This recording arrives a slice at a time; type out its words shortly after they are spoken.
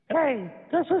Hey,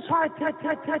 this is High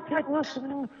Tech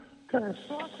listening to the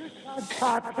Sausage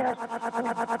Podcast.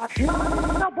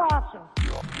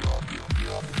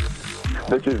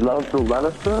 This is Lancel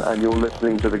Lannister, and you're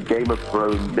listening to the Game of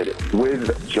Thrones Minute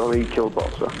with Johnny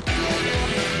Kilbasa.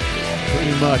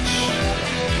 Pretty much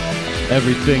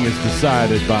everything is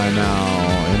decided by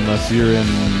now, unless you're in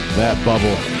that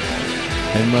bubble.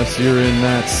 Unless you're in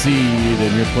that seed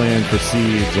and you're playing for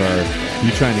seeds, or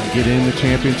you trying to get in the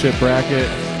championship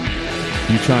bracket,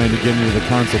 you trying to get into the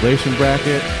consolation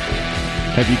bracket.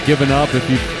 Have you given up?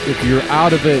 If you're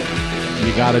out of it,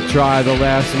 you got to try the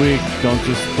last week. Don't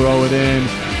just throw it in.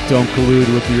 Don't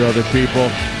collude with your other people.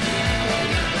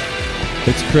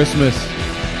 It's Christmas.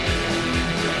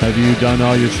 Have you done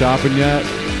all your shopping yet?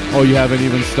 Oh, you haven't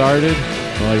even started?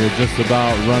 Well, you're just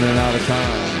about running out of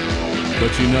time.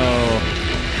 But you know,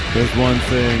 there's one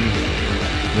thing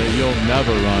that you'll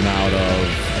never run out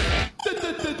of.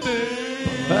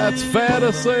 That's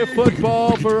fantasy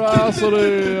football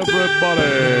ferocity,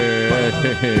 everybody.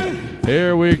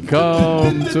 Here we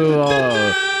come to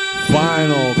the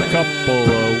final couple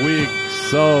of weeks.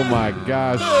 Oh my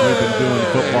gosh, we've been doing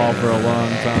football for a long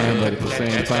time, but at the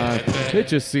same time, it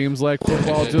just seems like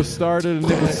football just started and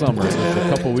it was summer just a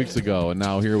couple weeks ago, and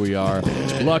now here we are.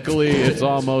 Luckily, it's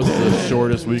almost the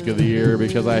shortest week of the year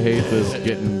because I hate this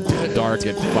getting dark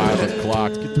at 5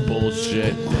 o'clock. Get the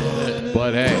bullshit.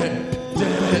 But hey,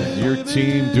 is your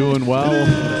team doing well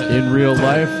in real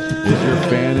life? Is your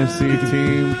fantasy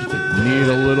team need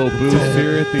a little boost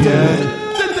here at the end?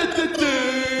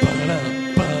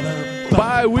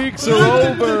 Bye weeks are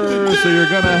over, so you're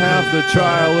going to have to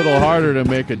try a little harder to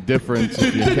make a difference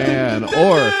if you can,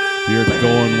 or you're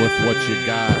going with what you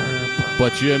got.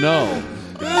 But you know,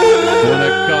 when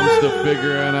it comes to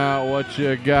figuring out what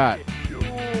you got,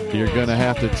 you're going to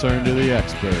have to turn to the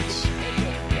experts.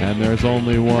 And there's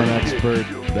only one expert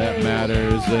that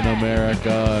matters in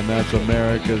America, and that's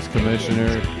America's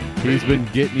commissioner. He's been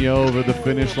getting you over the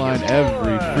finish line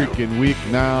every freaking week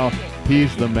now.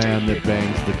 He's the man that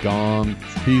bangs the gong.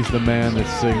 He's the man that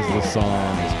sings the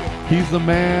songs. He's the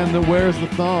man that wears the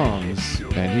thongs.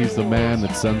 And he's the man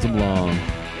that sends them long.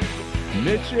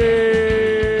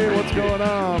 Mitchie, what's going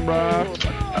on, bro?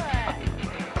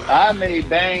 I may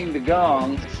bang the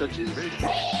gong, such as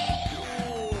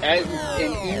and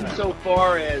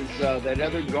insofar as that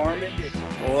other garment,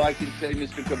 all I can say,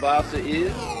 Mr. Kabasa,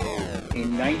 is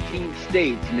in 19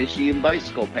 states, Michigan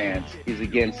bicycle pants is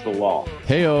against the law.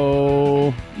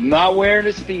 Heyo. Not wearing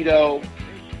a Speedo,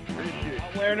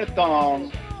 not wearing a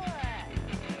thong,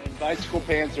 and bicycle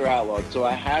pants are outlawed. So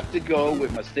I have to go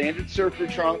with my standard surfer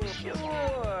trunks.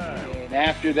 And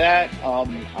after that,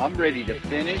 I'm ready to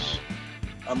finish.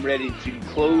 I'm ready to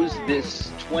close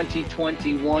this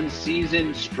 2021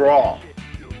 season strong.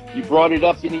 You brought it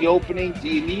up in the opening. Do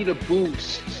you need a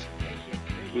boost?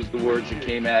 Was the words that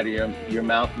came out of your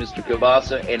mouth, Mr.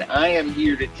 Kabasa. And I am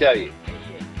here to tell you,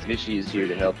 Michi is here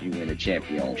to help you win a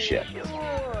championship.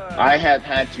 I have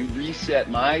had to reset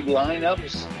my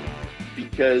lineups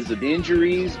because of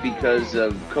injuries, because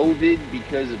of COVID,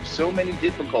 because of so many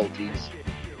difficulties.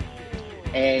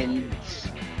 And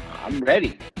I'm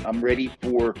ready. I'm ready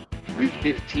for week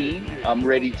 15. I'm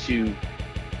ready to,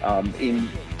 in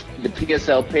the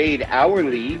PSL paid hour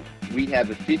league, we have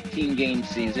a 15-game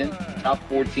season. Top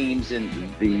 4 teams in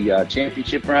the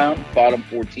championship round, bottom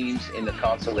 4 teams in the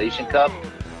Consolation Cup.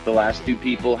 The last 2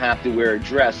 people have to wear a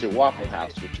dress at Waffle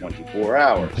House for 24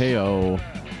 hours. Heyo.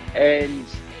 And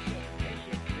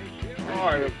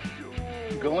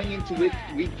going into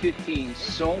week 15,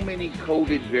 so many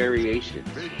COVID variations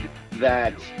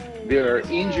that there are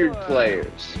injured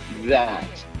players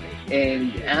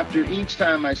and after each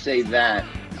time I say that,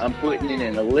 I'm putting in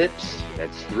an ellipse.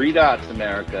 That's 3 dots,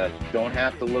 America. Don't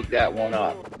have to look that one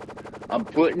up. I'm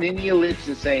putting in the ellipse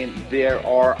and saying there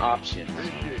are options.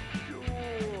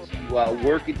 So,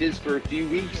 work at this for a few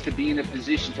weeks to be in a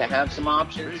position to have some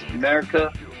options.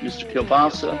 America, Mr.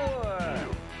 Kilbasa,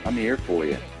 I'm here for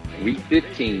you. Week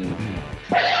 15.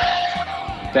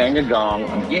 Bang a gong.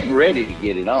 I'm getting ready to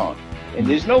get it on. And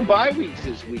there's no bye weeks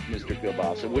this week, Mr.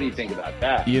 Kilbasa. What do you think about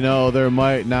that? You know, there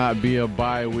might not be a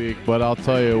bye week, but I'll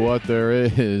tell you what there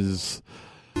is.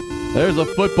 There's a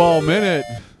football minute.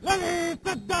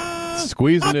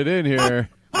 Squeezing it in here.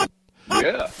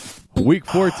 Yeah. Week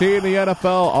 14 in the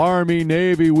NFL, Army,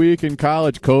 Navy week in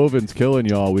college. COVID's killing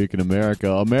y'all week in America.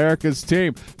 America's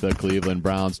team, the Cleveland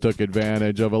Browns, took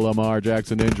advantage of a Lamar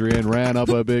Jackson injury and ran up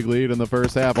a big lead in the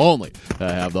first half, only to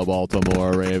have the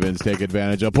Baltimore Ravens take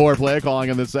advantage of poor play calling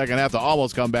in the second half to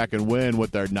almost come back and win with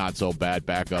their not-so-bad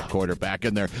backup quarterback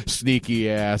and their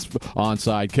sneaky-ass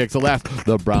onside kicks. Alas,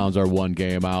 the Browns are one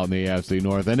game out in the AFC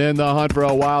North and in the hunt for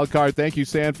a wild card. Thank you,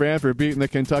 San Fran, for beating the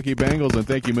Kentucky Bengals, and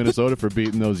thank you, Minnesota, for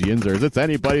beating those Yinzers. It's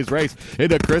anybody's race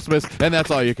into Christmas, and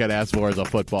that's all you can ask for as a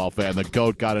football fan. The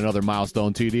GOAT got another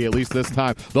milestone TD, at least this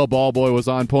time. The ball boy was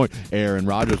on point. Aaron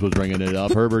Rodgers was bringing it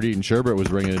up. Herbert Eaton Sherbert was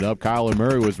bringing it up. Kyler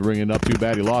Murray was bringing it up. Too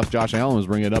bad he lost. Josh Allen was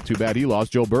bringing it up. Too bad he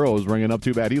lost. Joe Burrow was bringing it up.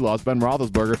 Too bad he lost. Ben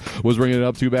Roethlisberger was bringing it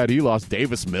up. Too bad he lost.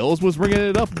 Davis Mills was bringing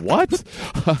it up. What?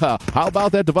 How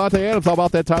about that Devontae Adams? How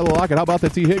about that Tyler Lockett? How about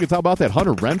that T. Higgins? How about that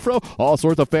Hunter Renfrow? All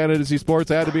sorts of fantasy sports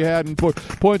had to be had, and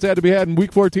points had to be had in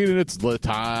Week 14, and it's the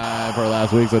time for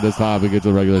last week. So this time we get to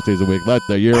the regular season week. Let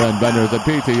the year-end vendors and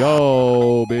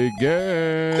PTO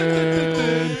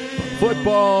begin.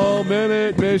 Football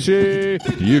Minute, Mishy.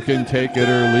 You can take it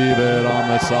or leave it on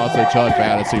the Sausage Hut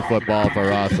Fantasy Football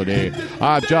Ferocity.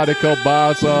 I'm Johnny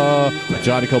Kilbasa.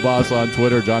 Johnny Kilbasa on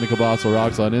Twitter. Johnny Kilbasa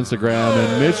Rocks on Instagram.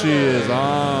 And Mishy is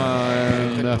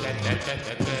on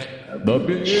the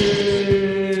beach.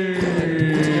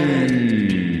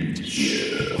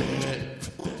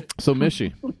 So,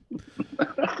 Mishy.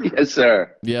 Yes,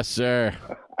 sir. Yes, sir.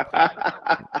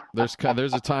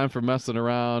 There's a time for messing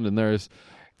around, and there's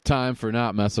time for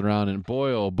not messing around. And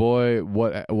boy, oh boy,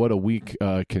 what a week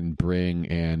can bring.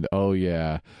 And oh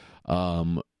yeah,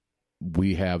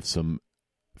 we have some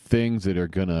things that are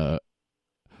gonna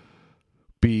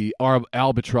be our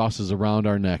albatrosses around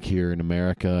our neck here in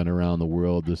America and around the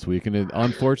world this week. And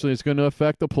unfortunately, it's going to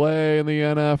affect the play in the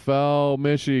NFL.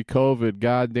 Mishy, COVID,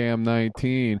 goddamn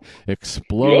 19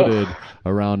 exploded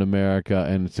around America,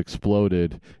 and it's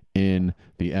exploded in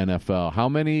the NFL. How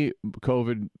many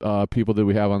COVID people did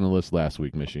we have on the list last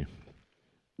week, Mishy?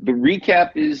 The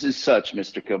recap is as such,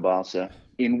 Mr. Kabasa.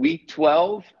 In week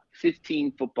 12,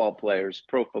 15 football players,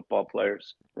 pro football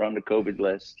players, were on the COVID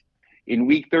list. In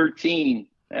week 13,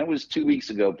 that was 2 weeks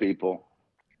ago, people,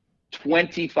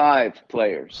 25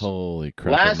 players. Holy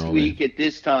crap. Last week at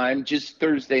this time, just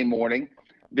Thursday morning,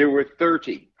 there were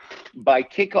 30. By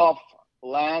kickoff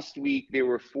last week, there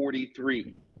were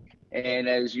 43. And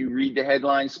as you read the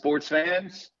headline, sports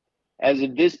fans, as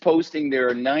of this posting, there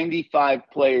are 95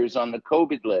 players on the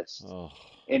COVID list. Oh.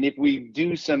 And if we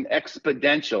do some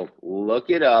exponential, look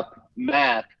it up,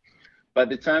 math, by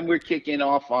the time we're kicking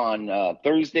off on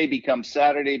Thursday, becomes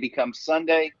Saturday, becomes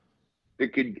Sunday, there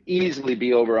could easily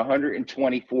be over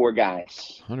 124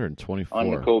 guys 124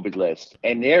 on the COVID list.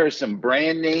 And there are some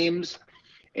brand names,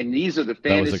 and these are the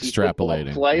fantasy football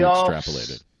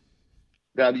playoffs.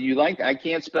 Extrapolated. Now, I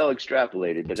can't spell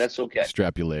extrapolated, but that's okay.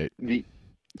 Extrapolate.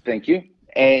 Thank you.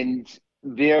 And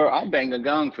I bang a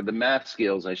gong for the math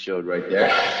skills I showed right there.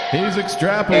 He's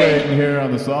extrapolating here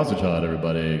on the Sausage Hut,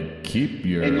 everybody. Keep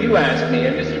your... And you asked me,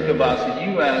 and Mr. Kabasa,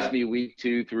 you asked me week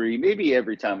 2, 3, maybe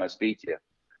every time I speak to you,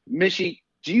 Mishy,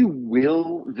 do you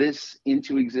will this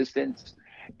into existence?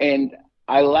 And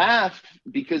I laugh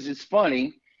because it's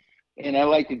funny, and I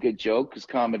like a good joke because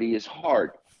comedy is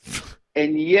hard.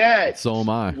 And yet... So am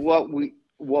I. What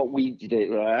we did...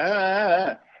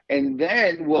 And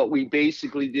then what we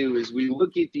basically do is we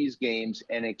look at these games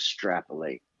and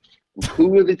extrapolate.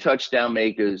 Who are the touchdown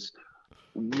makers?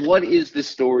 What is the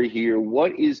story here?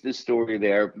 What is the story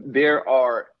there? There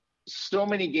are so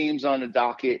many games on the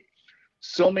docket,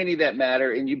 so many that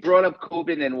matter. And you brought up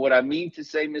COVID, and what I mean to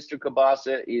say, Mr.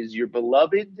 Kabasa, is your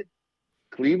beloved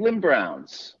Cleveland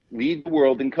Browns lead the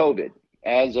world in COVID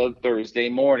as of Thursday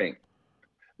morning.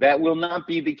 That will not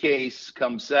be the case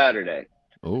come Saturday.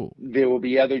 Oh. There will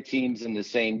be other teams in the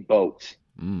same boat.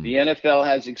 The NFL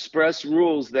has expressed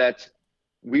rules that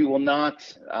we will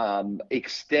not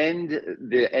extend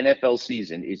the NFL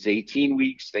season. It's 18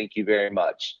 weeks. Thank you very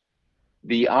much.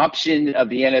 The option of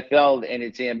the NFL, and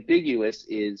it's ambiguous,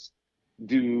 is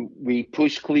do we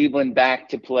push Cleveland back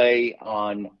to play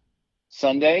on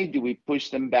Sunday? Do we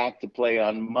push them back to play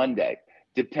on Monday?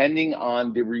 Depending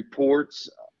on the reports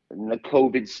and the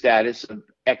COVID status of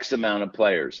X amount of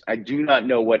players. I do not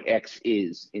know what X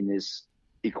is in this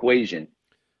equation.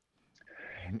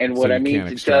 And what I mean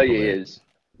to tell you is,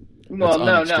 well,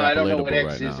 no, I don't know what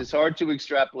X is. It's hard to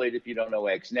extrapolate if you don't know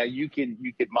X. Now you could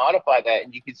modify that,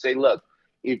 and you could say, look,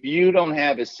 if you don't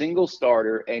have a single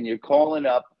starter and you're calling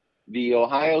up the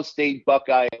Ohio State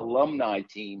Buckeye alumni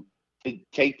team to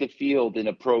take the field in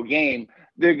a pro game,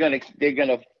 they're gonna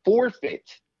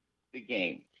forfeit the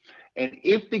game. And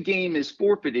if the game is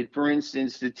forfeited, for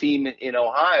instance, the team in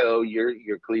Ohio,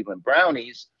 your Cleveland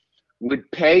Brownies,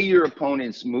 would pay your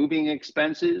opponent's moving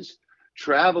expenses,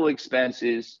 travel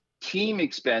expenses, team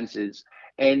expenses,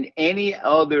 and any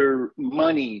other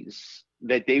monies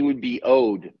that they would be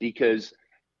owed, because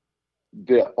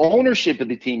the ownership of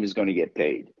the team is going to get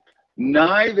paid.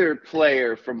 Neither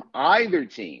player from either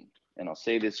team, and I'll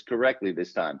say this correctly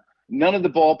this time, none of the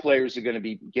ball players are going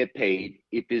to get paid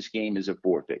if this game is a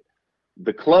forfeit.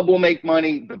 The club will make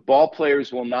money. The ball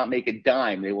players will not make a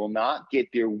dime. They will not get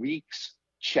their week's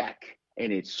check.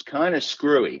 And it's kind of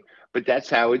screwy, but that's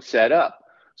how it's set up.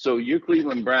 So your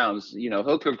Cleveland Browns,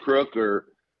 hook or crook, or,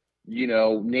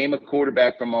 name a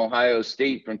quarterback from Ohio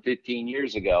State from 15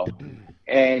 years ago,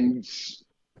 and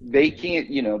they can't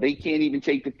even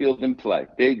take the field and play.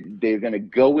 They're going to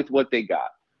go with what they got.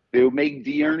 They'll make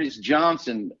Dearness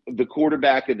Johnson the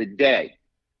quarterback of the day,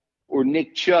 or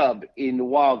Nick Chubb in the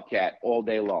Wildcat all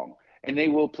day long. And they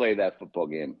will play that football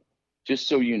game, just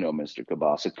so you know, Mr.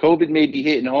 Cabasa. COVID may be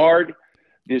hitting hard.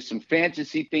 There's some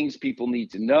fantasy things people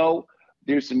need to know.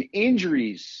 There's some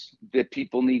injuries that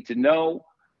people need to know.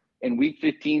 And Week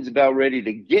 15 is about ready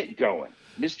to get going.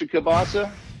 Mr.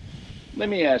 Cabasa, let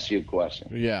me ask you a question.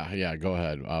 Yeah, go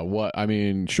ahead. What? I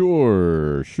mean,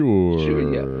 sure.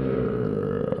 Yeah.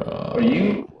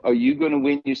 Are you going to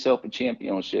win yourself a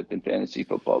championship in fantasy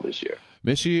football this year?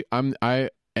 Mishy, I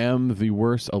am the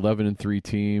worst 11-3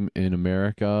 team in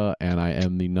America, and I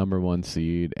am the number 1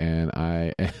 seed, and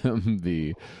I am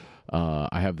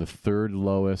I have the third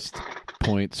lowest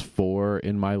points for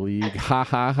in my league.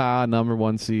 Number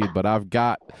 1 seed. But I've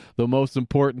got the most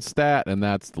important stat, and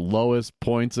that's the lowest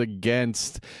points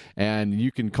against. And you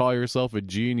can call yourself a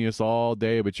genius all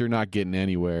day, but you're not getting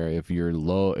anywhere if you're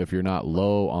not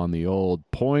low on the old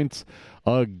points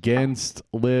against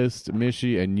list,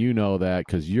 Mishy. And you know that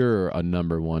because you're a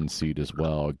number 1 seed as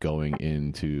well going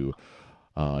into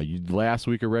last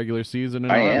week of regular season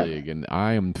in our league, and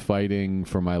I am fighting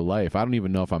for my life. I don't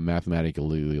even know if I'm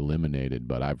mathematically eliminated,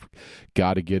 but I've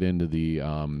got to get into the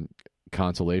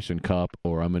consolation cup,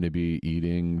 or I'm going to be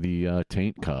eating the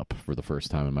taint cup for the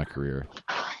first time in my career.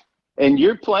 And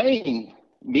you're playing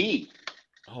me.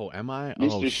 Oh, am I?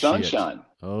 Mr. Sunshine.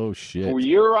 Oh, shit. For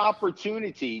your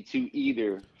opportunity to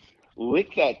either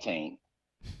lick that taint,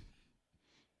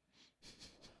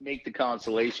 make the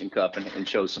consolation cup, and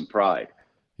show some pride.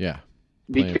 Yeah.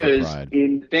 Because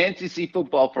in fantasy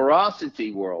football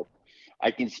ferocity world,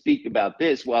 I can speak about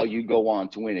this while you go on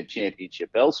to win a championship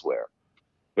elsewhere.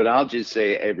 But I'll just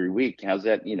say every week, how's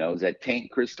that, is that taint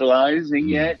crystallizing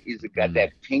yet? Is it got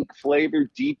that pink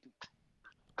flavor deep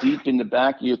in the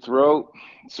back of your throat?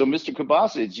 So, Mr.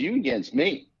 Cabasa, it's you against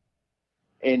me.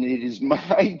 And it is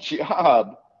my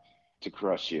job to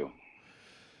crush you.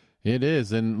 It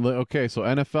is. And okay, so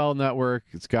NFL Network,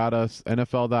 it's got us,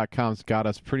 NFL.com's got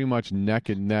us pretty much neck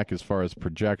and neck as far as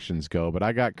projections go. But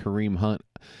I got Kareem Hunt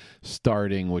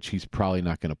starting, which he's probably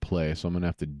not going to play. So I'm going to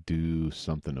have to do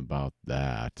something about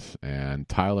that. And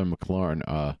Tyler McLaurin,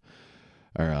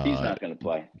 he's not going to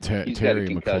play. He's Terry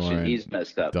got a concussion. McLaurin He's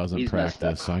messed up. Doesn't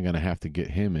practice, so I'm going to have to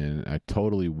get him in. I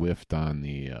totally whiffed on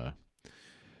the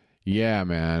yeah,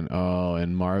 man. Oh,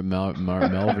 and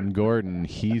Melvin Gordon,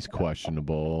 he's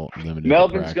questionable.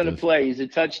 Melvin's going to play. He's a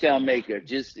touchdown maker.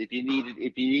 Just if you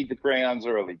need the crayons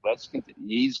early, let's continue.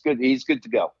 He's good. He's good to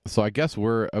go. So I guess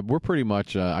we're pretty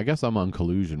much. I guess I'm on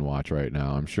collusion watch right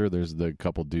now. I'm sure there's the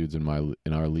couple dudes in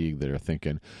our league that are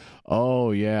thinking,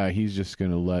 oh yeah, he's just going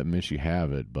to let Mishy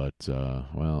have it. But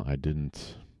well, I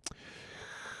didn't.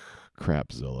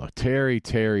 Crapzilla.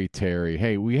 Terry.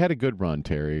 Hey, we had a good run,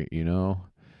 Terry.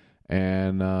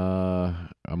 And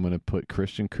I'm going to put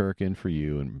Christian Kirk in for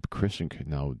you. And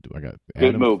no, I got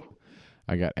Adam. Good move.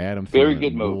 I got Adam Very Thielen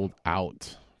good move. ruled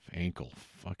out. Ankle.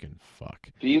 Fucking fuck.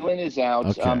 Thielen is out.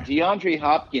 Okay. DeAndre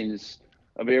Hopkins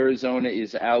of Arizona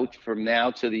is out from now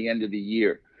to the end of the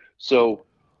year. So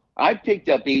I picked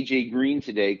up A.J. Green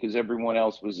today because everyone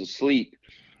else was asleep.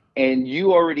 And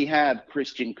you already have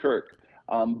Christian Kirk.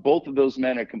 Both of those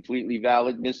men are completely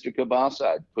valid, Mr. Cabasa.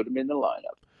 I'd put them in the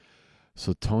lineup.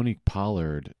 So Tony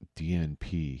Pollard,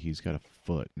 DNP, he's got a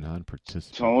foot,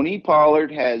 non-participant. Tony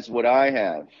Pollard has what I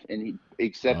have, and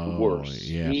except worse.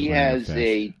 Yeah, he has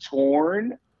a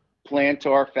torn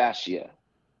plantar fascia.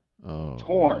 Oh,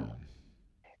 torn. Man.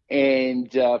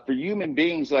 And for human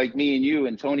beings like me and you,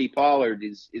 and Tony Pollard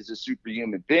is a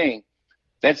superhuman being,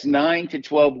 that's 9 to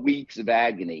 12 weeks of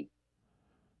agony.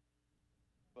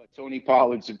 Tony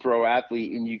Pollard's a pro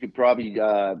athlete, and you could probably,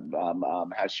 how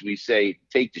should we say,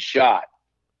 take the shot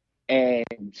and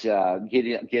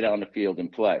get on the field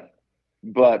and play.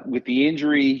 But with the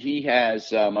injury he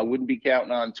has, I wouldn't be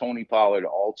counting on Tony Pollard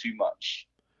all too much.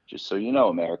 Just so you know,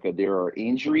 America, there are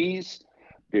injuries,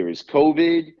 there is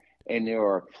COVID, and there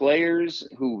are players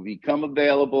who become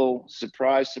available,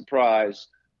 surprise, surprise,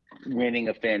 winning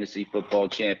a fantasy football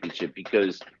championship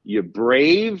because you're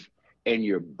brave and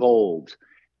you're bold.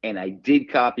 And I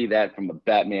did copy that from a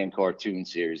Batman cartoon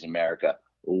series, America.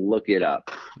 Look it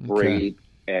up. Brave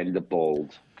and the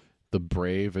bold. The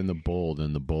brave and the bold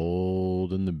and the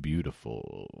bold and the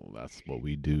beautiful. That's what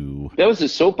we do. That was a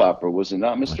soap opera, was it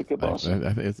not, Mr.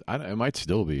 Cabasa? It might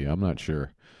still be. I'm not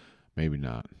sure. Maybe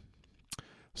not.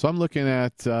 So I'm looking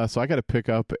at, so I got to pick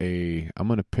up I'm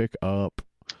going to pick up,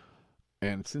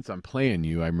 and since I'm playing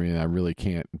you, I mean, I really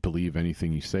can't believe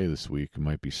anything you say this week. It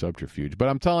might be subterfuge. But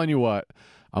I'm telling you what,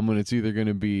 it's either going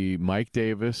to be Mike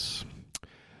Davis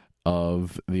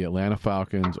of the Atlanta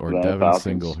Falcons or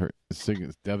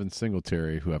Devin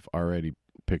Singletary, who I've already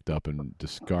picked up and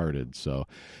discarded. So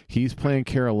he's playing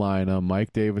Carolina.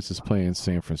 Mike Davis is playing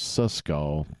San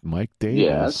Francisco. Mike Davis.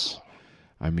 Yes.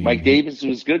 I mean, Mike Davis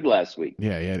was good last week.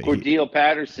 Yeah. Cordell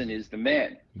Patterson is the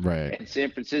man. Right. And San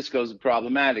Francisco's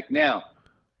problematic. Now,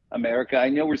 America, I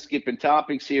know we're skipping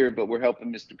topics here, but we're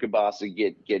helping Mr. Cabasa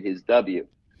get his W.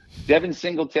 Devin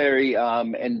Singletary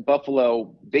and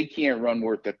Buffalo, they can't run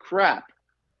worth a crap.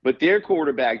 But their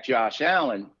quarterback, Josh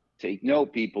Allen, take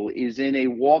note, people, is in a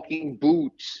walking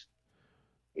boot.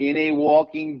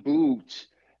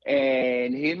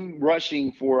 And him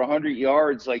rushing for 100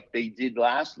 yards like they did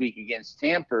last week against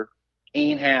Tampa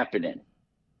ain't happening.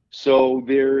 So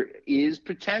there is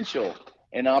potential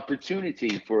and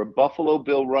opportunity for a Buffalo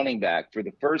Bill running back for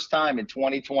the first time in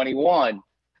 2021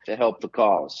 to help the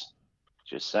cause.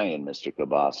 Just saying, Mr.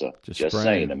 Cabasa. Just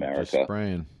saying, America. Just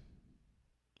spraying.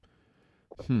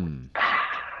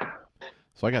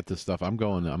 So I got this stuff. I'm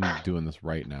doing this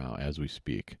right now as we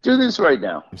speak. Do this right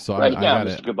now. So now,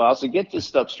 Mr. Cabasa. Get this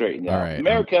stuff straightened out. All right,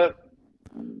 America,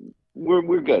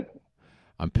 we're good.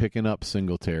 I'm picking up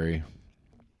Singletary.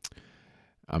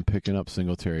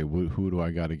 Who do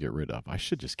I got to get rid of? I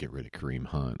should just get rid of Kareem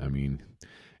Hunt. I mean,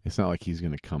 it's not like he's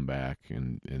going to come back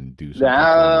and do something.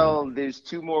 Now, there's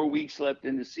 2 more weeks left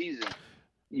in the season.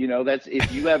 You know, that's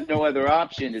if you have no other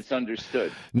option, it's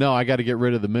understood. No, I got to get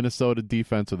rid of the Minnesota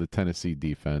defense or the Tennessee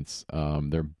defense.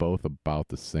 They're both about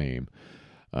the same.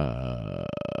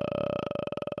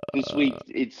 This week,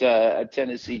 it's a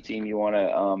Tennessee team you want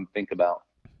to think about.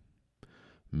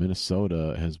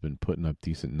 Minnesota has been putting up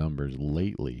decent numbers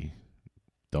lately.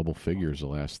 Double figures the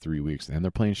last 3 weeks. And they're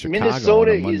playing Chicago on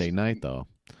a Monday night, though.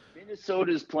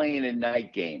 Minnesota's playing a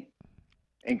night game.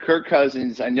 And Kirk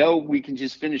Cousins, I know we can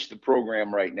just finish the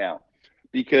program right now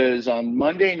because on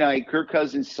Monday night, Kirk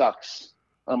Cousins sucks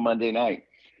on Monday night.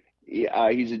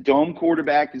 He's a dome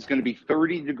quarterback. It's going to be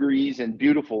 30 degrees and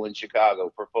beautiful in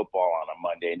Chicago for football on a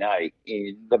Monday night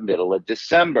in the middle of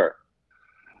December.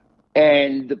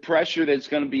 And the pressure that's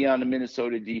going to be on the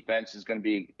Minnesota defense is going to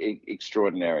be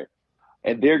extraordinary.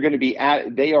 And they're going to be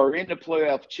they are in the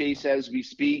playoff chase as we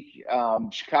speak.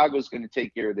 Chicago's going to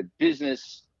take care of the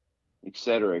business, et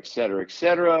cetera, et cetera, et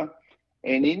cetera.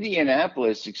 And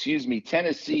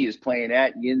Tennessee is playing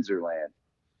at Yinzerland.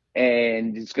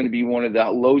 And it's going to be one of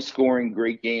the low-scoring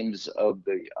great games of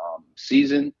the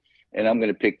season. And I'm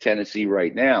going to pick Tennessee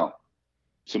right now.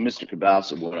 So, Mr.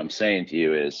 Cabasa, what I'm saying to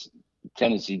you is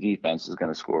Tennessee defense is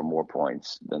going to score more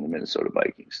points than the Minnesota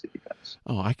Vikings defense.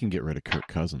 Oh, I can get rid of Kirk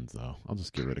Cousins, though. I'll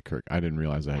just get rid of Kirk. I didn't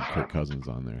realize I had Kirk Cousins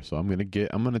on there. So I'm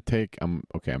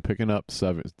picking up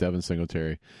Devin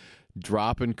Singletary,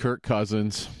 dropping Kirk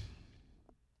Cousins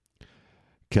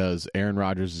because Aaron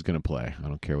Rodgers is going to play. I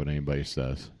don't care what anybody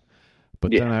says.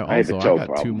 But then I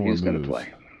got 2 more moves. Going to play.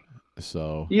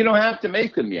 So you don't have to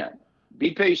make them yet.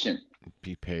 Be patient.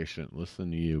 Be patient.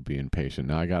 Listen to you being patient.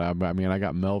 Now I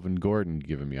got Melvin Gordon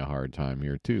giving me a hard time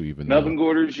here too. Melvin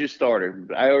Gordon's your starter.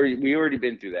 We already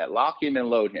been through that. Lock him and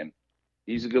load him.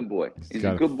 He's a good boy. He's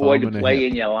a good boy to play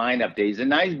in your lineup. He's a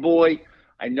nice boy.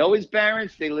 I know his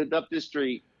parents. They lived up the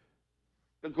street.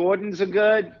 The Gordons are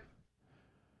good.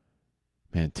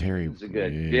 Man, Terry's are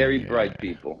good. Very bright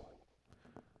people.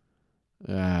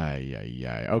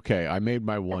 Okay, I made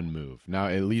my one move. Now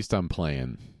at least I'm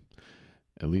playing.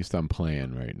 At least I'm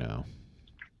playing right now.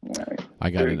 Right. I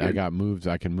got moves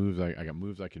I can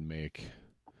make.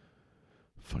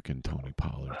 Fucking Tony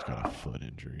Pollard's got a foot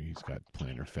injury. He's got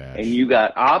plantar fascia. And you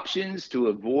got options to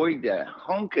avoid that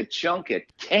chunk of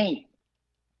taint.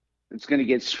 It's going to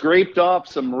get scraped off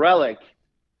some relic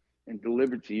and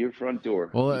delivered to your front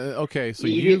door. Well, okay, so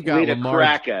Eat you've it got with a Lamar.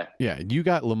 cracker. Yeah, you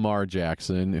got Lamar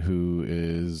Jackson, who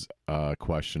is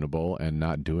questionable and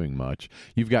not doing much.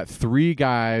 You've got 3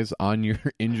 guys on your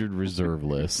injured reserve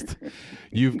list.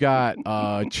 You've got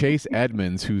Chase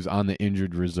Edmonds, who's on the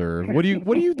injured reserve. What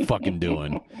are you fucking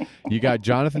doing? You got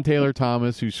Jonathan Taylor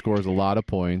Thomas, who scores a lot of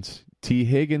points. T.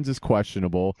 Higgins is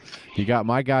questionable. You got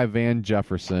my guy Van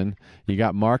Jefferson. You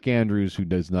got Mark Andrews, who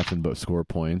does nothing but score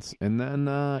points. And then,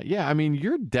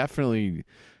 you're definitely,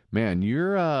 man,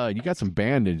 you got some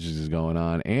bandages going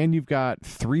on, and you've got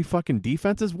 3 fucking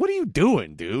defenses. What are you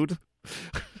doing, dude?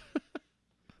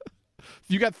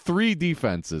 You got 3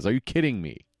 defenses. Are you kidding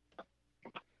me?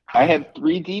 I have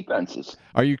 3 defenses.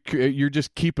 You're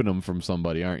just keeping them from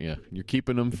somebody, aren't you? You're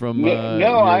keeping them from.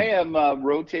 I am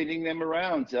rotating them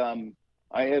around.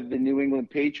 I have the New England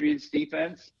Patriots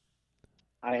defense.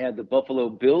 I have the Buffalo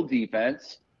Bill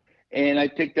defense, and I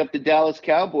picked up the Dallas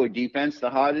Cowboy defense, the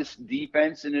hottest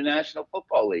defense in the National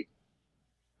Football League,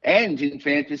 and in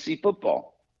fantasy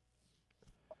football.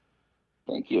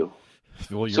 Thank you.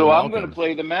 Well, so welcome. I'm going to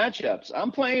play the matchups.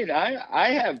 I'm playing.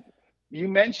 I have. You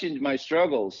mentioned my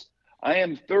struggles. I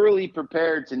am thoroughly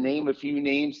prepared to name a few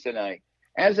names tonight,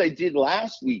 as I did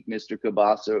last week, Mr.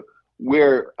 Cabasa,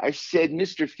 where I said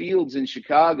Mr. Fields in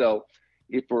Chicago,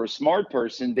 if for a smart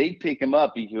person, they'd pick him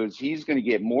up because he's going to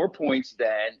get more points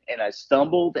than, and I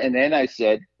stumbled, and then I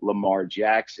said Lamar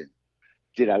Jackson.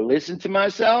 Did I listen to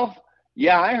myself?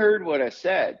 Yeah, I heard what I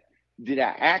said. Did I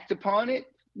act upon it?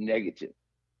 Negative.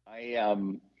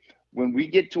 When we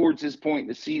get towards this point in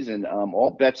the season, all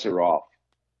bets are off.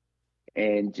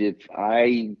 And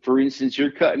for instance,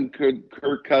 you're cutting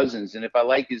Kirk Cousins, and if I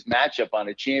like his matchup on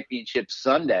a championship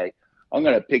Sunday, I'm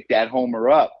going to pick that homer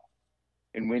up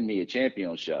and win me a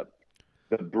championship.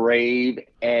 The brave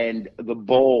and the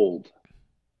bold,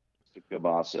 Mr.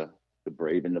 Cabasa. The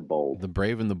brave and the bold. The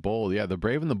brave and the bold. Yeah, the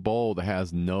brave and the bold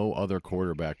has no other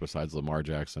quarterback besides Lamar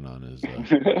Jackson on his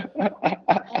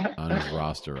on his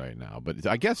roster right now. But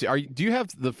I guess do you have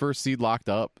the first seed locked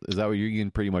up? Is that what you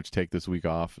can pretty much take this week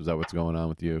off? Is that what's going on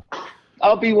with you?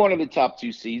 I'll be one of the top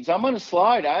 2 seeds. I'm on a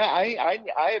slide. I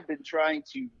have been trying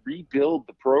to rebuild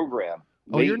the program.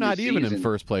 Oh, you're not even in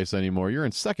first place anymore. You're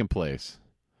in second place.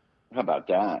 How about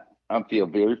that? I feel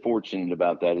very fortunate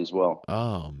about that as well.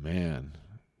 Oh, man.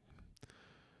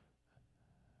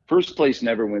 First place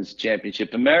never wins the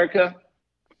championship. America,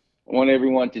 I want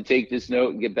everyone to take this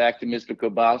note and get back to Mr.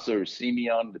 Cabasa or see me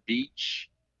on the beach.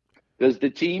 Does the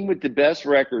team with the best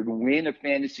record win a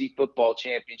fantasy football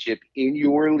championship in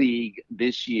your league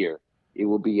this year? It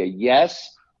will be a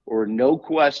yes or no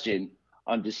question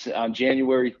on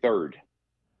January 3rd.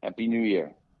 Happy New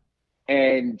Year.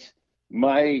 And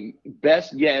my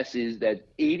best guess is that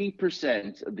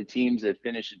 80% of the teams that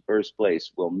finish in first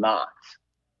place will not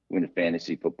win a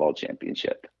fantasy football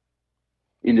championship.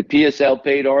 In the PSL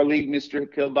Paid Our League, Mr.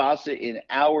 Kielbasa, in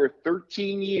our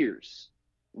 13 years,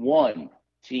 one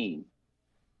team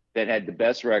that had the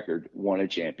best record won a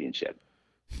championship.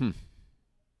 And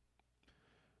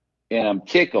I'm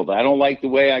tickled. I don't like the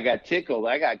way I got tickled.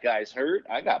 I got guys hurt.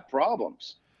 I got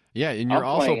problems. Yeah, and you're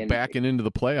also backing into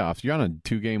the playoffs. You're on a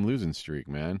 2-game losing streak,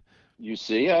 man. You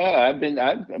see,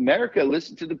 America,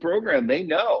 listen to the program. They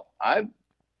know.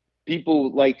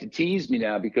 People like to tease me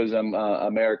now because I'm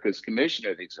America's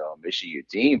commissioner. They say, "Oh, Michi, your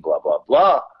team, blah, blah,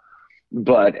 blah."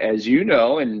 But as you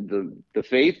know, and the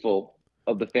faithful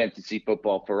of the fantasy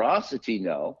football ferocity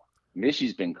know,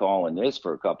 Michi's been calling this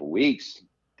for a couple weeks.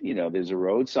 You know, there's a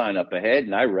road sign up ahead,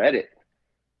 and I read it.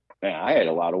 Man, I had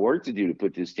a lot of work to do to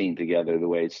put this team together the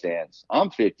way it stands.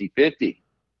 I'm 50-50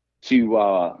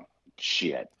 to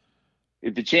shit.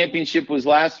 If the championship was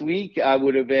last week, I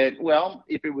would have been,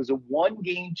 if it was a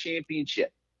 1-game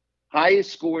championship,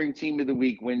 highest scoring team of the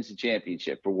week wins the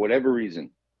championship for whatever reason.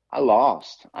 I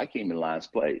lost. I came in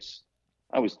last place.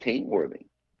 I was taint-worthy.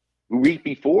 The week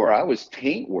before, I was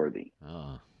taint-worthy.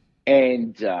 Oh.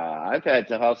 And I've had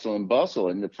to hustle and bustle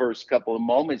in the first couple of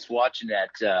moments watching that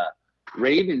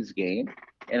Ravens game.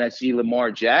 And I see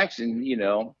Lamar Jackson,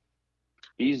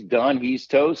 he's done. He's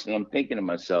toast. And I'm thinking to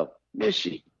myself,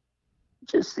 Michi,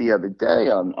 just the other day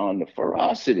on the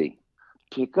Ferocity,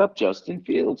 pick up Justin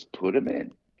Fields, put him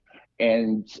in.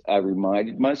 And I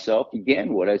reminded myself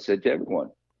again what I said to everyone,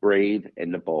 brave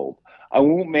and the bold. I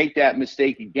won't make that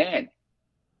mistake again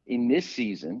in this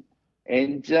season.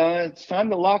 And it's time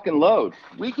to lock and load.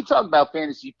 We could talk about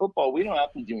fantasy football. We don't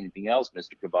have to do anything else,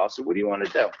 Mr. Cabasa. What do you want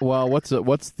to do? Well,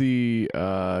 what's the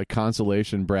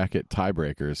consolation bracket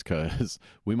tiebreakers? Because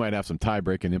we might have some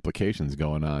tie-breaking implications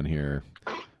going on here.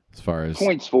 As far as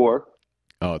points for.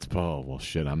 Well,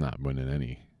 shit, I'm not winning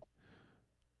any.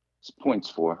 It's points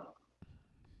for.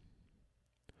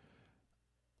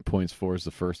 points for is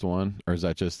the first one, or is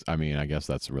that just? I mean, I guess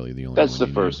that's really the only. That's one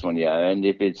the first one, yeah. And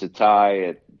if it's a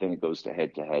tie, then it goes to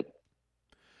head to head.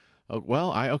 Oh,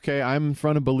 well, I'm in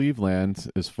front of Believe Land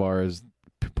as far as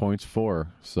points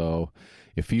for. So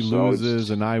if he loses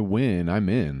and I win, I'm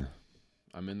in.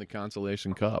 I'm in the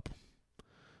Consolation Cup.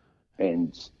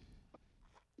 And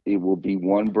it will be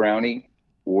one brownie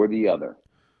or the other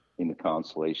in the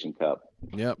Consolation Cup.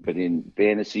 Yep. But in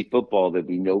fantasy football, there'll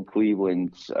be no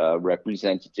Cleveland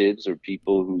representatives or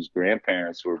people whose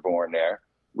grandparents were born there,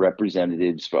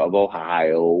 representatives of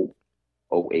Ohio,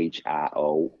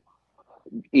 OHIO,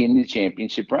 in the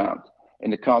championship round.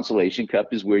 And the Consolation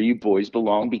Cup is where you boys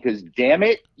belong because, damn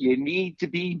it, you need to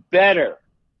be better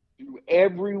through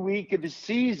every week of the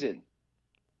season.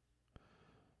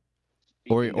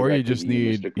 Or you just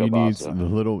need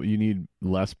you need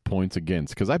less points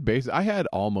against, because I had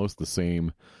almost the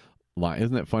same line.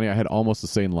 Isn't it funny? I had almost the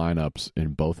same lineups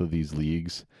in both of these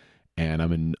leagues, and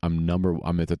I'm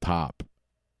at the top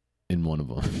in one of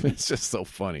them. It's just so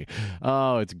funny.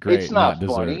 Oh, it's great. It's not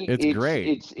funny. It's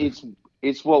great.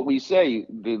 It's what we say.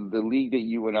 The league that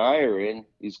you and I are in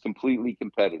is completely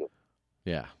competitive.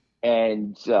 Yeah.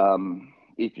 And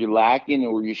if you're lacking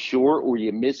or you're short or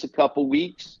you miss a couple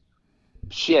weeks,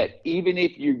 shit, even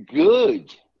if you're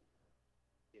good.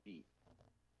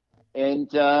 And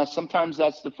sometimes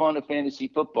that's the fun of fantasy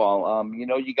football.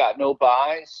 You got no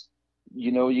buys.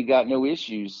 You got no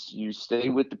issues. You stay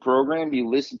with the program. You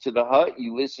listen to the Hut.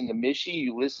 You listen to Mishi.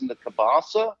 You listen to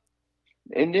Kabasa.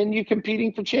 And then you're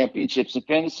competing for championships in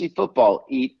fantasy football.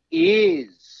 It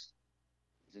is,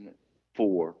 isn't it,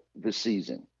 for the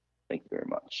season. Thank you very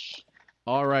much.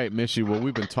 All right, Mishi. Well,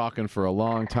 we've been talking for a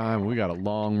long time. We got a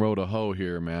long road to hoe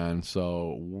here, man.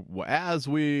 So as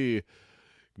we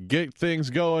get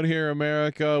things going here,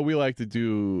 America, we like to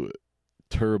do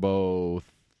turbo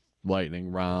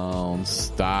lightning round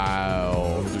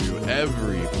style through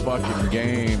every fucking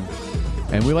game.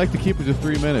 And we like to keep it to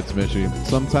 3 minutes, Mishi.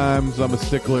 Sometimes I'm a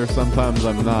stickler, sometimes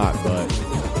I'm not, but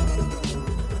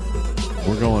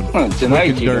we're going quick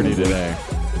and dirty today.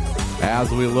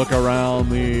 As we look around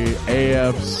the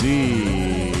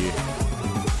AFC,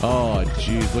 oh,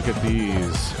 geez, look at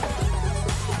these.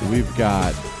 We've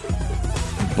got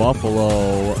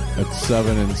Buffalo at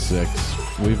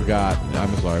 7-6. We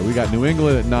got New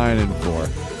England at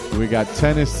 9-4. We got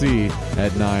Tennessee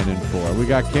at 9-4. We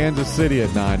got Kansas City at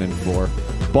 9-4.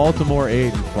 Baltimore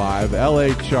 8-5.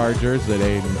 LA Chargers at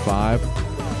 8-5.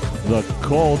 The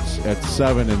Colts at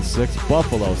 7-6,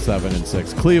 Buffalo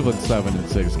 7-6, Cleveland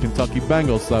 7-6, Kentucky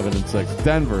Bengals 7-6,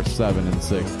 Denver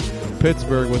 7-6,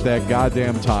 Pittsburgh with that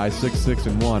goddamn tie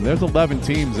 6-1. There's 11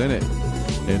 teams in it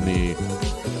in the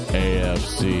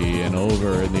AFC, and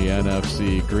over in the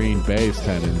NFC, Green Bay's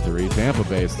 10-3, Tampa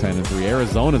Bay's 10-3,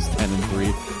 Arizona's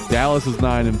 10-3, Dallas is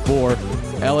 9-4,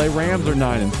 LA Rams are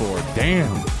 9-4.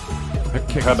 Damn, they're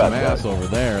kicking some ass over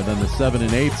there. And then the 7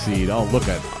 and 8 seed. Oh, look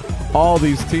at all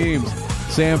these teams.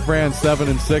 San Fran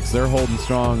 7-6. They're holding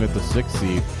strong at the 6th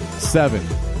seed. 7,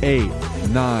 8,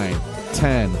 9,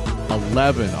 10,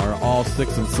 11 are all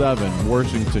 6 and 7.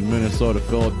 Washington, Minnesota,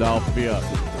 Philadelphia,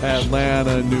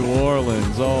 Atlanta, New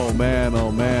Orleans. Oh man,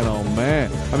 oh man, oh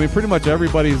man. I mean, pretty much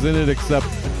everybody's in it except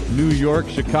New York,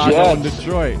 Chicago, and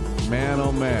Detroit. Man,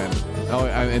 oh man. Oh,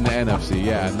 in the NFC,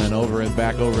 yeah. And then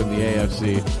back over in the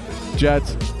AFC.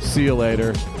 Jets, see you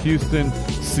later. Houston,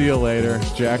 see you later.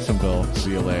 Jacksonville,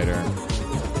 see you later.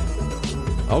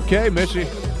 Okay, Michi.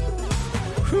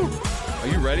 Whew. Are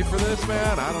you ready for this,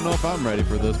 man? I don't know if I'm ready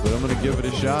for this, but I'm going to give it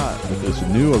a shot with this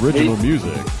new original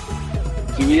music.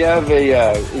 Do we have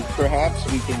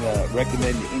perhaps we can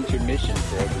recommend intermission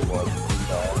for everyone?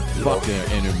 Fuck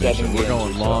the intermission. We're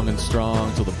going long and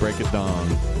strong till the break of dawn.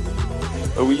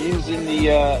 Are we using the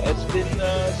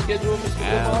ESPN schedule?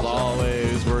 As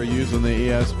always, we're using the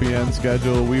ESPN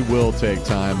schedule. We will take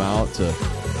time out to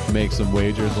make some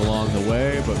wagers along the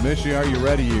way. But, Michi, are you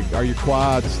ready? Are your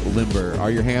quads limber? Are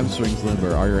your hamstrings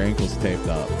limber? Are your ankles taped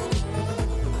up?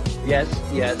 Yes,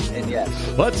 and yes.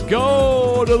 Let's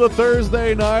go to the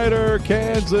Thursday Nighter.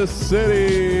 Kansas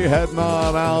City heading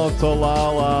on out to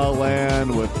La La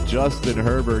Land with Justin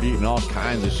Herbert eating all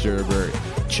kinds of sherbet,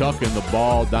 chucking the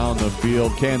ball down the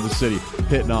field. Kansas City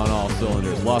hitting on all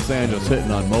cylinders. Los Angeles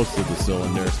hitting on most of the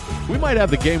cylinders. We might have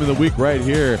the game of the week right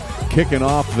here, kicking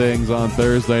off things on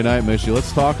Thursday night, Michi.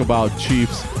 Let's talk about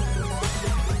Chiefs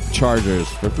Chargers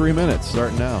for 3 minutes,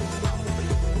 starting now.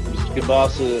 Mr.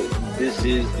 Kabasa, this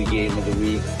is the game of the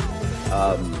week.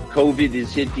 COVID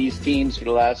has hit these teams for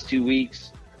the last 2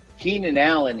 weeks. Keenan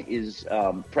Allen is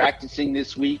practicing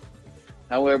this week.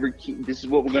 However, this is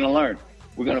what we're going to learn.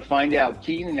 We're going to find out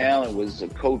Keenan Allen was a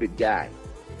COVID guy.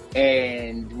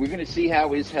 and we're going to see how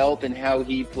his health and how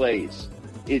he plays.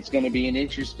 It's going to be an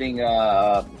interesting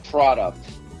product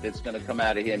that's going to come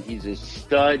out of him. He's a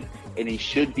stud, and he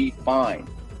should be fine.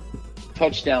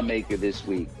 Touchdown maker this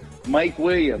week. Mike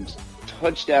Williams,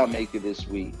 touchdown maker this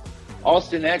week.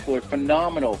 Austin Eckler,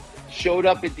 phenomenal. Showed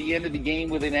up at the end of the game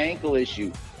with an ankle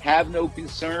issue. Have no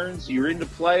concerns. You're in the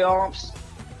playoffs.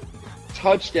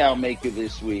 Touchdown maker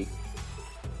this week.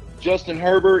 Justin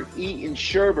Herbert, eating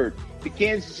sherbet. The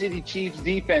Kansas City Chiefs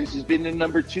defense has been the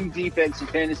number 2 defense in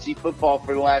fantasy football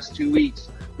for the last 2 weeks.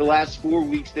 The last 4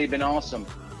 weeks, they've been awesome.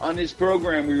 On this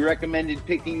program, we recommended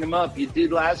picking them up. You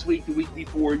did last week, the week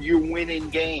before. You're winning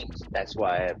games. That's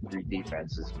why I have 3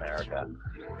 defenses, America.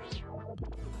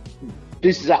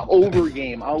 This is an over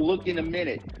game. I'll look in a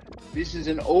minute. This is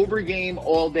an over game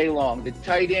all day long. The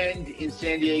tight end in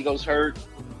San Diego's hurt.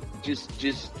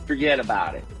 Just forget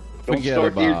about it. Don't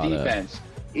start their defense.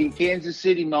 In Kansas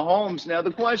City, Mahomes. Now,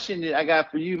 the question that I got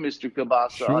for you, Mr.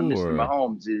 Cabasa, on Mr.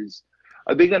 Mahomes is,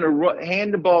 are they going to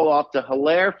hand the ball off to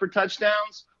Hilaire for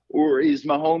touchdowns, or is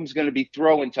Mahomes going to be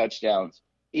throwing touchdowns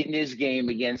in this game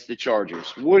against the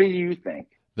Chargers? What do you think?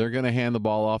 They're going to hand the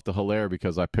ball off to Hilaire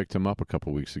because I picked him up a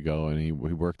couple weeks ago, and he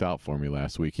worked out for me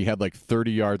last week. He had like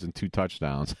 30 yards and 2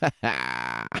 touchdowns.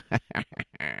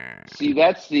 See,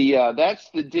 that's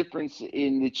the difference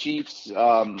in the Chiefs.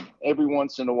 Every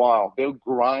once in a while, they'll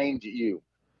grind you.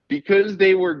 Because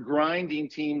they were grinding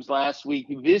teams last week,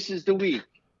 this is the week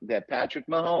that Patrick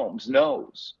Mahomes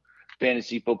knows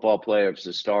fantasy football playoffs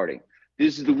are starting.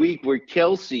 This is the week where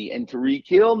Kelsey and Tyreek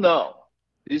Hill know.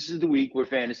 This is the week where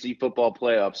fantasy football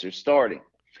playoffs are starting.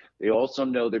 They also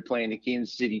know they're playing the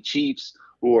Kansas City Chiefs,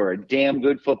 who are a damn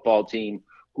good football team,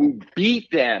 who beat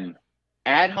them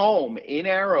at home in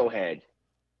Arrowhead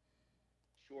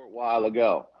a short while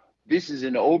ago. This is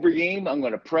an over game. I'm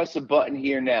going to press a button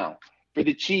here now. For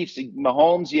the Chiefs,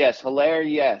 Mahomes, yes. Hilaire,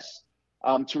 yes.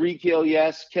 Tyreek Hill,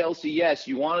 yes. Kelsey, yes.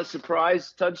 You want a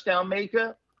surprise touchdown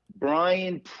maker?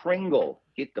 Brian Pringle.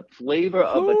 Get the flavor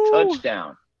of a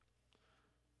touchdown.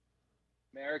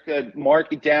 America,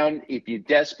 mark it down. If you're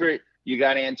desperate, you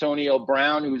got Antonio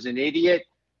Brown, who's an idiot.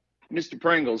 Mr.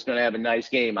 Pringle's going to have a nice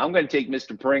game. I'm going to take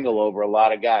Mr. Pringle over a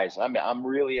lot of guys. I'm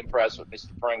really impressed with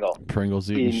Mr. Pringle.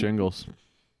 Pringle's eating shingles.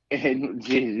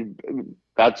 And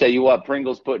I'll tell you what,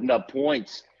 Pringle's putting up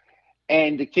points.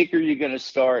 And the kicker you're going to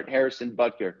start, Harrison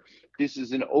Butker. This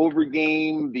is an over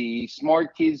game. The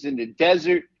smart kids in the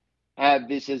desert have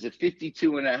this as a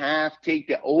 52.5. Take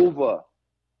the over.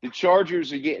 The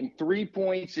Chargers are getting 3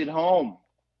 points at home.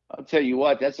 I'll tell you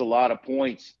what, that's a lot of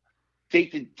points.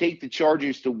 Take the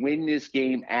Chargers to win this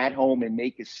game at home and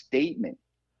make a statement.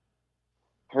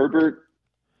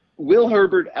 Will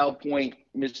Herbert outpoint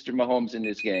Mr. Mahomes in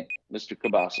this game, Mr.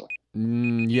 Cabasa?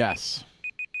 Yes.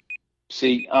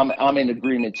 See, I'm in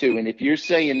agreement too. And if you're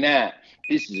saying that,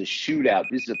 this is a shootout.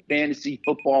 This is a fantasy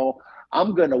football.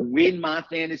 I'm going to win my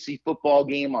fantasy football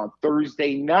game on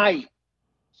Thursday night.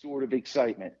 Sort of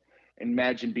excitement.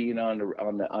 Imagine being on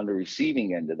the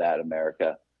receiving end of that,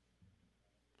 America.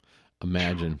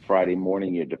 Imagine. Friday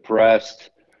morning you're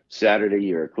depressed. Saturday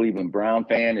you're a Cleveland Brown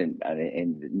fan,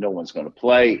 and no one's going to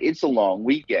play. It's a long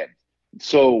weekend,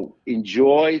 so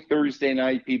enjoy Thursday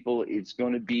night, people. It's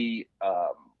going to be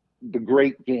the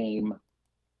great game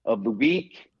of the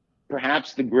week,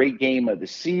 perhaps the great game of the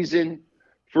season.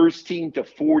 First team to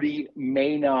 40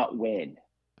 may not win.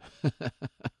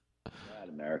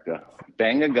 America.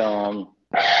 Bang a gong.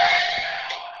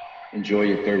 Enjoy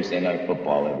your Thursday night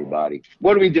football, everybody.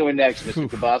 What are we doing next, Mr.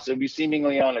 Cabasa? We're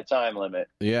seemingly on a time limit.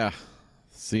 Yeah,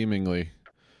 seemingly.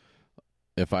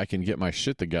 If I can get my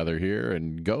shit together here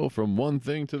and go from one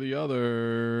thing to the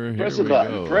other. Press a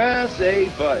button. Go. Press a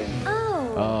button.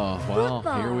 Oh, well,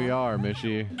 here we are,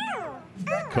 Mishy.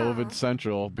 COVID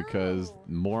Central, because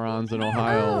morons in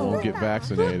Ohio won't get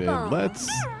vaccinated. Let's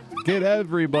get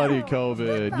everybody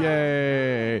COVID.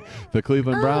 Yay. The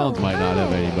Cleveland Browns might not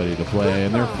have anybody to play,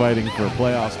 and they're fighting for a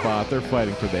playoff spot. They're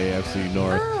fighting for the AFC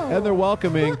North, and they're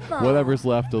welcoming whatever's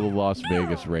left of the Las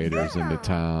Vegas Raiders into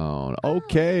town.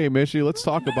 Okay, Mishy, let's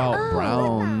talk about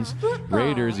Browns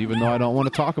Raiders, even though I don't want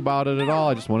to talk about it at all.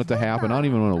 I just want it to happen. I don't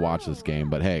even want to watch this game,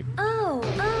 but hey,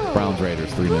 Browns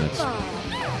Raiders, 3 minutes.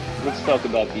 Let's talk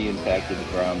about the impact of the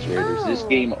Browns Raiders. This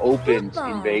game opens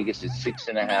in Vegas at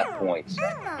 6.5 points.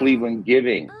 Cleveland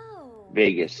giving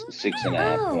Vegas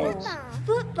 6.5 points.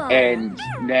 And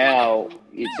now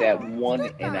it's at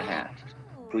 1.5.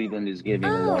 Cleveland is giving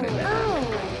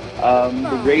 1.5.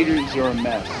 The Raiders are a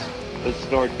mess. Let's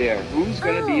start there. Who's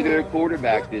going to be their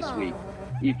quarterback this week?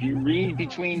 If you read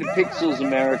between the pixels,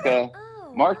 America,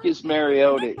 Marcus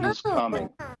Mariota is coming.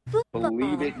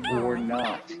 Believe it or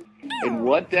not. And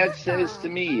what that says to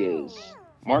me is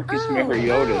Marcus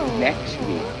Mariota next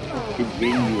week could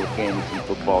win you a fantasy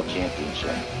football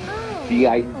championship. The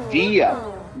idea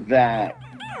that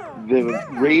the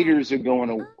Raiders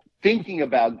are thinking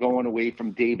about going away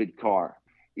from David Carr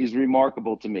is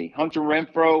remarkable to me. Hunter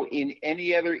Renfrow, in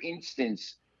any other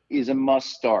instance, is a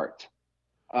must start.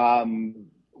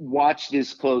 Watch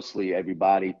this closely,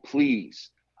 everybody, please.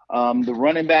 The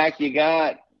running back you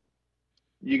got,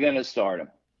 you're going to start him.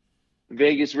 The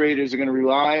Vegas Raiders are going to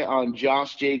rely on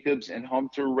Josh Jacobs and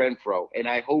Hunter Renfrow, and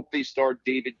I hope they start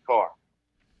David Carr.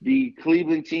 The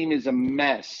Cleveland team is a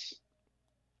mess,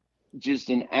 just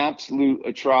an absolute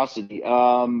atrocity.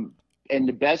 And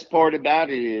the best part about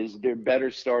it is their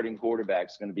better starting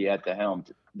quarterback's going to be at the helm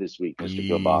this week, Mr.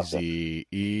 Kielbasa.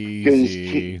 Easy.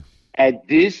 Because at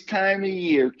this time of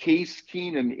year, Case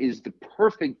Keenum is the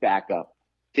perfect backup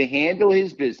to handle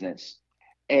his business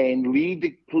and lead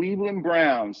the Cleveland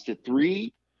Browns to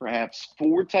 3, perhaps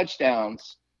 4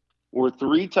 touchdowns, or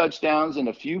 3 touchdowns and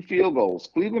a few field goals.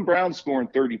 Cleveland Browns scoring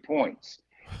 30 points.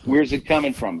 Where's it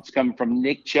coming from? It's coming from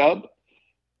Nick Chubb.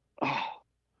 Oh,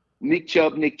 Nick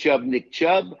Chubb.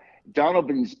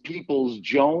 Donovan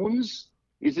Peoples-Jones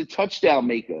is a touchdown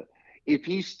maker. If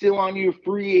he's still on your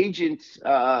free agent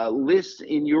list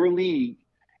in your league,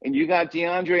 and you got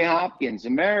DeAndre Hopkins,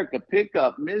 America, pick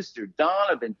up Mr.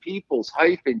 Donovan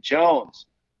Peoples-Jones.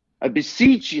 I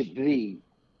beseech you, thee,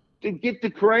 to get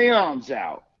the crayons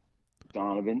out.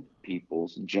 Donovan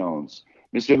Peoples-Jones.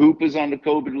 Mr. Hooper's on the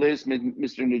COVID list.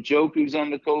 Mr. Njoku's on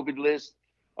the COVID list.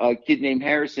 A kid named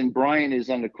Harrison Bryant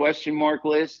is on the question mark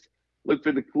list. Look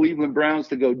for the Cleveland Browns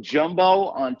to go jumbo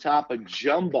on top of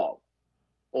jumbo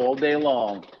all day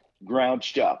long. Ground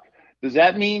chuck. Does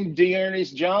that mean Dearness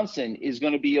Johnson is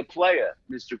going to be a player,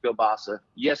 Mr. Kielbasa?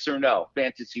 Yes or no,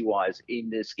 fantasy-wise,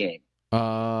 in this game?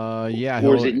 Yeah.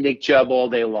 Or is it Nick Chubb all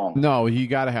day long? No, you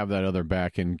got to have that other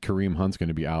back, and Kareem Hunt's going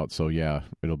to be out. So yeah,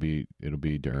 it'll be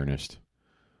Dearness.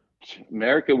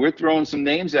 America, we're throwing some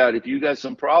names out. If you got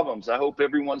some problems, I hope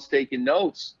everyone's taking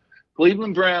notes.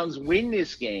 Cleveland Browns win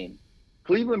this game.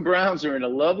 Cleveland Browns are in a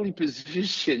lovely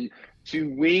position to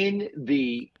win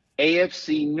the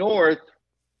AFC North,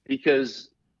 because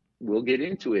we'll get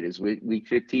into it as week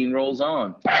 15 rolls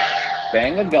on.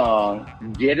 Bang a gong,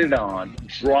 get it on,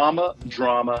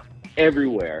 drama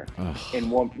everywhere.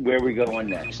 And where we going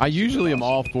next? I usually am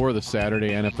all for the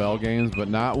Saturday NFL games, but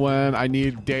not when I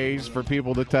need days for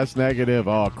people to test negative.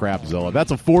 Oh, crap, Zilla.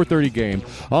 That's a 4:30 game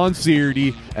on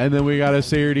Saturday, and then we got a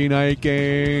Saturday night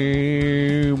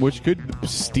game, which could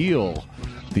steal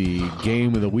the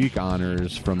game of the week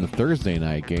honors from the Thursday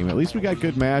night game. At least we got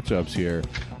good matchups here.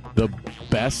 The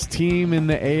best team in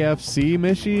the AFC,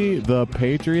 Mishy, the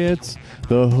Patriots,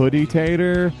 the Hoodie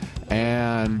Tater,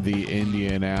 and the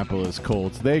Indianapolis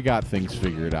Colts. They got things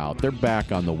figured out. They're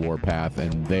back on the warpath,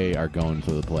 and they are going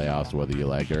to the playoffs, whether you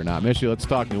like it or not. Mishy, let's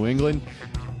talk New England.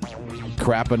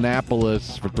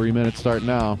 Craponapolis for 3 minutes start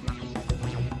now.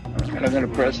 And I'm going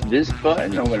to press this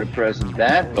button. I'm going to press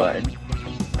that button.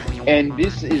 And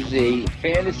this is a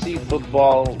fantasy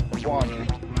football quandary.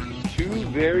 2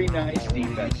 very nice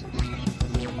defenses.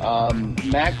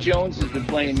 Mac Jones has been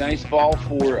playing nice ball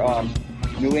for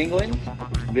New England.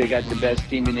 They got the best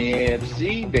team in the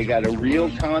AFC. They got a real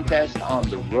contest on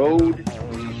the road.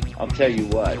 I'll tell you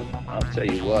what.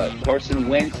 Carson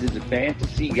Wentz is a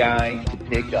fantasy guy to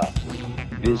pick up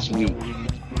this week.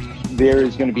 There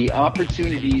is going to be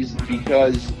opportunities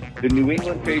because the New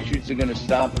England Patriots are going to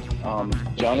stop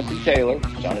Jonathan Taylor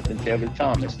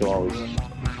Thomas, to all his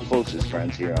closest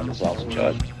friends here on the Sausage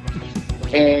Hut.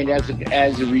 And as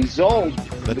a result,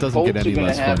 that doesn't get any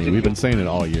less funny. We've been saying it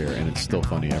all year, and it's still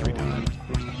funny every time.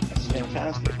 That's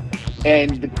fantastic.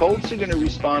 And the Colts are going to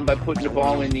respond by putting the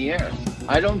ball in the air.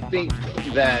 I don't think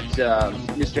that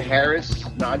Mr. Harris,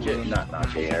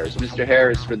 Mr.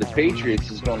 Harris for the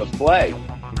Patriots is going to play.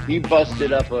 He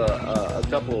busted up a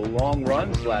couple of long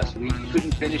runs last week.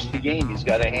 Couldn't finish the game. He's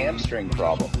got a hamstring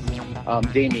problem.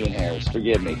 Damian Harris,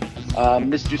 forgive me.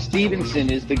 Mr. Stevenson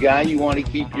is the guy you want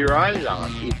to keep your eyes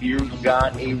on if you've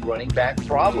got a running back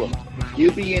problem.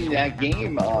 He'll be in that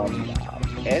game.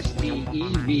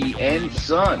 STEVN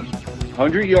Son,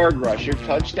 100-yard rusher,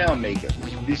 touchdown maker.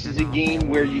 This is a game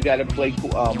where you got to play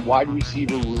wide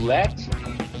receiver roulette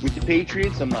with the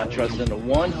Patriots. I'm not trusting the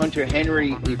one. Hunter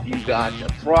Henry, if you got a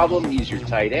problem, he's your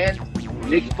tight end.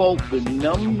 Nick Folk, the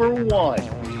number 1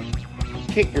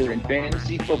 kicker in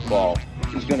fantasy football,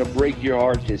 is going to break your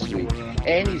heart this week.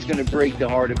 And he's going to break the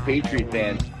heart of Patriot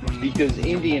fans because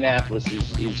Indianapolis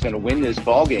is going to win this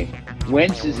ball game.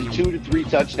 Wentz is a 2 to 3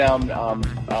 touchdown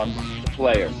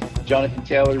player. Jonathan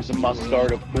Taylor is a must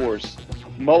start, of course.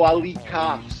 Mo Ali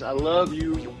Cox, I love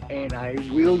you, and I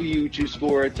will you to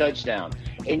score a touchdown.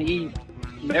 And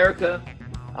America,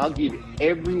 I'll give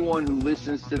everyone who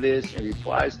listens to this and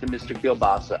replies to Mr.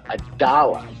 Kilbasa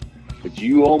 $1, but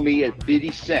you owe me a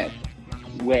 50 cent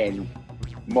when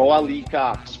Mo Ali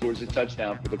Cox scores a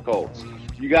touchdown for the Colts.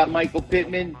 You got Michael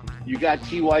Pittman, you got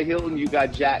T.Y. Hilton, you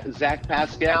got Zach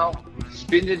Pascal.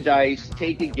 Spin the dice,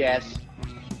 take a guess.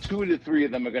 2 of the 3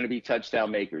 of them are going to be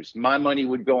touchdown makers. My money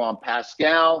would go on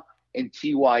Pascal and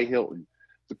T.Y. Hilton.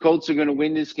 The Colts are going to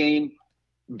win this game.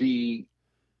 The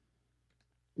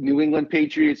New England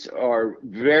Patriots are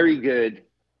very good,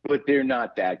 but they're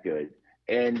not that good.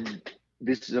 And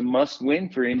this is a must-win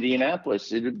for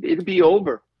Indianapolis. It'll be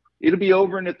over. It'll be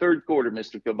over in the third quarter,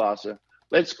 Mr. Kielbasa.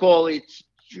 Let's call it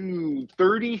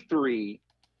 33-13,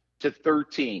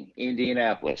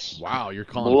 Indianapolis. Wow, you're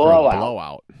calling for a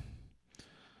blowout.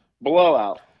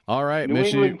 Blowout. All right, New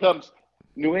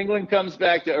England comes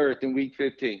back to earth in Week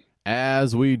 15.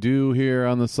 As we do here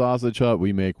on the Sausage Hut,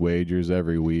 we make wagers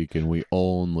every week, and we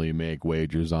only make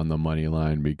wagers on the money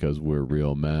line because we're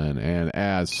real men. And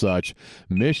as such,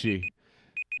 Mishy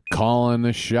calling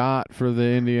the shot for the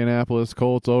Indianapolis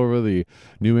Colts over the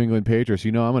New England Patriots.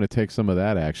 You know, I'm going to take some of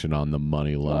that action on the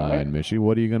money line. Right. Mishy,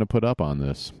 what are you going to put up on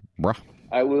this? Bruh.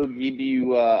 I will give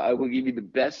you the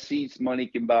best seats money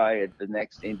can buy at the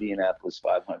next Indianapolis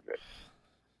 500.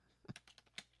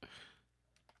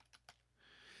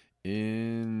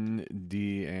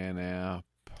 Indianapolis.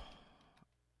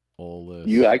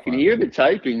 I can hear the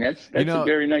typing. That's a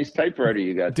very nice typewriter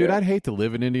you got, dude. there. I'd hate to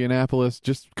live in Indianapolis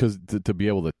just because to be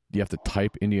able to, you have to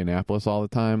type Indianapolis all the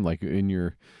time, like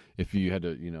if you had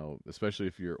to, especially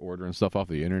if you're ordering stuff off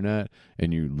the internet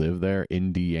and you live there,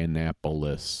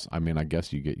 Indianapolis. I mean, I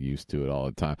guess you get used to it all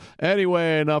the time.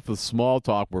 Anyway, enough of small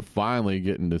talk. We're finally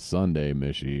getting to Sunday,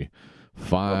 Mishy.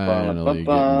 Finally getting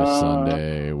to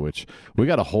Sunday, which we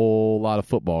got a whole lot of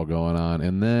football going on,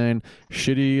 and then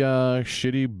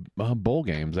shitty bowl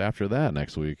games after that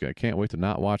next week. I can't wait to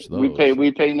not watch those.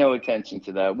 We pay no attention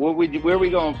to that. Where are we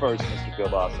going first, Mr.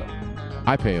 Kielbasa?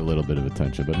 I pay a little bit of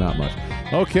attention, but not much.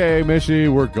 Okay, Mishy,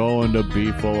 we're going to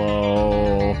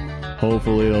Beefalo.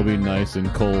 Hopefully it'll be nice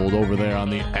and cold over there on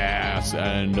the ass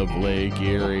end of Lake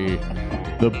Erie.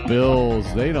 The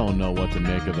Bills, they don't know what to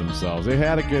make of themselves.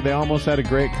 They almost had a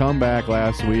great comeback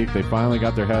last week. They finally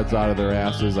got their heads out of their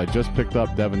asses. I just picked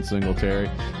up Devin Singletary.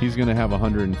 He's going to have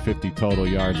 150 total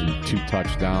yards and 2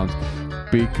 touchdowns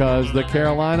because the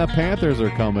Carolina Panthers are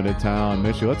coming to town.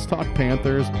 Mishy, let's talk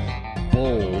Panthers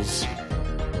Bulls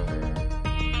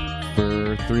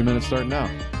for 3 minutes starting now.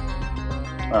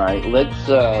 All right, let's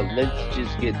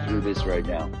just get through this right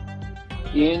now.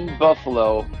 In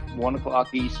Buffalo, 1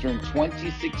 o'clock Eastern,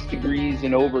 26 degrees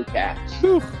and overcast.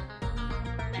 Whew.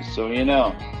 Just so you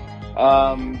know.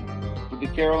 For the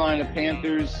Carolina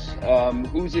Panthers,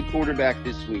 who's at quarterback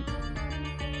this week?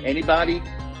 Anybody?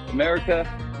 America?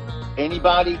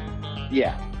 Anybody?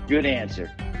 Yeah, good answer.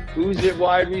 Who's at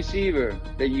wide receiver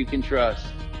that you can trust?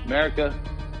 America?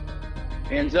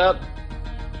 Hands up.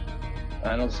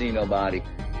 I don't see nobody.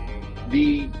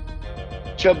 The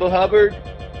Chuba Hubbard,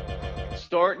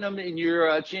 starting them in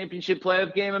your championship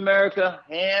playoff game, America.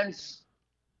 Hands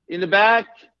in the back.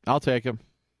 I'll take him.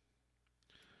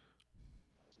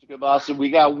 Awesome. We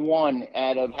got 1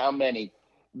 out of how many?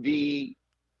 The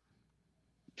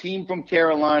team from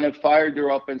Carolina fired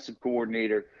their offensive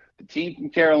coordinator. The team from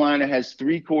Carolina has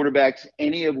 3 quarterbacks,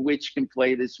 any of which can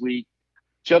play this week.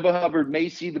 Chuba Hubbard may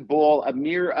see the ball.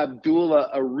 Amir Abdullah,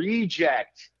 a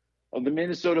reject of the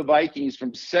Minnesota Vikings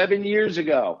from 7 years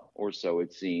ago, or so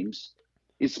it seems,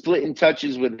 is splitting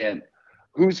touches with him.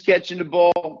 Who's catching the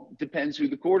ball? Depends who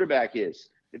the quarterback is.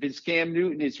 If it's Cam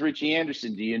Newton, it's Richie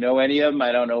Anderson. Do you know any of them?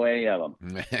 I don't know any of them.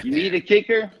 You need a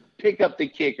kicker? Pick up the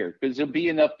kicker because there'll be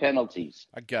enough penalties.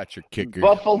 I got your kicker.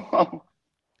 Buffalo,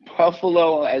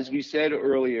 as we said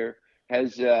earlier,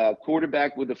 has a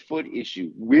quarterback with a foot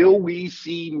issue. Will we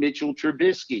see Mitchell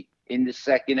Trubisky in the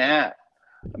second half?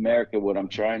 America, what I'm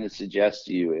trying to suggest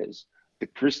to you is the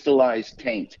crystallized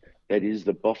taint that is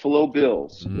the Buffalo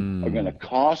Bills are going to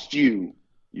cost you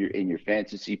in your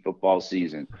fantasy football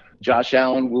season. Josh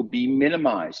Allen will be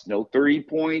minimized. No 30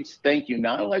 points. Thank you.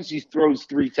 Not unless he throws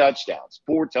 4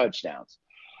 touchdowns.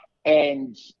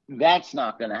 And that's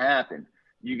not going to happen.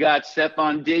 You got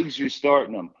Stephon Diggs, you're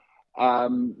starting him.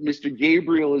 Mr.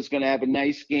 Gabriel is going to have a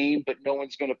nice game, but no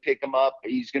one's going to pick him up.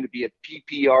 He's going to be a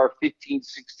PPR 15,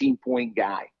 16-point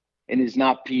guy. And it's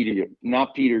not Peter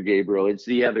Gabriel. It's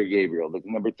the other Gabriel, the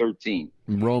number 13.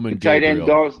 Roman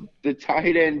Gabriel. The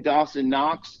tight end, Dawson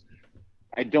Knox,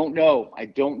 I don't know. I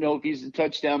don't know if he's a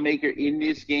touchdown maker in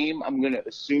this game. I'm going to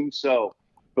assume so.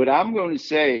 But I'm going to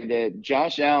say that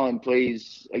Josh Allen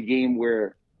plays a game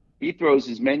where he throws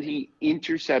as many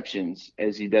interceptions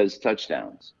as he does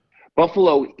touchdowns.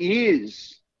 Buffalo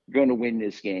is going to win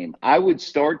this game. I would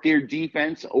start their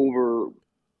defense over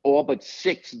all but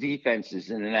 6 defenses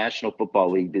in the National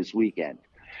Football League this weekend.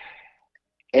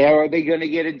 Are they going to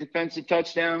get a defensive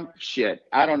touchdown? Shit.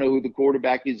 I don't know who the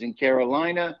quarterback is in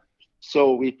Carolina.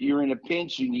 So if you're in a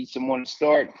pinch, you need someone to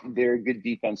start, they're a good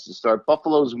defense to start.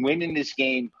 Buffalo's winning this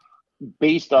game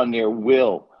based on their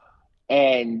will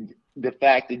and the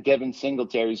fact that Devin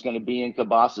Singletary is going to be in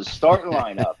Kielbasa's starting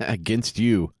lineup. Against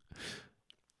you.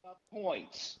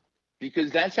 Points.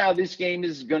 Because that's how this game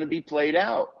is going to be played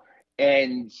out.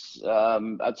 And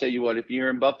I'll tell you what, if you're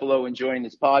in Buffalo enjoying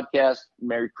this podcast,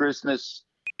 Merry Christmas.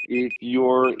 If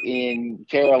you're in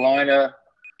Carolina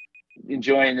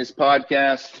enjoying this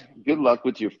podcast, good luck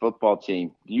with your football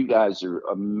team. You guys are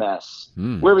a mess.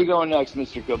 Where are we going next,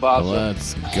 Mr. Kielbasa?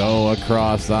 Let's go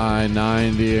across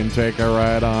I-90 and take a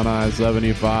right on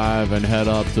I-75 and head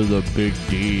up to the Big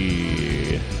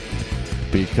D.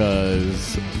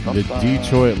 Because the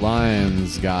Detroit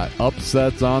Lions got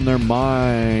upsets on their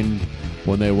mind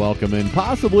when they welcome in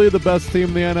possibly the best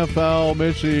team in the NFL,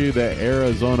 Michie, the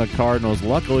Arizona Cardinals.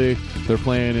 Luckily, they're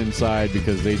playing inside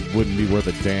because they wouldn't be worth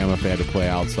a damn if they had to play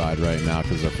outside right now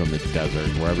because they're from the desert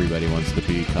where everybody wants to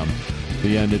be come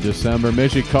the end of December.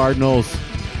 Michie, Cardinals,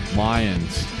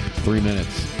 Lions, 3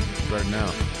 minutes. Start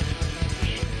now.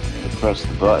 Press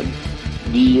the button.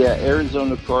 The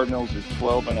Arizona Cardinals are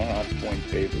 12.5-point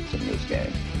favorites in this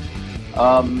game.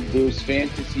 There's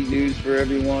fantasy news for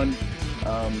everyone.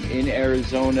 In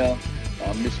Arizona,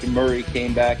 Mr. Murray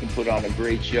came back and put on a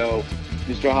great show.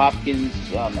 Mr. Hopkins,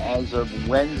 as of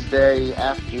Wednesday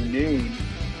afternoon,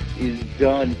 is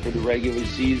done for the regular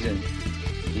season.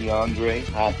 DeAndre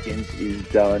Hopkins is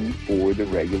done for the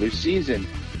regular season.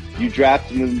 You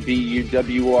draft him to be your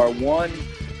WR1,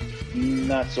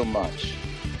 not so much.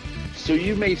 So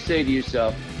you may say to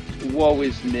yourself, woe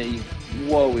is me,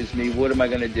 what am I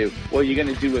going to do? Well, you're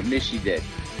going to do what Michie did.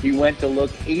 He went to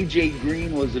look, A.J.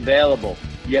 Green was available.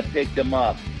 You picked him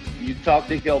up. You talked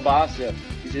to Kielbasa.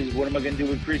 He says, what am I going to do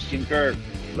with Christian Kirk?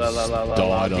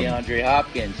 DeAndre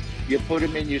Hopkins. You put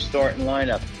him in your starting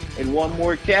lineup. And one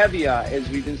more caveat, as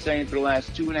we've been saying for the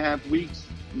last 2.5 weeks,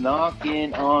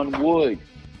 knocking on wood.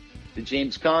 The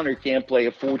James Conner can't play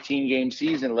a 14-game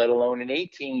season, let alone an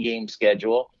 18-game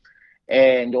schedule.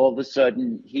 And all of a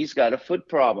sudden, he's got a foot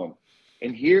problem.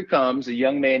 And here comes a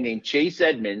young man named Chase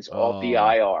Edmonds off the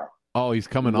IR. Oh, he's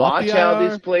coming off the IR? Watch how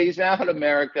this plays out,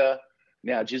 America.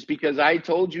 Now, just because I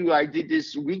told you I did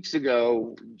this weeks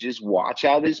ago, just watch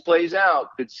how this plays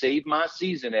out. Could save my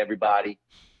season, everybody.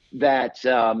 That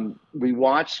we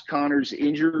watched Connor's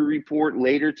injury report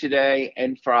later today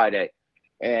and Friday.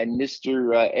 And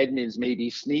Mr. Edmonds may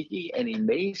be sneaky, and he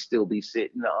may still be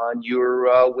sitting on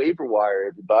your waiver wire,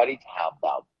 everybody. How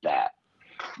about that?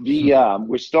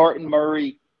 We're starting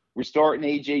Murray. We're starting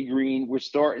A.J. Green. We're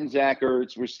starting Zach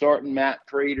Ertz. We're starting Matt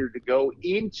Prater to go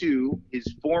into his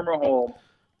former home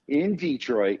in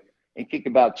Detroit and kick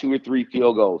about 2 or 3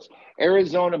 field goals.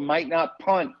 Arizona might not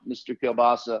punt, Mr.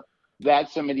 Kielbasa.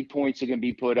 That's how many points are going to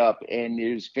be put up. And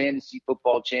there's fantasy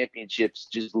football championships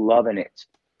just loving it.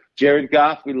 Jared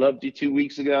Goff, we loved you 2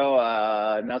 weeks ago.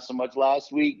 Not so much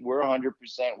last week. We're 100%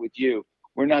 with you.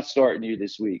 We're not starting you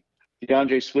this week.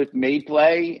 DeAndre Swift may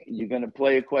play. You're going to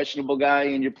play a questionable guy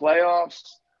in your playoffs.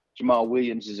 Jamal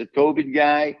Williams is a COVID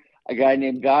guy. A guy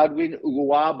named Godwin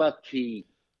Uwabaki.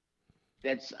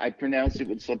 I pronounced it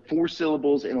with some 4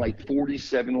 syllables and like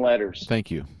 47 letters.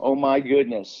 Thank you. Oh, my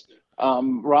goodness.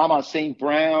 Rama St.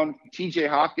 Brown. TJ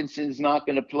Hawkinson's not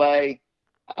going to play.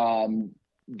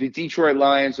 The Detroit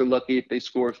Lions are lucky if they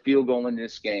score a field goal in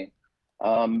this game.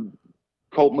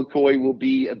 Colt McCoy will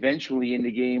be eventually in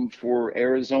the game for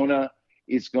Arizona.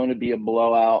 It's going to be a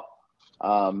blowout.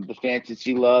 The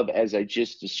fantasy love, as I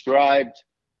just described.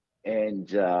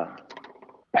 And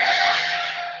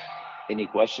any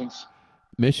questions?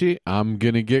 Michie, I'm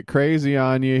going to get crazy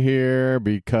on you here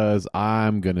because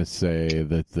I'm going to say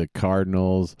that the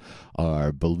Cardinals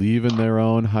are believing their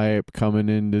own hype coming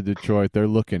into Detroit. They're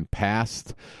looking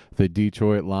past the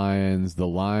Detroit Lions. The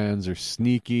Lions are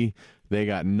sneaky. They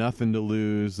got nothing to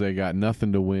lose. They got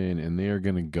nothing to win, and they are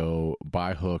going to go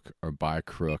by hook or by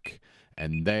crook,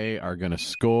 and they are going to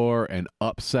score and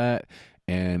upset.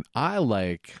 And I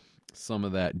like some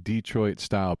of that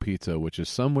Detroit-style pizza, which is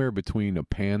somewhere between a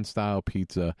pan-style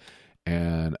pizza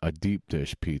and a deep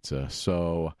dish pizza.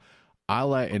 So I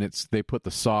like, and they put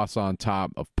the sauce on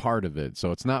top of part of it,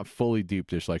 so it's not fully deep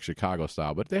dish like Chicago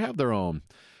style, but they have their own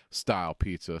style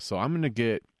pizza. So I'm going to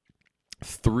get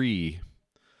 3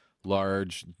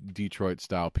 large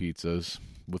Detroit-style pizzas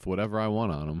with whatever I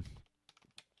want on them.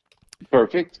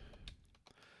 Perfect.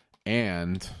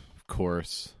 And, of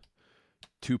course,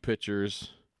 2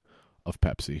 pitchers of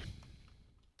Pepsi.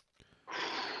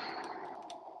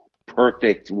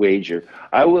 Perfect wager.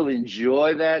 I will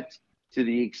enjoy that to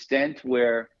the extent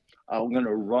where I'm going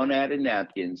to run out of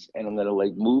napkins and I'm going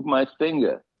to move my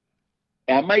finger.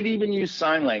 I might even use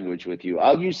sign language with you.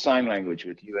 I'll use sign language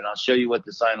with you and I'll show you what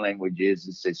the sign language is.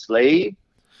 It says, Slave,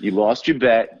 you lost your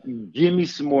bet. Give me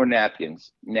some more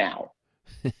napkins now.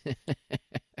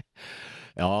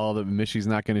 All the Mishy's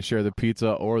not going to share the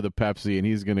pizza or the Pepsi, and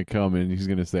he's going to come and he's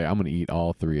going to say, I'm going to eat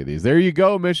all 3 of these. There you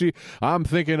go, Mishy. I'm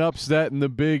thinking upset in the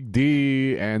Big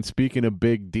D. And speaking of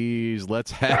Big D's,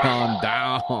 let's head on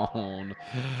down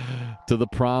to the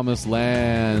promised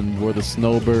land where the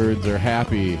snowbirds are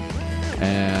happy.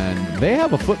 And they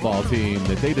have a football team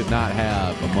that they did not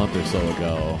have a month or so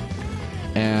ago.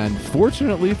 And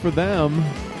fortunately for them,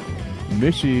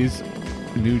 Mishy's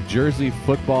New Jersey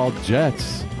football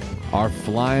Jets are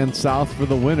flying south for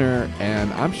the winter,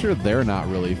 and I'm sure they're not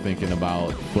really thinking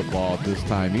about football at this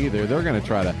time either. They're going to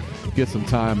try to get some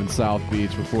time in South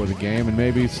Beach before the game and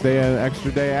maybe stay an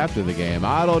extra day after the game.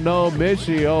 I don't know.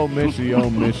 Mishy, oh, Mishy, oh,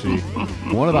 Mishy.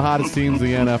 One of the hottest teams in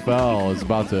the NFL is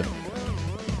about to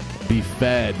be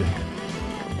fed.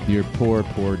 Your poor,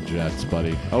 poor Jets,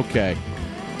 buddy. Okay.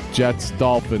 Jets,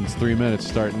 Dolphins, 3 minutes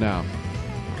starting now.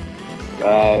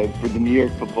 For the New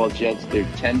York Football Jets, they're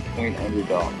 10-point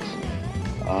underdogs.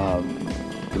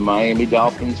 The Miami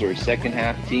Dolphins are a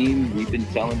second-half team. We've been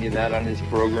telling you that on this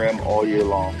program all year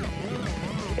long.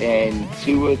 And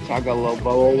Tua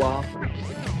Tagovailoa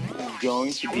is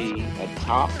going to be a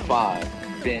top 5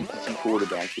 fantasy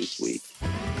quarterback this week.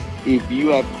 If you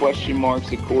have question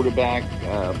marks at quarterback,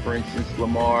 for instance,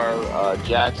 Lamar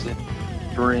Jackson,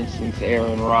 for instance,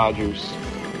 Aaron Rodgers,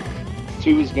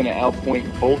 Tua is going to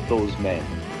outpoint both those men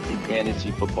in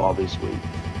fantasy football this week.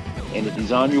 And if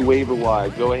he's on your waiver wire,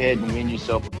 go ahead and win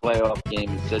yourself a playoff game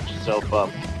and set yourself up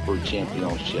for a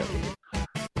championship.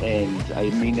 And I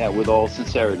mean that with all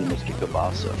sincerity, Mr.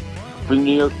 Cabasa. For the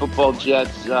New York Football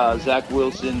Jets, Zach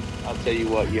Wilson, I'll tell you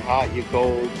what, you're hot, you're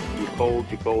cold, you're cold,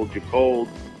 you're cold, you're cold.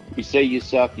 You say you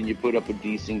suck and you put up a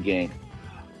decent game.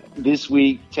 This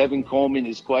week, Tevin Coleman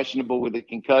is questionable with a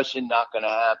concussion, not going to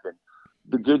happen.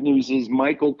 The good news is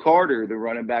Michael Carter, the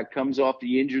running back, comes off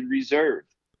the injured reserve.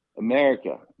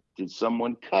 America, did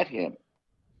someone cut him?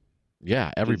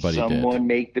 Yeah, everybody did. Someone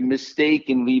make the mistake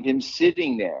and leave him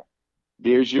sitting there?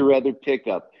 There's your other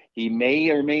pickup. He may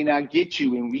or may not get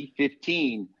you in week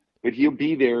 15, but he'll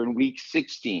be there in week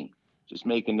 16. Just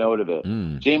make a note of it.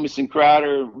 Jamison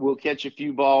Crowder will catch a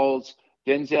few balls.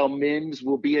 Denzel Mims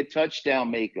will be a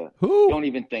touchdown maker. Who? Don't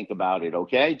even think about it,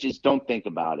 okay? Just don't think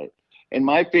about it. And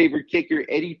my favorite kicker,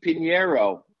 Eddie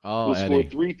Pinheiro, will score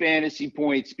 3 fantasy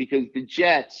points because the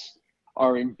Jets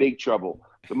are in big trouble.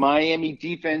 The Miami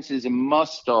defense is a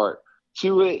must-start.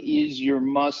 Tua is your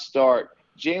must-start.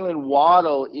 Jalen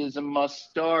Waddle is a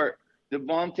must-start.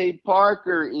 Devontae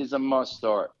Parker is a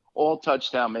must-start. All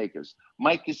touchdown makers.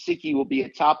 Mike Gesicki will be a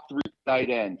top 3 tight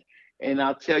end. And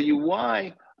I'll tell you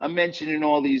why I'm mentioning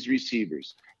all these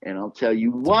receivers. And I'll tell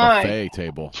you why. Buffet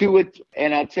table.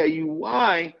 And I'll tell you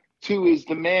why Tua is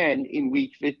the man in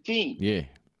week 15. Yeah.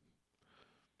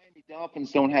 The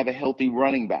Dolphins don't have a healthy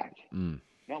running back.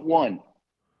 Not one.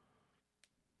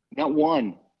 Not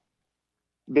one.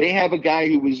 They have a guy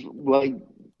who was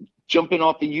jumping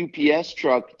off the UPS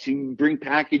truck to bring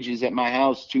packages at my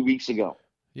house 2 weeks ago.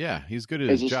 Yeah, he's good at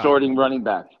his job. As a starting running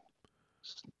back.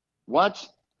 What?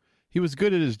 He was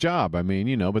good at his job. I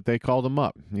mean, but they called him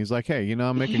up. He's like, hey,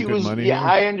 I'm making good money. Yeah, here.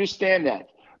 I understand that.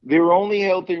 Their only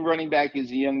healthy running back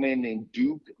is a young man named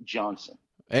Duke Johnson.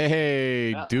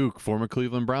 Hey, Duke, former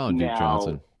Cleveland Brown, Duke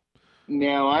Johnson.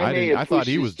 Now, I thought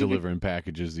he was delivering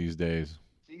packages these days.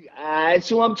 That's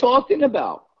who I'm talking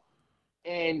about.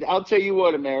 And I'll tell you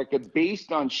what, America,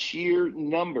 based on sheer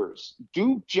numbers,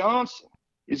 Duke Johnson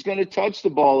is going to touch the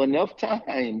ball enough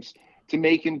times to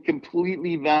make him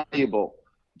completely valuable.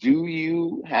 Do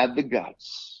you have the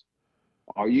guts?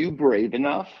 Are you brave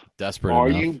enough? Desperate enough. Are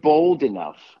you bold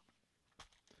enough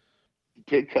to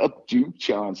pick up Duke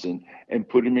Johnson and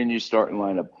put him in your starting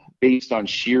lineup based on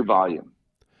sheer volume?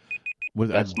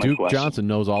 That's Duke Johnson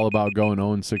knows all about going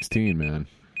 0-16, man.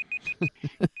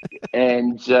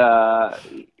 And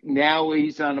now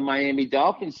he's on a Miami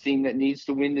Dolphins team that needs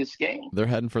to win this game. They're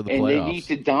heading for the playoffs. And they need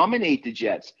to dominate the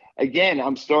Jets. Again,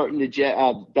 I'm starting the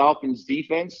Dolphins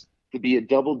defense to be a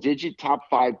double-digit top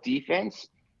 5 defense.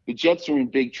 The Jets are in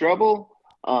big trouble.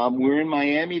 We're in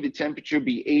Miami. The temperature will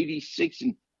be 86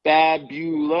 and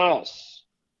fabulous.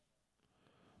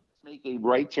 make a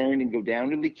right turn and go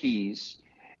down to the Keys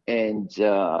and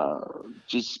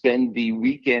just spend the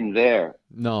weekend there.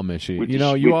 No,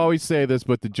 Mishy. You always say this,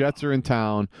 but the Jets are in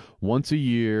town once a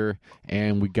year,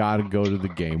 and we got to go to the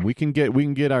game. We can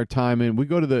get our time in.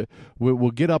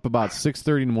 We'll get up about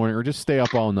 6:30 in the morning, or just stay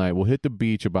up all night. We'll hit the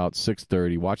beach about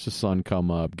 6:30, watch the sun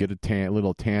come up, get a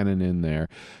little tanning in there,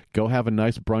 go have a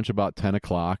nice brunch about 10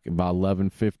 o'clock. About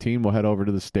 11:15, we'll head over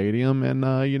to the stadium,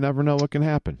 and you never know what can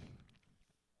happen.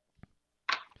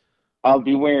 I'll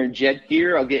be wearing Jet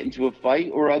gear, I'll get into a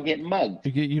fight, or I'll get mugged.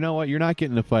 You know what? You're not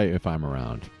getting in a fight if I'm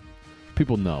around.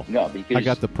 People know. No, because I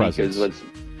got the presence. Because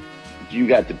you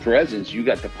got the presence, you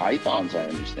got the pythons, I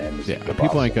understand. Mr. Yeah, Cabasa.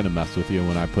 people ain't going to mess with you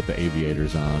when I put the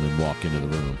aviators on and walk into the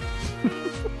room.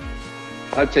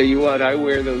 I'll tell you what, I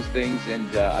wear those things,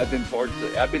 and I've been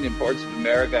in parts of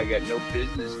America I got no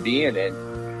business being in,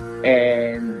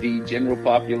 and the general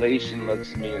population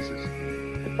looks at me and says,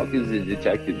 "What the fuck is the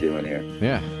detective doing here?"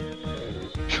 Yeah.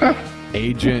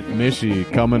 Agent Mishy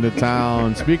coming to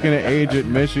town. Speaking of Agent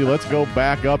Mishy, let's go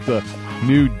back up to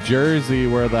New Jersey,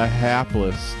 where the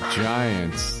hapless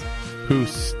Giants, who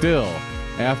still,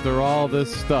 after all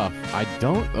this stuff,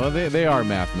 they are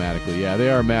mathematically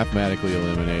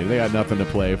eliminated. They got nothing to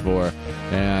play for.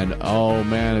 And, oh,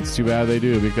 man, it's too bad they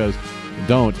do, because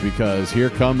here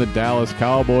come the Dallas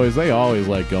Cowboys. They always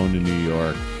like going to New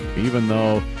York, even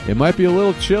though it might be a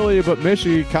little chilly, but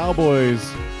Mishy,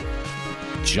 Cowboys,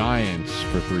 Giants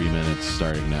for 3 minutes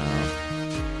starting now.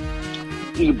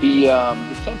 It'll be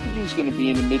the temperature is going to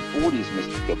be in the mid-40s,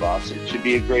 Mr. Cabasa. It should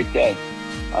be a great day.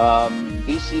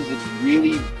 This is a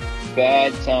really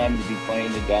bad time to be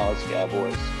playing the Dallas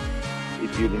Cowboys.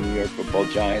 If you're the New York Football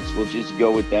Giants, we'll just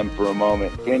go with them for a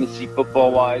moment. Fantasy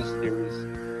football-wise, there is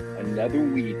another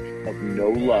week of no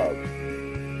love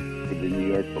for the New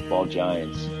York Football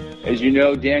Giants. As you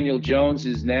know, Daniel Jones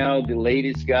is now the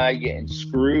latest guy getting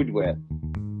screwed with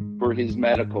for his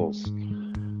medicals.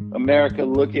 America,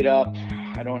 look it up.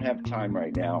 I don't have time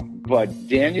right now. But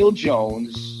Daniel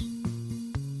Jones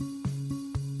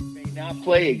may not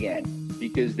play again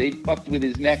because they fucked with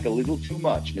his neck a little too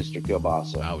much, Mr.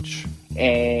 Kielbasa. Ouch.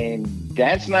 And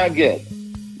that's not good.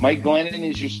 Mike Glennon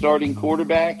is your starting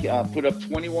quarterback. Put up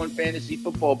 21 fantasy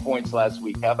football points last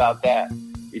week. How about that?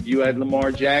 If you had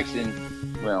Lamar Jackson,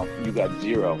 well, you got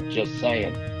 0. Just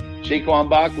saying. Saquon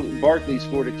Barkley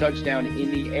scored a touchdown in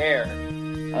the air.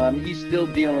 He's still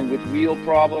dealing with wheel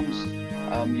problems.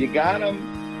 You got him.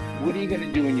 What are you going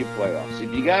to do in your playoffs?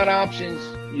 If you got options,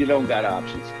 you don't got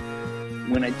options.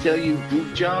 When I tell you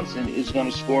Duke Johnson is going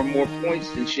to score more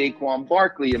points than Saquon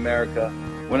Barkley, America,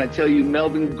 when I tell you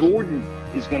Melvin Gordon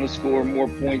is going to score more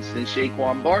points than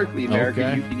Saquon Barkley, America,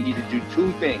 Okay. You can either do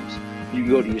two things. You can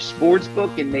go to your sports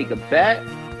book and make a bet,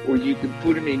 or you can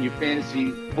put him in your fantasy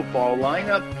football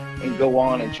lineup and go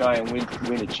on and try and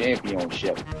win a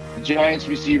championship. The Giants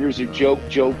receivers are Joke,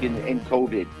 and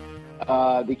COVID.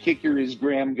 The kicker is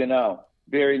Graham Gano.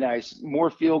 Very nice.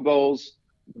 More field goals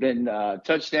than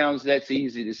touchdowns. That's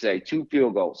easy to say. 2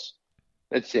 field goals.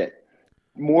 That's it.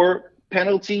 More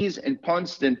penalties and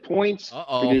punts than points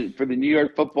for the New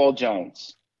York Football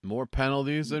Giants. More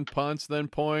penalties and punts than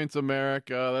points,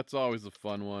 America. That's always a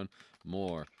fun one.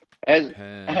 More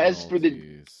As for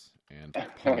the and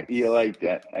punts. You like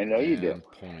that. I know you do.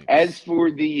 Points. As for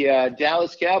the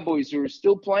Dallas Cowboys, who are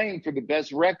still playing for the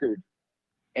best record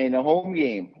in a home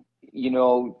game,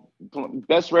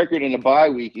 best record in a bye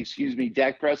week,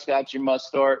 Dak Prescott's your must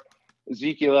start.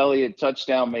 Ezekiel Elliott,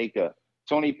 touchdown maker.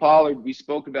 Tony Pollard, we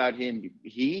spoke about him.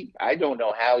 I don't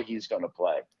know how he's going to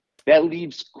play. That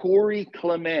leaves Corey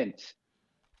Clement,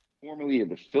 formerly of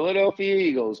the Philadelphia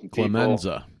Eagles.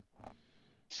 Clemenza. Clement.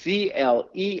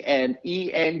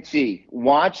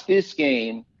 Watch this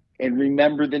game and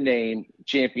remember the name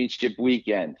Championship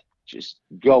Weekend. Just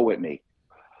go with me.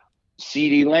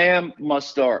 CeeDee Lamb must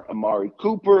start. Amari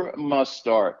Cooper must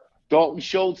start. Dalton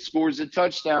Schultz scores a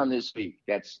touchdown this week.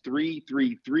 That's three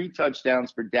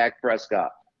touchdowns for Dak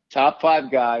Prescott. Top 5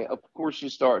 guy. Of course you're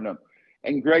starting him.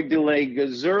 And Greg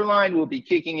DeLay-Zerline will be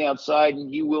kicking outside, and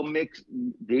he will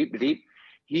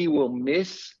He will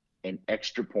miss an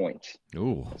extra point.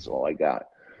 Ooh. That's all I got.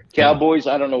 Cowboys,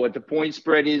 I don't know what the point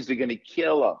spread is. They're going to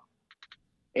kill them.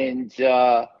 And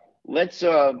let's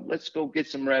go get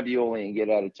some ravioli and get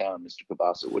out of town, Mr.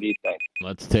 Cabasa. What do you think?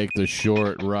 Let's take the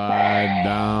short ride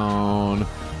down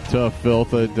to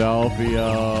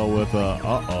Philadelphia with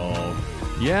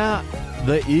Yeah,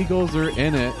 the Eagles are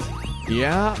in it.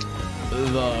 Yeah,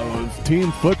 the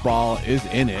team football is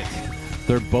in it.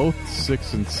 They're both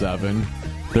 6-7.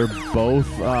 They're both,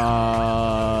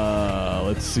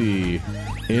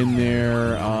 in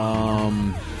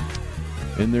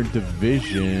in their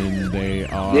division. They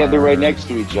are. Yeah, they're right next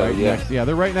to each other. Yeah,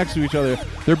 they're right next to each other.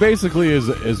 They're basically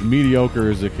as mediocre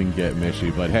as it can get,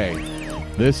 Mishy. But hey,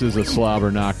 this is a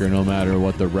slobber knocker no matter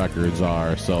what the records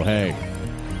are. So hey,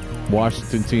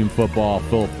 Washington team football,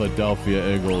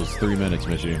 Philadelphia Eagles, 3 minutes,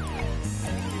 Mishy.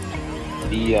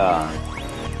 The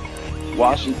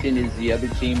Washington is the other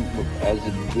team, as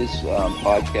of this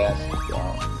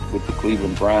podcast, with the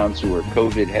Cleveland Browns, who are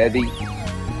COVID heavy.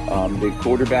 The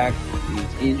quarterback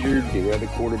is injured. The other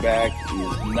quarterback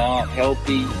is not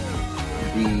healthy.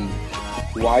 The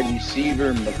wide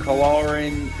receiver,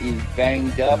 McLaurin, is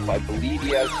banged up. I believe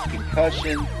he has a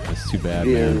concussion. That's too bad,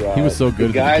 man. He was so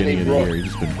good at the beginning of the year. He's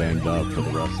just been banged up for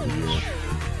the rest of the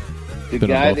year. The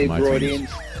guy they brought in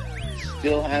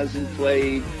still hasn't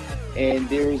played. And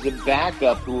there is a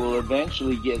backup who will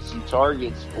eventually get some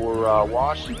targets for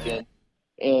Washington.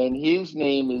 And his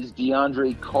name is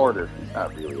DeAndre Carter. He's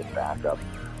not really a backup.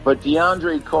 But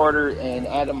DeAndre Carter and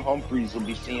Adam Humphries will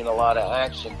be seeing a lot of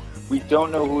action. We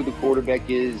don't know who the quarterback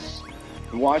is.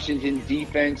 The Washington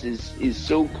defense is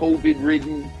so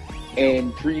COVID-ridden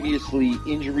and previously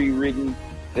injury-ridden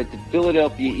that the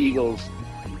Philadelphia Eagles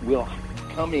will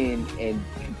come in and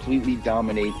completely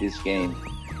dominate this game.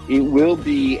 It will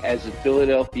be as a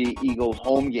Philadelphia Eagle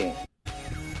home game.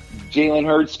 Jalen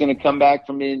Hurts going to come back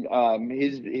from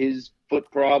his foot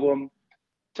problem,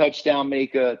 touchdown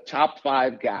maker, top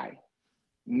 5 guy.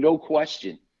 No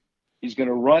question. He's going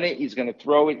to run it. He's going to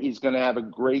throw it. He's going to have a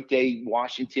great day.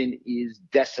 Washington is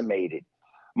decimated.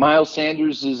 Miles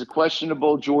Sanders is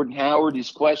questionable. Jordan Howard is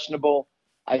questionable.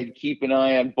 I'd keep an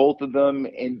eye on both of them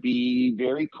and be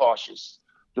very cautious.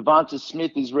 Devonta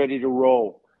Smith is ready to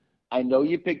roll. I know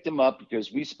you picked him up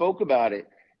because we spoke about it.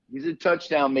 He's a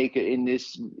touchdown maker in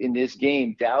this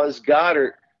game. Dallas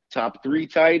Goedert, top 3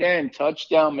 tight end,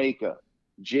 touchdown maker.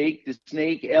 Jake the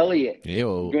Snake Elliott is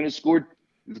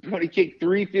going to kick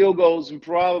 3 field goals and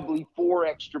probably 4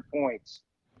 extra points.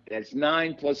 That's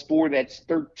 9 plus 4. That's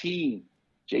 13.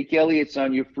 Jake Elliott's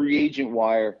on your free agent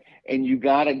wire, and you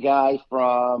got a guy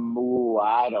from,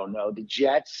 I don't know, the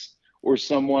Jets or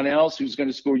someone else who's going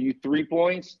to score you 3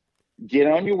 points. Get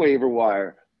on your waiver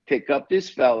wire, pick up this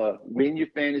fella, win your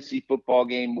fantasy football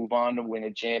game, move on to win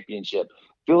a championship.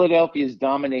 Philadelphia is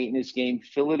dominating this game.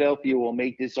 Philadelphia will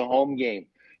make this a home game.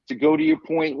 To go to your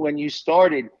point when you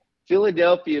started,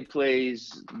 Philadelphia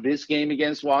plays this game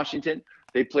against Washington.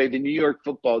 They play the New York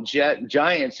Football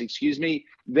Giants,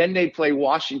 Then they play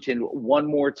Washington one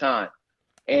more time.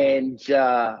 And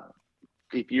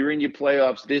if you're in your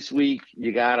playoffs this week,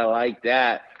 you got to like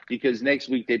that because next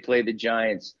week they play the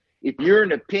Giants. If you're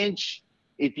in a pinch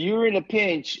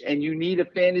and you need a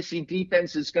fantasy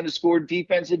defense that's going to score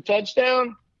defensive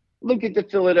touchdown, look at the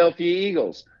Philadelphia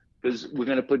Eagles because we're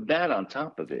going to put that on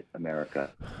top of it,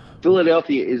 America.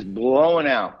 Philadelphia is blowing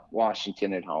out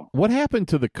Washington at home. What happened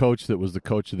to the coach that was the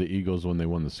coach of the Eagles when they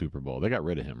won the Super Bowl? They got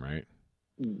rid of him, right?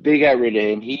 They got rid of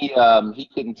him. He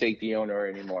couldn't take the owner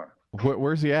anymore.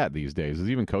 Where's he at these days? Is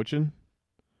he even coaching?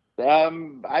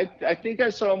 I think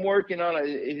I saw him working on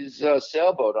his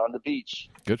sailboat on the beach.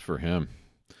 Good for him.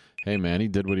 Hey, man, he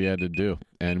did what he had to do,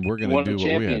 and we're going to do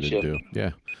what we had to do.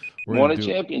 Yeah, won a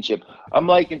championship. I'm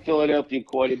liking Philadelphia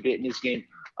quite a bit in this game.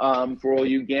 For all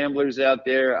you gamblers out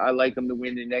there, I like them to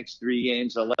win the next 3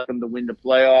 games. I like them to win the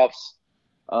playoffs.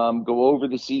 Go over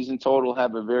the season total,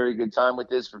 have a very good time with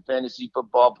this. For fantasy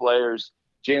football players,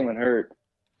 Jalen Hurts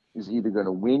is either going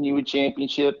to win you a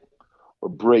championship or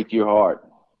break your heart.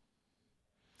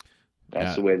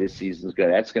 That's the way this season's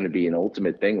going. That's going to be an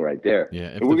ultimate thing right there. Yeah,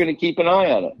 and we're going to keep an eye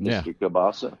on it, Mr.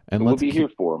 Kabasa. And we'll be here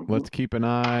for him. Let's keep an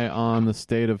eye on the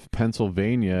state of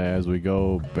Pennsylvania as we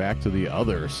go back to the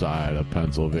other side of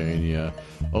Pennsylvania,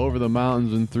 over the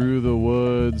mountains and through the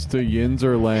woods to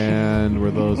Yinzerland,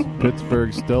 where those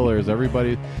Pittsburgh Steelers,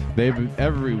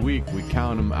 every week we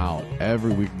count them out.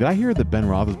 Every week. Did I hear that Ben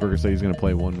Roethlisberger say he's going to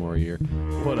play one more year?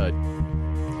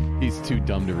 He's too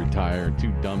dumb to retire,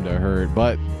 too dumb to hurt.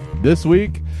 But this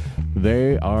week,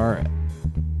 they are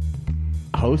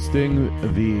hosting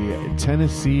the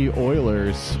Tennessee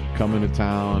Oilers coming to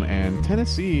town. And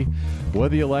Tennessee,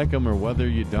 whether you like them or whether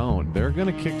you don't, they're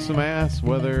going to kick some ass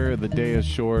whether the day is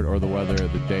short or whether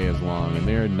the day is long. And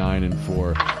they're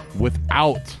 9-4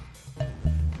 without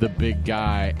the big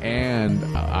guy. And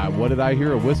what did I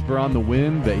hear? A whisper on the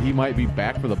wind that he might be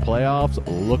back for the playoffs.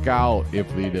 Look out if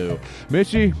they do.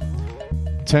 Mitchie,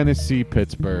 Tennessee,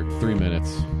 Pittsburgh, 3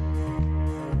 minutes.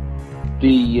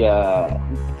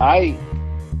 I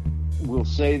will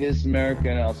say this, America,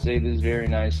 and I'll say this very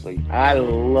nicely. I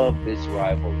love this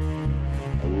rivalry.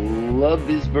 I love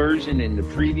this version and the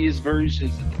previous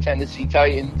versions of the Tennessee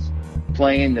Titans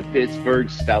playing the Pittsburgh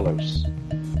Steelers.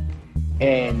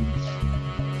 And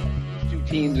these two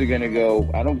teams are going to go,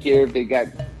 I don't care if they got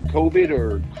COVID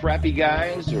or crappy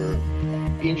guys or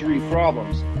injury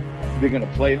problems. They're going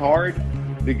to play hard.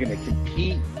 They're going to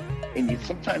compete. And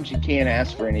sometimes you can't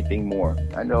ask for anything more.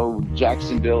 I know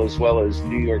Jacksonville as well as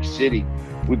New York City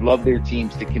would love their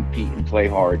teams to compete and play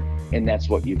hard. And that's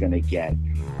what you're going to get.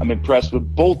 I'm impressed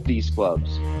with both these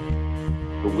clubs.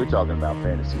 But we're talking about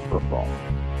fantasy football.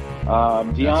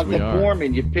 Deonta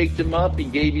Foreman, you picked him up. He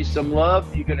gave you some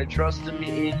love. You're going to trust him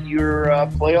in your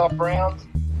playoff rounds?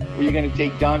 Or you're going to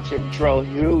take Dontrell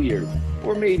Hilliard?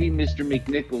 Or maybe Mr.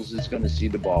 McNichols is going to see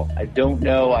the ball. I don't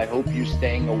know. I hope you're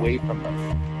staying away from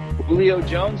him. Julio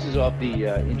Jones is off the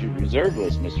injured reserve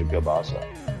list, Mr. Cabasa.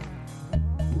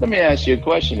 Let me ask you a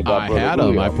question about I had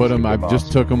Julio, him. I put him. I Cabasa.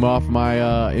 just took him off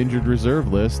my injured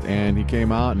reserve list, and he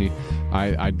came out, and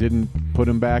I didn't put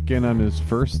him back in on his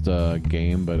first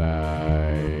game, but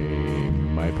I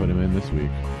might put him in this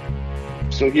week.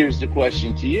 So here's the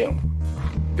question to you.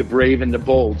 The brave and the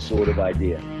bold sort of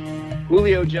idea.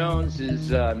 Julio Jones has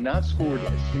not scored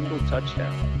a single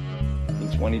touchdown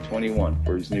in 2021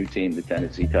 for his new team, the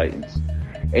Tennessee Titans.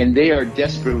 And they are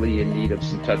desperately in need of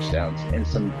some touchdowns and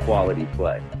some quality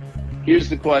play. Here's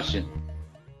the question.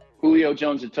 Julio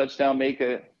Jones a touchdown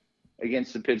maker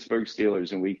against the Pittsburgh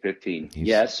Steelers in Week 15?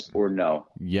 Yes or no?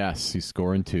 Yes, he's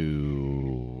scoring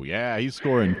 2. Yeah, he's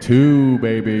scoring 2,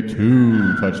 baby.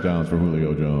 2 touchdowns for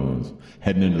Julio Jones.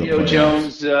 Heading into Julio the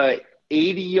playoffs. Jones,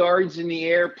 80 yards in the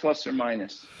air, plus or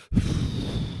minus?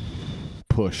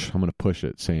 Push. I'm going to push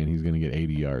it, saying he's going to get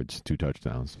 80 yards, 2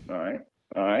 touchdowns. All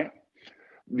right.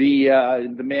 The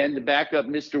man, the backup,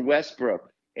 Mr.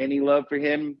 Westbrook. Any love for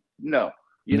him? No.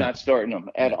 You're not starting him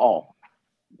at all.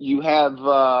 You have,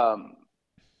 I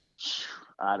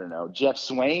don't know, Jeff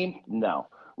Swain? No.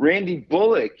 Randy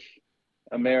Bullock,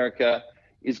 America,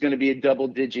 is going to be a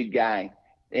double-digit guy.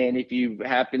 And if you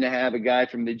happen to have a guy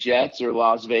from the Jets or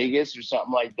Las Vegas or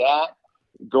something like that,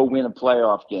 go win a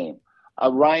playoff game.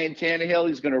 Ryan Tannehill,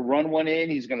 he's going to run one in.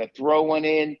 He's going to throw one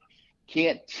in.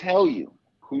 Can't tell you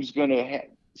who's going to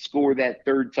score that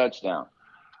third touchdown.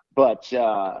 But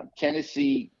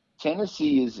Tennessee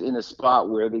is in a spot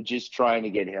where they're just trying to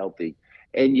get healthy.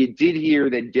 And you did hear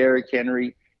that Derrick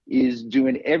Henry is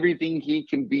doing everything he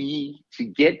can be to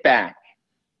get back.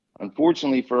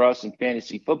 Unfortunately for us in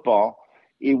fantasy football,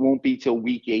 it won't be till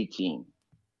Week 18.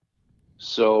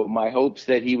 So my hopes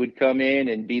that he would come in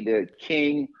and be the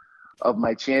king of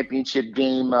my championship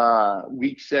game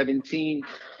Week 17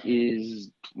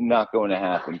 is not going to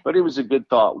happen. But it was a good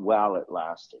thought while it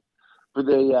lasted. For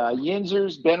the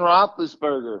Yinzers, Ben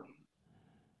Roethlisberger.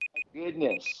 My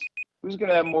goodness. Who's going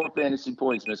to have more fantasy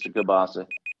points, Mr. Cabasa?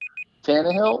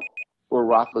 Tannehill or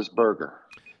Roethlisberger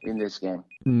in this game?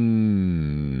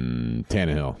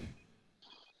 Tannehill.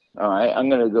 All right, I'm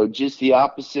going to go just the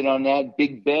opposite on that.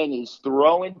 Big Ben is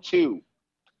throwing 2.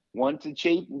 One to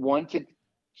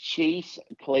Chase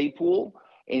Claypool,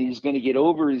 and he's going to get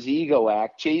over his ego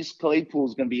act. Chase Claypool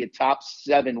is going to be a top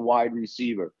 7 wide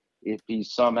receiver if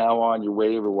he's somehow on your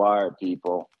waiver wire,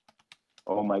 people.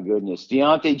 Oh, my goodness.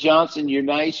 Deontay Johnson, you're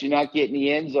nice. You're not getting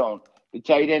the end zone. The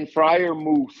tight end,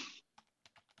 Freiermuth.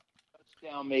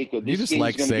 Touchdown maker. You just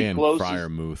like saying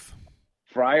Freiermuth.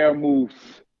 Freiermuth.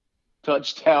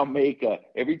 Touchdown maker.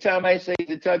 Every time I say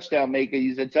he's a touchdown maker,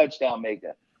 he's a touchdown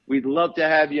maker. We'd love to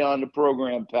have you on the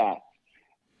program, Pat.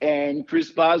 And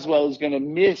Chris Boswell is going to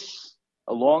miss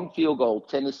a long field goal.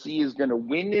 Tennessee is going to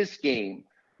win this game.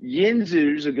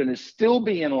 Yinzers are going to still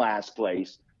be in last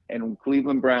place. And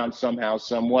Cleveland Browns somehow,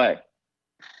 some way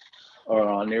are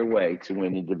on their way to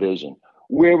win the division.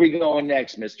 Where are we going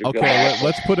next, Mr. Okay,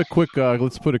 let's put a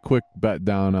quick bet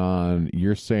down on.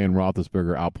 You're saying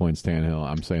Roethlisberger outpoints Tannehill.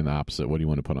 I'm saying the opposite. What do you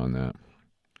want to put on that?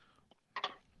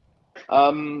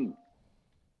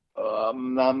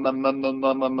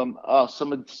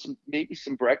 Maybe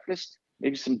some breakfast,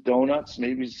 maybe some donuts,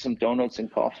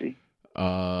 and coffee.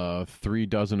 3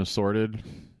 dozen assorted.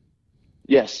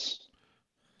 Yes.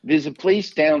 There's a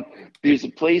place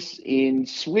in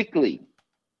Swickley,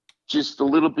 just a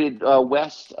little bit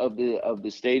west of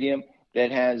the stadium, that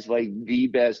has like the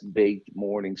best baked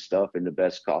morning stuff and the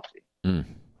best coffee.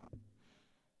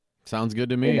 Sounds good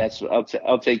to me. And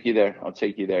I'll take you there.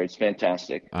 It's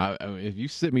fantastic. If you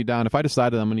sit me down, if I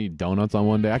decided I'm gonna eat donuts on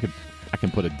one day, I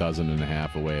can put 1.5 dozen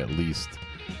away at least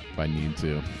if I need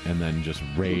to, and then just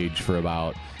rage for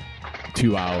about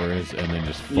 2 hours, and then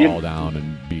just fall down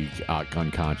and be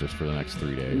unconscious for the next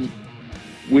 3 days.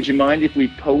 Would you mind if we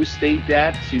post-date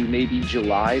that to maybe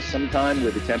July sometime,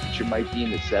 where the temperature might be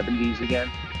in the 70s again?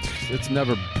 It's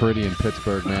never pretty in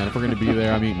Pittsburgh, man. If we're going to be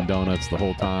there, I'm eating donuts the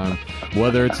whole time,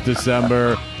 whether it's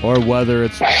December or whether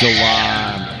it's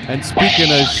July. And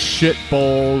speaking of shit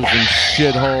bowls and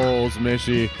shitholes,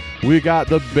 Mishy, we got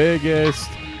the biggest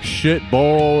shit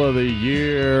bowl of the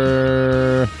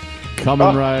year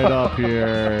coming right up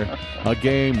here. A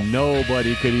game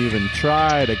nobody could even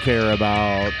try to care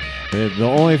about. The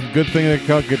only good thing that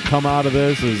could come out of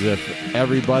this is if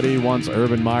everybody wants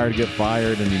Urban Meyer to get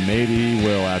fired, and maybe he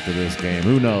will after this game.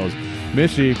 Who knows?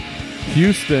 Mishy,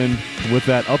 Houston with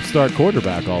that upstart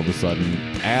quarterback all of a sudden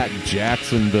at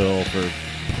Jacksonville for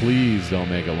please don't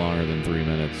make it longer than 3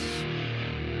 minutes.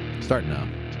 Start now.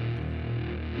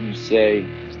 You say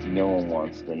no one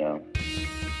wants to know.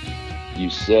 You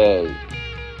say,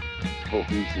 well,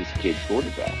 who's this kid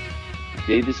quarterback?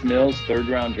 Davis Mills,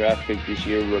 third-round draft pick this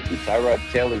year, rookie. Tyrod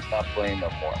Taylor's not playing no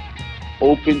more.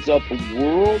 Opens up a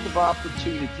world of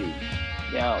opportunity.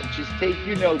 Now, just take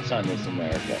your notes on this,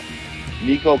 America.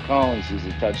 Nico Collins is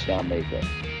a touchdown maker.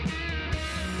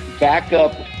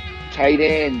 Backup tight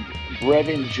end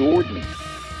Brevin Jordan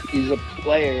is a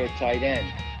player at tight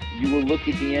end. You will look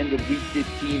at the end of Week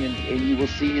 15 and you will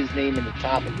see his name in the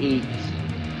top 8.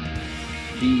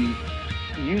 The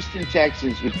Houston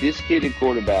Texans with this kid at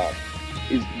quarterback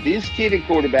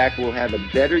will have a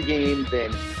better game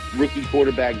than rookie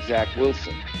quarterback Zach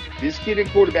Wilson. This kid at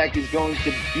quarterback is going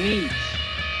to beat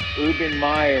Urban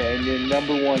Meyer and their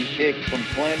number 1 pick from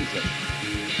Clemson.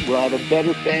 Will have a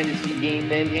better fantasy game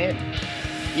than him.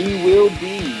 He will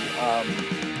be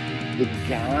the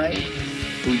guy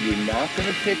who you're not going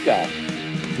to pick up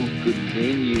who could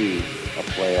win you a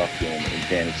playoff game in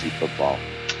fantasy football.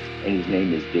 And his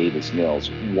name is Davis Mills.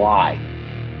 Why?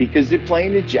 Because they're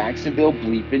playing the Jacksonville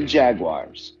bleeping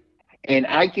Jaguars. And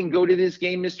I can go to this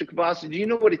game, Mr. Cabasa. Do you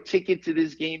know what a ticket to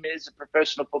this game is, a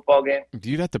professional football game?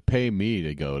 You'd have to pay me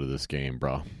to go to this game,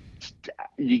 bro.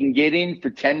 You can get in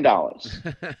for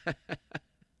 $10.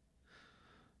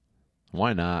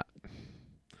 Why not?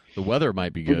 The weather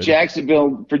might be good.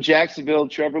 For Jacksonville,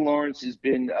 Trevor Lawrence has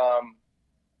been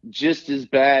just as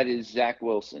bad as Zach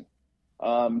Wilson.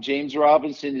 James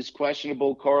Robinson is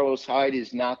questionable. Carlos Hyde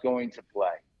is not going to play.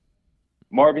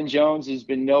 Marvin Jones has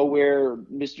been nowhere.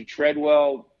 Mr.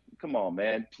 Treadwell, come on,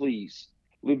 man, please.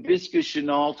 Laviska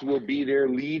Shenault will be their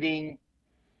leading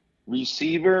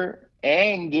receiver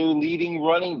and their leading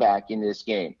running back in this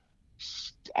game.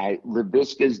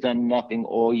 Laviska's done nothing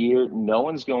all year. No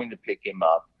one's going to pick him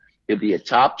up. He'll be a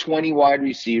top 20 wide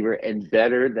receiver and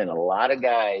better than a lot of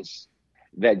guys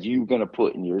that you're going to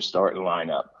put in your starting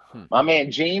lineup. My man,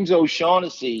 James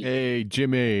O'Shaughnessy. Hey,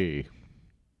 Jimmy.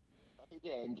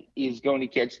 Is going to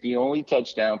catch the only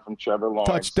touchdown from Trevor Lawrence.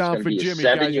 Touchdown for Jimmy.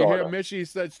 Guys, you hear Mishy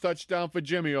says touchdown for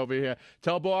Jimmy over here.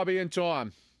 Tell Bobby and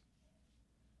Tom.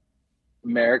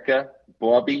 America,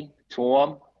 Bobby,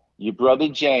 Tom, your brother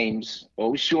James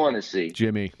O'Shaughnessy.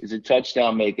 Jimmy. Is a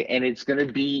touchdown maker, and it's going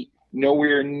to be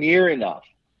nowhere near enough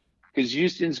because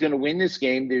Houston's going to win this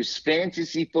game. There's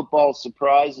fantasy football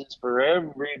surprises for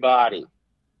everybody.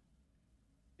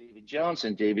 David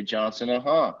Johnson,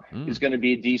 is going to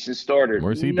be a decent starter.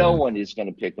 Where's he No been? one is going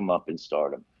to pick him up and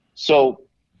start him. So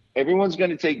everyone's going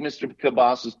to take Mr.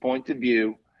 Cabasa's point of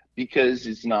view because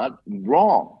it's not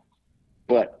wrong.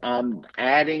 But I'm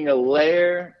adding a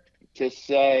layer to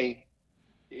say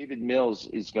David Mills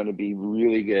is going to be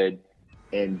really good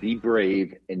and be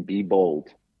brave and be bold.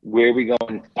 Where are we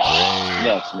going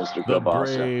next, Mr.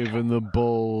 Cabasa? The brave and the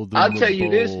bold. I'll tell you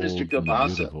this, Mr.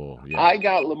 Cabasa. Yeah. I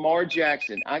got Lamar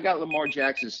Jackson.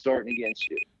 Starting against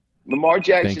you. Lamar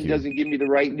Jackson doesn't give me the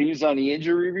right news on the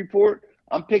injury report.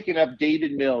 I'm picking up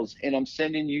David Mills, and I'm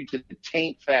sending you to the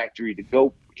Taint Factory to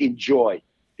go enjoy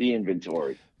the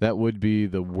inventory. That would be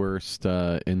the worst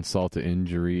insult to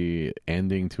injury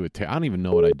ending to a I don't even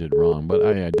know what I did wrong, but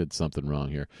I did something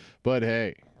wrong here. But,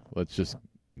 hey, let's just –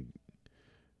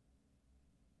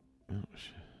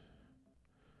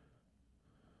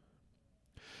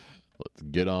 let's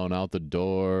get on out the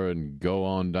door and go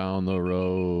on down the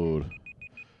road.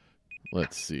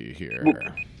 Let's see here.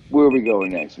 Where are we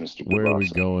going next, Mr. Cabasa? Where are we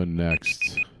going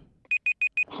next?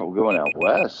 Oh, we're going out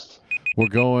west. We're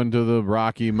going to the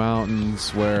Rocky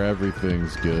Mountains where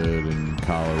everything's good in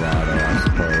Colorado, I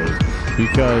suppose,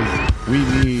 because we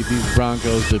need these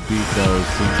Broncos to beat those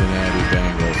Cincinnati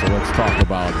Bengals. So let's talk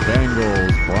about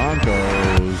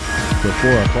Bengals-Broncos. The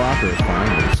 4 o'clocker is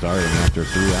finally starting after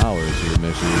 3 hours here,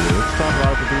 Michigan. Let's talk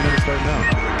about it for 3 minutes starting now.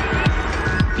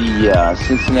 The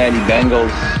Cincinnati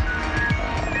Bengals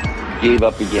gave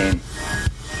up the game.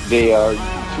 They are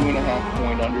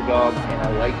 2.5-point underdog, and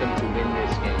I like them to win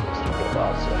this game, Mr.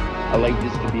 Cabasa. I like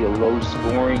this to be a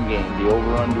low-scoring game. The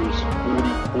over-under is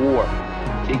 44.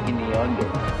 taking the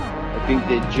under. I think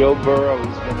that Joe Burrow is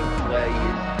going to play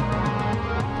his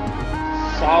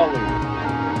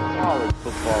solid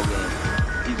football game.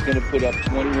 He's going to put up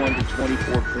 21 to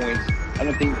 24 points. I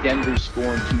don't think Denver's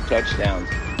scoring 2 touchdowns.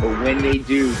 But when they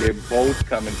do, they're both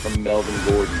coming from Melvin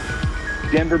Gordon.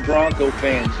 Denver Bronco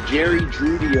fans, Jerry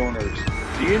Drudy owners.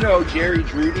 Do you know Jerry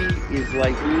Drudy is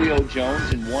like Julio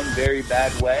Jones in one very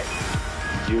bad way?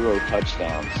 0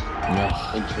 touchdowns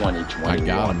in 2021. I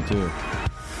got him, too.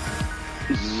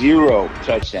 0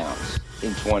 touchdowns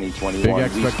in 2021. Big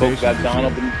expectations.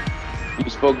 We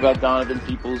spoke about Donovan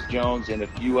Peoples-Jones and a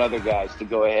few other guys to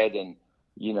go ahead and,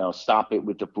 stop it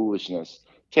with the foolishness.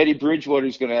 Teddy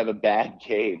Bridgewater's going to have a bad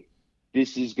game.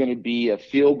 This is going to be a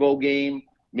field goal game.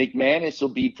 McManus will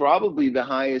be probably the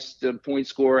highest point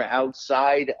scorer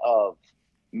outside of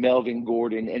Melvin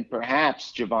Gordon and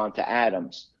perhaps Javonte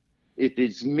Adams. If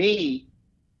it's me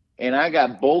and I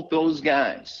got both those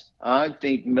guys, I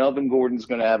think Melvin Gordon's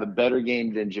going to have a better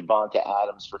game than Javonte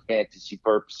Adams for fantasy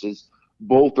purposes.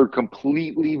 Both are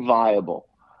completely viable.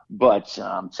 But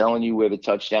I'm telling you where the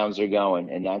touchdowns are going,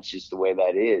 and that's just the way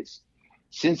that is.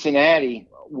 Cincinnati,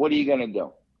 what are you going to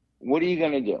do? What are you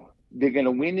going to do? They're going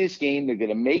to win this game. They're going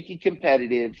to make it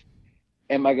competitive.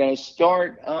 Am I going to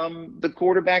start the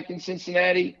quarterback in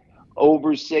Cincinnati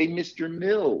over, say, Mr.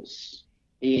 Mills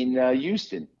in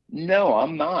Houston? No,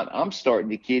 I'm not. I'm starting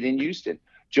the kid in Houston.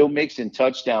 Joe Mixon,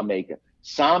 touchdown maker.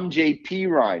 Samjay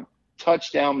Pirine,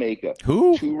 touchdown maker.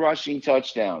 Who? 2 rushing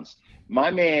touchdowns. My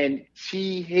man,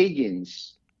 T.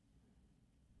 Higgins,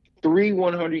 3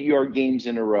 100-yard games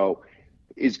in a row,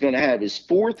 is going to have his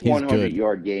 4th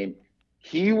 100-yard game.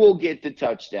 He will get the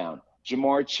touchdown.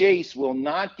 Jamar Chase will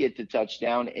not get the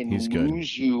touchdown and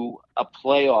lose you a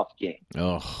playoff game.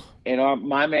 Oh. And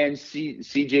my man,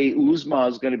 C.J. Uzomah,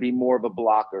 is going to be more of a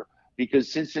blocker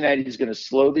because Cincinnati is going to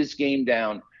slow this game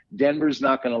down. Denver's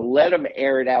not going to let them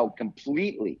air it out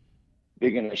completely.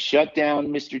 They're going to shut down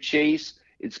Mr. Chase.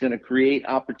 It's going to create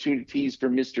opportunities for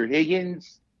Mr.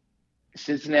 Higgins.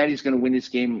 Cincinnati's going to win this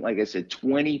game, like I said,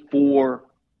 24-10,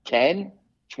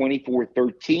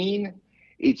 24-13.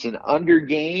 It's an under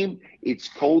game. It's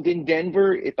cold in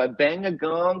Denver. If I bang a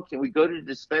gong, can we go to the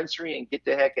dispensary and get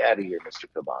the heck out of here, Mr.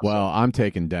 Cabasso? Well, I'm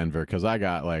taking Denver because I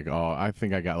got I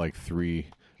think I got like 3.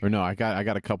 Or no, I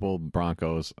got a couple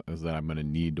Broncos that I'm going to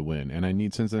need to win, and I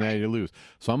need Cincinnati to lose.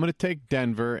 So I'm going to take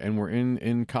Denver, and we're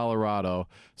in Colorado.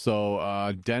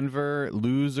 So Denver,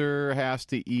 loser has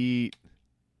to eat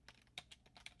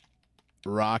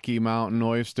Rocky Mountain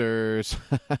oysters.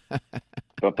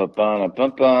 You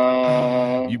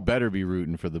better be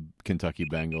rooting for the Kentucky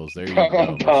Bengals. There you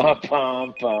go.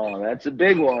 That's a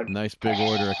big one. Nice big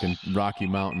order of Rocky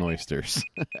Mountain oysters.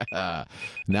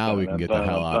 Now we can get the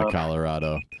hell out of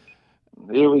Colorado.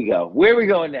 Here we go. Where are we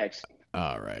going next?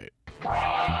 All right.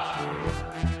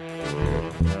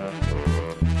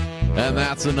 And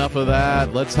that's enough of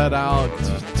that. Let's head out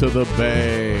to the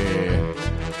Bay,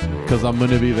 because I'm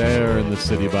going to be there in the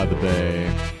city by the Bay.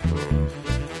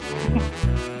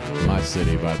 My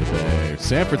city by the Bay.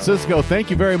 San Francisco,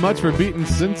 thank you very much for beating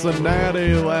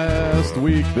Cincinnati last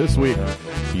week. This week,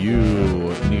 you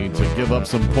need to give up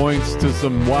some points to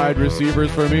some wide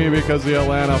receivers for me because the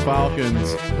Atlanta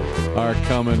Falcons are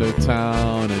coming to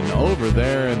town. And over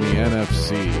there in the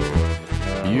NFC,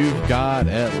 you've got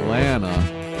Atlanta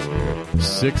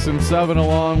 6-7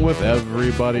 along with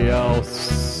everybody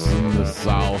else in the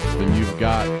South. And you've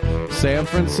got San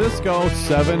Francisco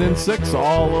 7-6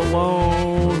 all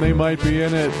alone. They might be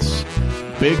in it.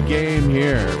 Big game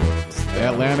here.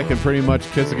 Atlanta can pretty much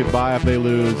kiss it goodbye if they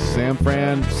lose. San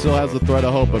Fran still has the thread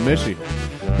of hope, but Michi,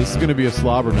 this is going to be a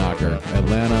slobber knocker.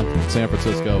 Atlanta, San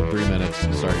Francisco, 3 minutes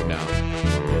starting now.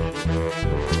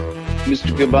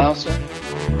 Mr. Cabasso,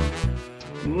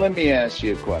 let me ask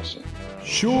you a question.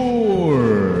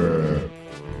 Sure.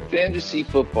 Fantasy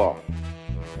football.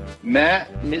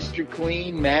 Mr.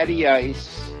 Clean, Matty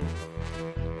Ice,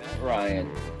 Matt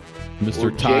Ryan, Mr.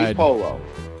 or Tide.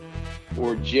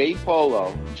 Jay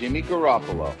Polo, Jimmy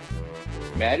Garoppolo,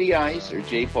 Matty Ice or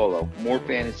Jay Polo, more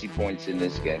fantasy points in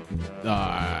this game.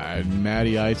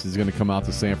 Matty Ice is going to come out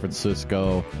to San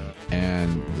Francisco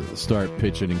and start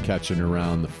pitching and catching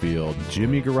around the field.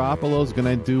 Jimmy Garoppolo is going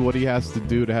to do what he has to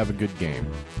do to have a good game.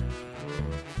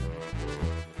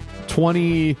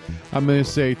 I'm going to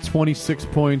say 26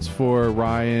 points for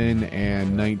Ryan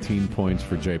and 19 points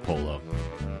for Jay Polo.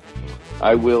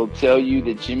 I will tell you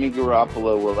that Jimmy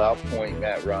Garoppolo will outpoint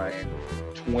Matt Ryan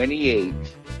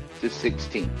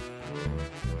 28-16.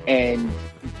 And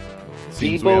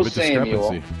Deebo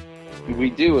Samuel, we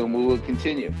do, and we will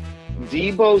continue.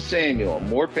 Deebo Samuel,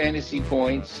 more fantasy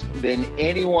points than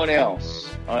anyone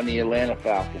else on the Atlanta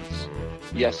Falcons?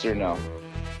 Yes or no?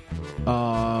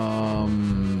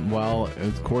 Well,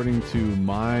 according to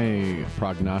my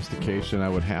prognostication, I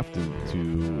would have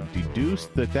to deduce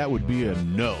that would be a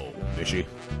no, Fishy.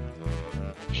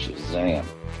 Shazam.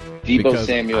 Debo Because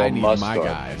Samuel I need must my start.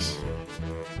 guys.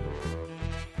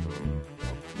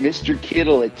 Mr.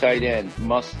 Kittle at tight end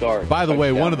must start. By the way,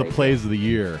 Touchdown one of the maker. plays of the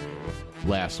year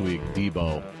last week,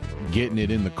 Debo getting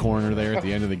it in the corner there at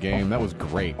the end of the game, that was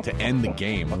great to end the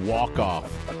game. A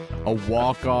walk-off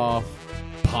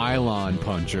pylon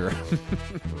puncher.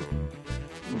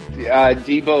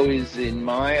 Debo is, in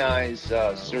my eyes,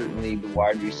 certainly the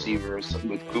wide receiver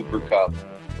with Cooper Kupp,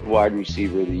 wide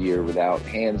receiver of the year, without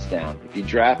hands down. If you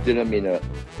drafted him in a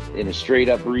straight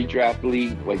up redraft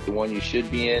league like the one you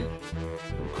should be in,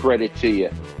 credit to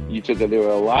you. There were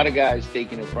a lot of guys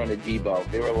taken in front of Debo.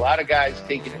 There were a lot of guys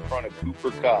taken in front of Cooper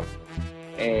Kupp.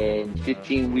 And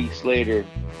 15 weeks later,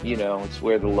 it's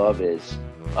where the love is.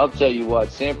 I'll tell you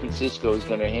what, San Francisco is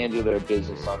going to handle their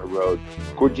business on the road.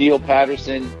 Cordell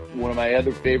Patterson, one of my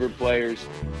other favorite players,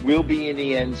 will be in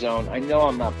the end zone. I know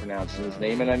I'm not pronouncing his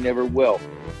name, and I never will.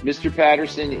 Mr.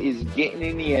 Patterson is getting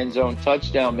in the end zone,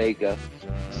 touchdown maker,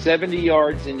 70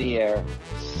 yards in the air,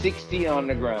 60 on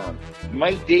the ground.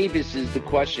 Mike Davis is the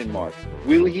question mark.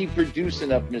 Will he produce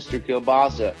enough, Mr.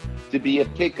 Kielbasa, to be a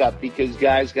pickup because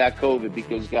guys got COVID,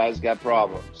 because guys got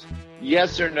problems?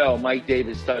 Yes or no, Mike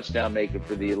Davis touchdown maker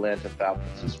for the Atlanta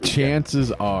Falcons this weekend?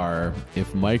 Chances are,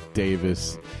 if Mike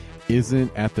Davis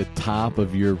isn't at the top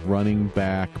of your running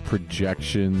back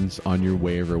projections on your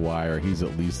waiver wire, he's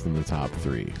at least in the top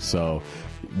 3. So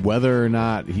whether or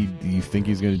not you think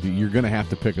he's going to do, you're going to have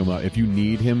to pick him up. If you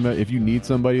need him, if you need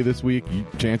somebody this week,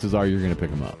 chances are you're going to pick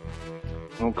him up.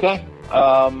 Okay.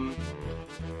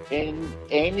 And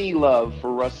any love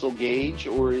for Russell Gage,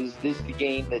 or is this the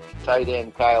game that the tight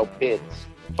end Kyle Pitts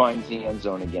finds the end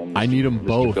zone again? I need them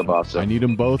both. Kielbasa? I need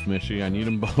them both, Mishy. I need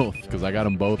them both because I got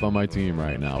them both on my team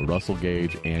right now, Russell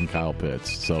Gage and Kyle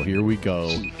Pitts. So here we go,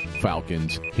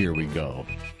 Falcons, here we go.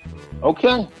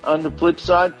 Okay. On the flip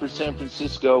side, for San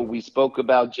Francisco, we spoke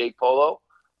about Jay Polo,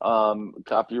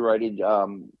 copyrighted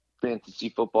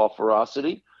fantasy football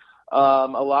ferocity.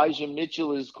 Elijah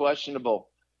Mitchell is questionable.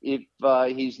 If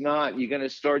he's not, you're going to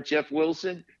start Jeff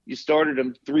Wilson. You started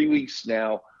him 3 weeks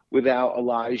now without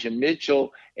Elijah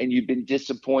Mitchell, and you've been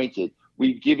disappointed.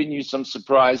 We've given you some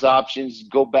surprise options.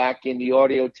 Go back in the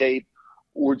audio tape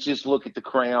or just look at the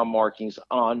crayon markings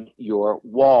on your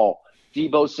wall.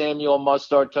 Debo Samuel must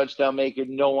start, touchdown maker.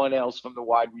 No one else from the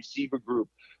wide receiver group.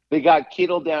 They got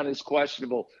Kittle down as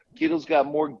questionable. Kittle's got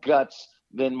more guts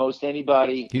than most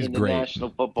anybody in the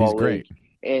National Football League.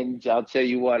 And I'll tell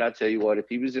you what, if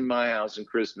he was in my house on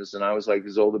Christmas and I was like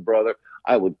his older brother,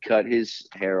 I would cut his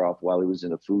hair off while he was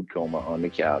in a food coma on the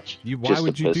couch. Why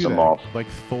would you do that? Off. Like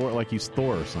Thor, like he's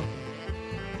Thor or something.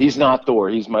 He's not Thor.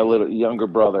 He's my little younger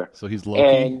brother. So he's Loki.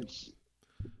 And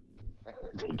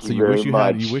so you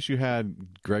wish you had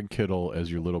Greg Kittle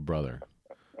as your little brother.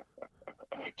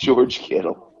 George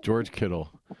Kittle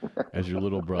as your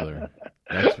little brother.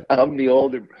 I'm the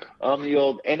old,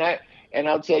 and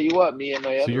I'll tell you what, me and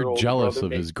my other. So you're jealous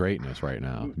of his greatness right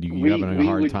now. You're having a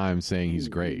hard time saying he's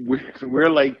great. We're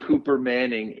like Cooper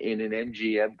Manning in an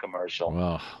MGM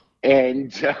commercial,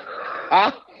 and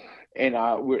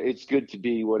it's good to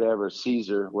be whatever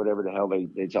Caesar, whatever the hell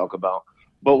they talk about.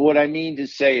 But what I mean to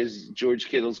say is George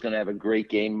Kittle's going to have a great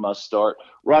game, must start.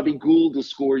 Robbie Gould will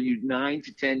score you 9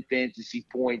 to 10 fantasy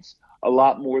points, a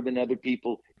lot more than other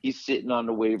people. He's sitting on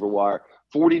the waiver wire.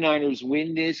 49ers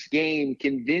win this game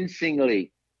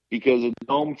convincingly because a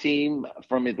home team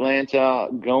from Atlanta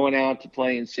going out to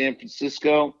play in San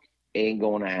Francisco ain't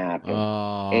going to happen.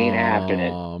 Ain't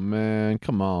happening. Oh, man.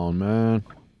 Come on, man.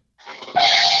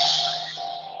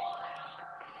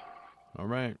 All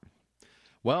right.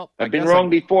 Well, I've been wrong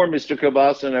before, Mr.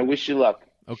 Kielbasa, and I wish you luck.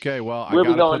 Okay, well, where are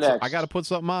we going next? I got to put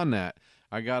something on that.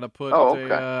 I got to put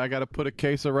I got to put a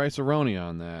case of rice-a-roni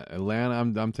on that. Atlanta,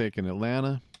 I'm taking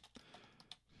Atlanta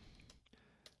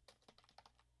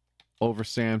over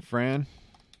San Fran.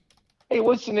 Hey,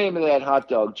 what's the name of that hot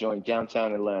dog joint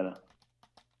downtown Atlanta?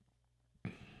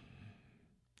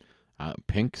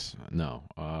 Pink's? No,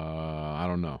 I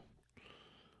don't know.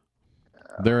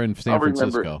 They're in San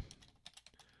Francisco.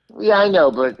 Yeah, I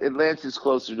know, but Atlanta's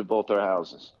closer to both our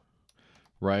houses.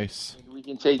 Rice. We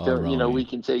can take we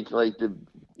can take like the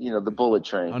bullet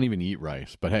train. I don't even eat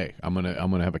rice, but hey, I'm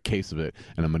gonna have a case of it,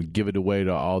 and I'm gonna give it away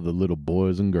to all the little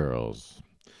boys and girls.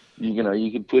 You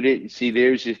can put it. See,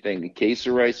 there's your thing: a case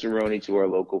of rice-a-roni to our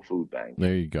local food bank.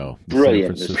 There you go.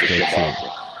 Brilliant, San Francisco.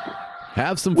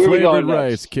 Have some flavored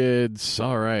rice, kids.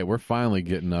 All right, we're finally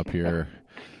getting up here.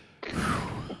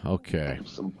 Okay.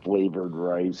 Some flavored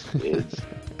rice, kids.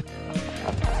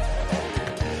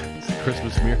 It's a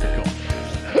Christmas miracle.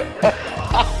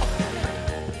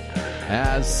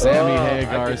 As Sammy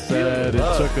Hagar said,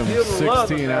 it took him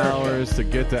 16 hours to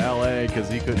get to L.A. because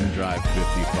he couldn't drive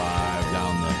 55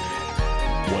 down the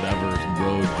whatever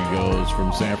road he goes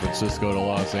from San Francisco to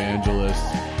Los Angeles.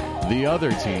 The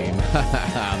other team,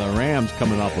 the Rams,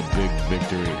 coming off a big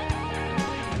victory.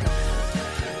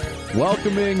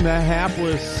 Welcoming the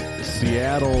hapless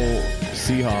Seattle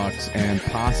Seahawks and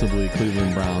possibly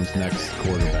Cleveland Browns next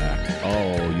quarterback.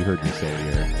 Oh, you heard me say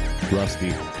it here.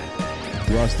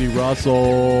 Rusty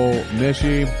Russell.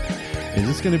 Nishi, is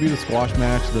this going to be the squash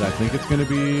match that I think it's going to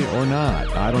be or not?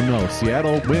 I don't know.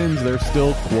 Seattle wins. They're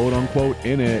still quote-unquote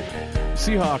in it.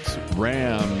 Seahawks,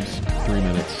 Rams, 3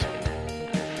 minutes.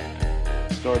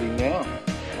 Starting now.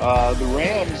 The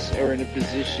Rams are in a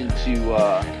position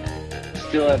to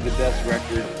still have the best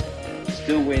record,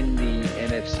 still win the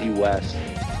NFC West,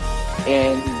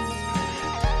 and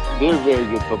they're a very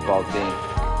good football team.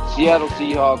 Seattle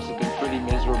Seahawks have been pretty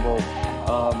miserable.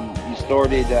 You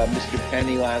started Mr.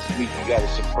 Penny last week. You got a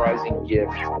surprising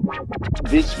gift.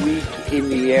 This week in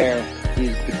the air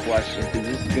is the question, because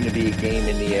this is going to be a game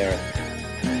in the air.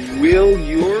 Will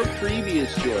your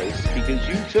previous choice, because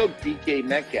you took DK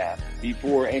Metcalf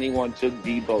before anyone took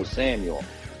Deebo Samuel,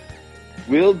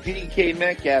 will DK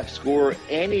Metcalf score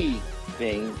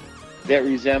anything that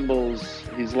resembles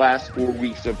his last 4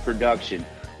 weeks of production,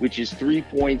 which is 3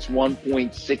 points, 1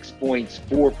 point, 6 points,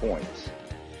 4 points?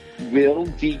 Will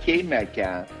DK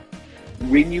Metcalf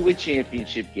win you a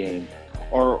championship game,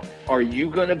 or are you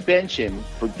going to bench him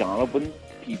for Donovan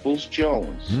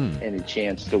Peoples-Jones and a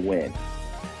chance to win?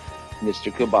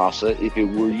 Mr. Kielbasa, if it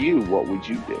were you, what would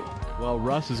you do? Well,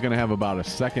 Russ is going to have about a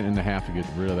second and a half to get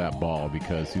rid of that ball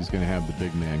because he's going to have the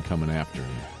big man coming after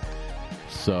him.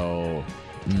 So,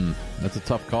 that's a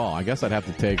tough call. I guess I'd have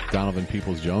to take Donovan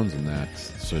Peoples-Jones in that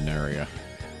scenario.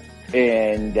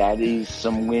 And that is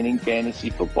some winning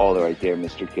fantasy football right there,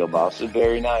 Mr. Kielbasa.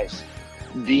 Very nice.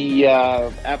 The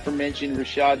aforementioned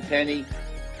Rashad Penny,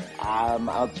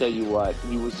 I'll tell you what,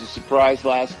 he was a surprise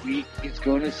last week. He's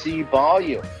going to see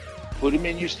volume. Put him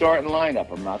in your starting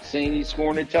lineup. I'm not saying he's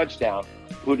scoring a touchdown.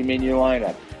 Put him in your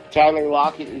lineup. Tyler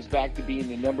Lockett is back to being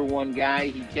the number one guy.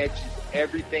 He catches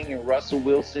everything, and Russell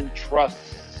Wilson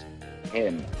trusts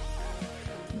him.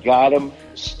 Got him,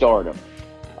 start him.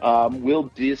 Will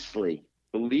Dissly,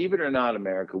 believe it or not,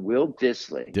 America, Will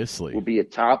Dissly will be a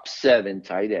top 7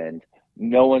 tight end.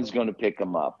 No one's going to pick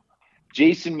him up.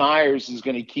 Jason Myers is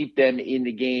going to keep them in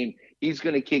the game. He's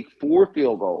going to kick 4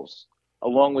 field goals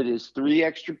along with his 3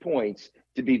 extra points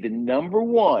to be the number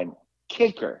 1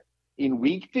 kicker in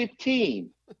Week 15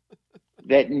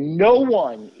 that no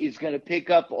one is going to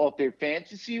pick up off their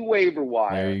fantasy waiver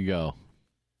wire. There you go.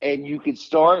 And you could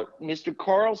start Mr.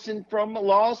 Carlson from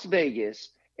Las Vegas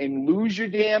and lose your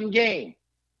damn game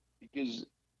because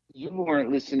you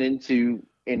weren't listening to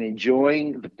and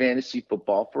enjoying the fantasy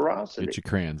football ferocity. Get your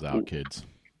crayons out, kids.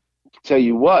 Tell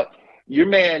you what, your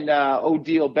man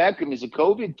Odell Beckham is a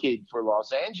COVID kid for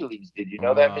Los Angeles. Did you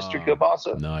know that, Mr.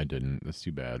 Kielbasa? No, I didn't. That's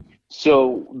too bad.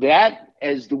 So that,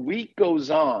 as the week goes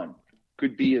on,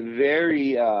 could be a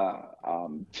very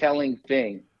telling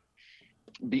thing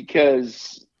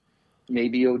because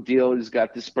maybe Odell has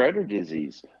got the spreader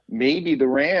disease. Maybe the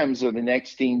Rams are the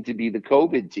next team to be the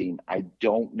COVID team. I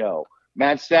don't know.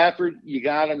 Matt Stafford, you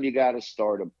got him. You got to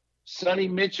start him. Sonny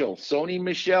Michel, Sony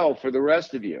Michel for the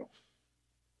rest of you.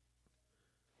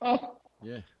 Oh,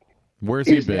 yeah. Where's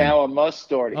he been? Now a must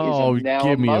start. Oh,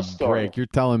 give me a break. You're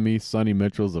telling me Sonny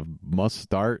Mitchell's a must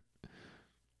start?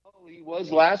 Oh, he was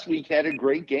last week. Had a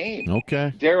great game.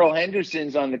 Okay. Darrell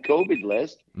Henderson's on the COVID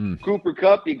list. Cooper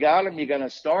Kupp, you got him. You're going to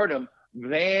start him.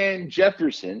 Van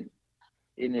Jefferson.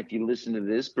 And if you listen to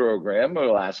this program over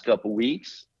the last couple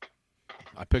weeks,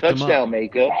 I picked him up. Touchdown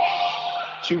maker,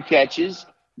 2 catches.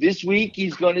 This week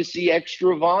he's going to see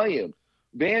extra volume.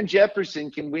 Van Jefferson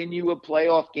can win you a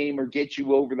playoff game or get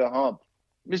you over the hump.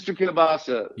 Mr.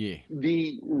 Kielbasa,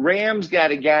 the Rams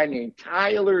got a guy named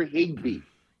Tyler Higbee,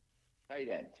 tight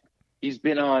end. He's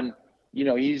been on,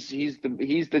 he's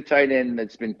the tight end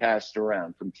that's been passed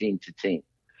around from team to team.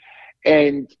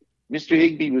 And Mr.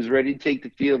 Higbee was ready to take the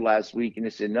field last week, and they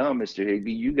said, no, Mr.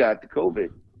 Higbee, you got the COVID.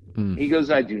 He goes,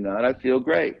 I do not. I feel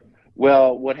great.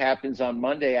 Well, what happens on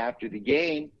Monday after the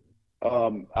game,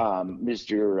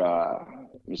 Mr.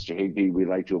 Higbee, we'd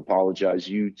like to apologize.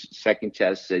 You second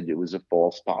test said it was a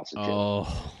false positive.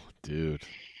 Oh, dude.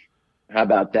 How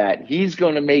about that? He's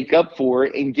going to make up for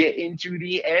it and get into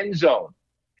the end zone.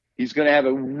 He's going to have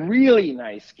a really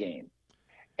nice game.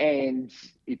 And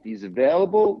if he's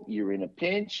available, you're in a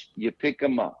pinch, you pick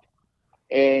him up.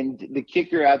 And the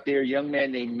kicker out there, a young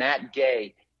man named Matt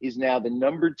Gay, is now the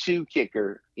number 2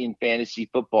 kicker in fantasy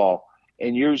football.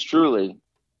 And yours truly,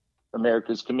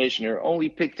 America's commissioner, only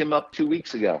picked him up 2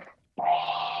 weeks ago.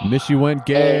 Mishy went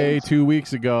gay And 2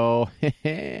 weeks ago.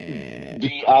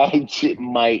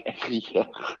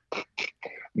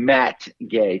 Matt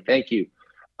Gay, thank you.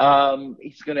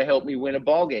 He's going to help me win a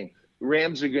ball game. The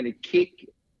Rams are going to kick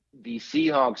the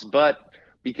Seahawks' butt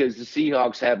because the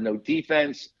Seahawks have no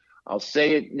defense. I'll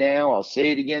say it now. I'll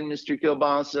say it again, Mr.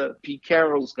 Kielbasa. Pete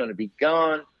Carroll's going to be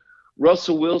gone.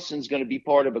 Russell Wilson's going to be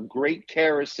part of a great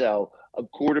carousel of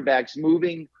quarterbacks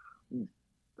moving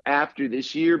after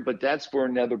this year, but that's for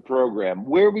another program.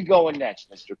 Where are we going next,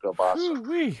 Mr.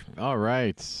 Kielbasa? All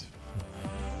right.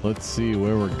 Let's see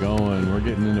where we're going. We're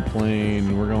getting in a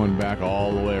plane. We're going back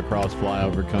all the way across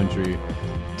flyover country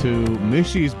to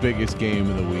Mishy's biggest game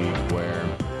of the week, where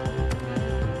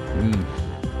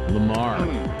Lamar.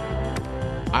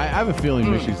 I have a feeling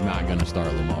Mishy's not going to start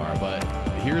Lamar, but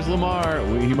here's Lamar.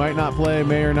 He might not play,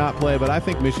 may or not play, but I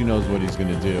think Mishy knows what he's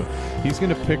going to do. He's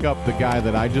going to pick up the guy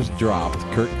that I just dropped,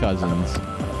 Kirk Cousins,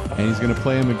 and he's going to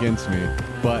play him against me.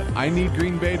 But I need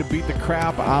Green Bay to beat the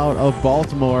crap out of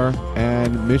Baltimore,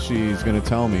 and Mishy's going to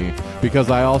tell me,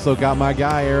 because I also got my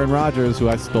guy, Aaron Rodgers, who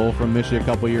I stole from Mishy a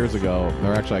couple years ago.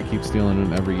 Or actually, I keep stealing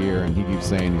him every year, and he keeps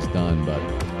saying he's done, but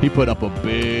he put up a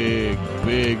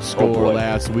big score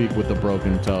last week with the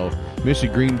broken toe.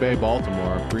 Mishy, Green Bay,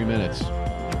 Baltimore, 3 minutes.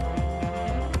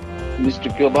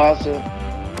 Mr. Kielbasa,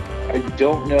 I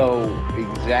don't know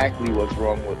exactly what's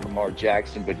wrong with Lamar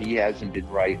Jackson, but he hasn't been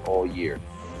right all year.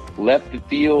 Left the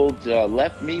field,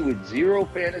 left me with 0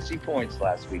 fantasy points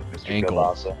last week, Mr.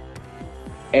 Kielbasa.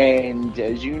 And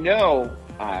as you know,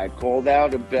 I called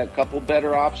out a couple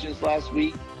better options last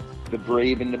week, the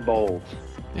brave and the bold.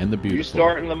 And the beautiful. You're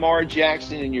starting Lamar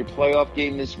Jackson in your playoff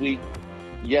game this week?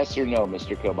 Yes or no,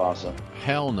 Mr. Kielbasa?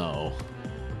 Hell no.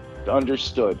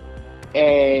 Understood.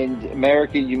 And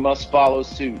America, you must follow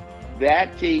suit.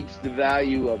 That takes the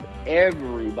value of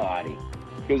everybody,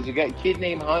 because the kid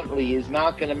named Huntley is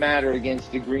not going to matter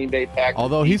against the Green Bay Packers.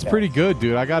 Although he's pretty good,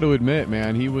 dude. I got to admit,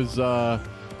 man, he was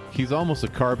he's almost a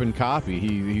carbon copy.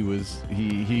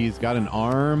 He's got an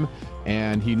arm,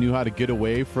 and he knew how to get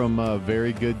away from a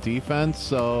very good defense.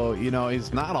 So,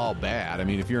 he's not all bad. I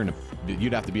mean, if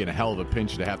you'd have to be in a hell of a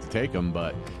pinch to have to take him,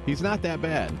 but he's not that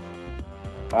bad.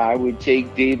 I would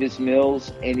take Davis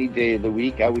Mills any day of the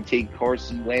week. I would take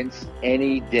Carson Wentz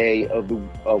any day of the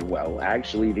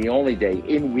actually the only day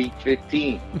in week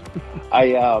 15.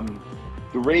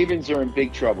 The Ravens are in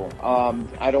big trouble.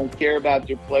 I don't care about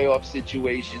their playoff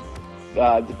situation.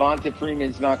 Devonta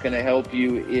Freeman's not going to help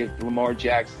you if Lamar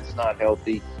Jackson's not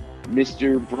healthy.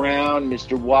 Mr. Brown,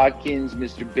 Mr. Watkins,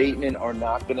 Mr. Bateman are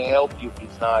not going to help you if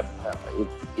he's not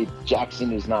if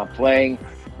Jackson is not playing.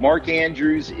 Mark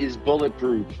Andrews is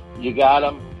bulletproof. You got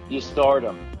him, you start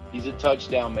him. He's a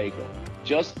touchdown maker.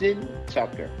 Justin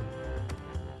Tucker.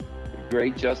 The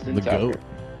great Justin Tucker.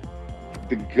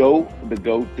 The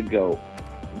GOAT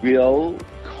will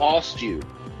cost you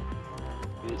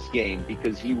this game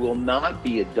because he will not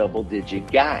be a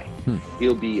double-digit guy.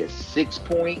 He'll be a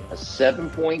 6-point, a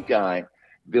 7-point guy.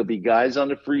 There'll be guys on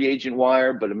the free agent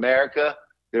wire, but America,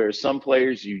 there are some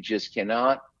players you just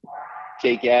cannot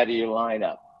take out of your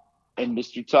lineup. And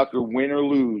Mr. Tucker, win or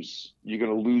lose, you're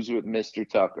going to lose with Mr.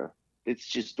 Tucker. It's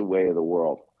just the way of the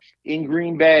world. In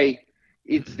Green Bay,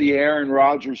 it's the Aaron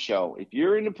Rodgers show. If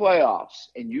you're in the playoffs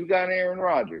and you got Aaron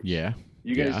Rodgers, you're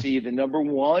going to see the number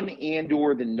 1 and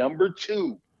or the number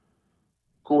 2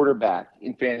 quarterback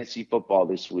in fantasy football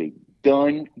this week.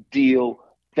 Done deal.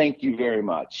 Thank you very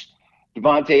much.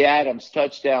 Devontae Adams,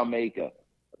 touchdown maker.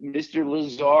 Mr.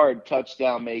 Lazard,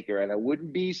 touchdown maker. And I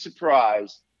wouldn't be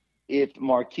surprised if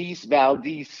Marquise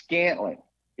Valdez-Scantling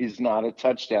is not a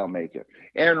touchdown maker.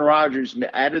 Aaron Rodgers,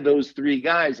 out of those 3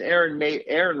 guys,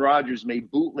 Aaron Rodgers may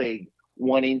bootleg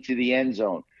one into the end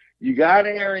zone. You got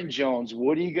Aaron Jones.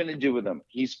 What are you going to do with him?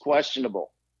 He's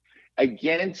questionable.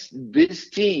 Against this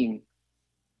team,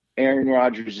 Aaron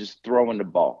Rodgers is throwing the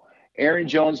ball. Aaron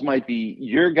Jones might be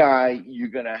your guy. You're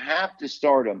going to have to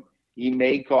start him. He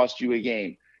may cost you a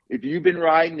game. If you've been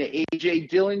riding the A.J.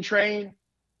 Dillon train,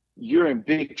 you're in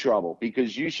big trouble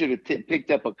because you should have picked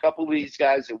up a couple of these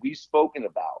guys that we've spoken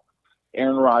about.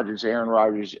 Aaron Rodgers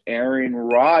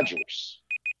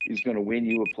is going to win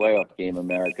you a playoff game,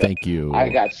 America. Thank you. I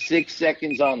got 6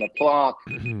 seconds on the clock.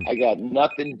 I got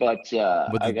nothing but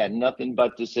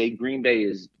to say Green Bay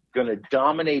is going to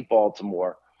dominate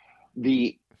Baltimore.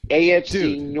 The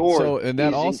AFC North So, and that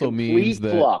is also in means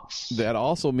complete flux. that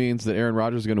also means that Aaron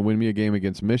Rodgers is going to win me a game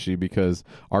against Michi because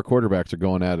our quarterbacks are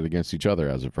going at it against each other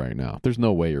as of right now. There's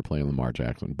no way you're playing Lamar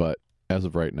Jackson, but as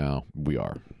of right now, we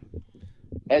are.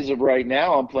 As of right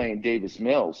now, I'm playing Davis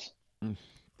Mills.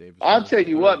 I'll tell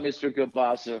you what, Mr.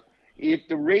 Kabasa, if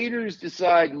the Raiders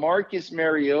decide Marcus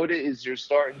Mariota is their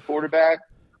starting quarterback,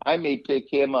 I may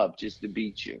pick him up just to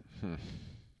beat you.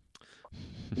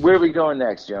 Where are we going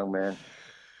next, young man?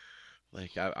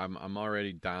 Like I'm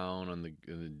already down on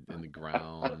the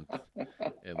ground,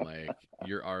 and like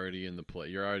you're already in the play.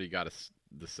 You're already got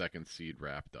the second seed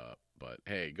wrapped up. But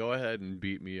hey, go ahead and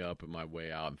beat me up on my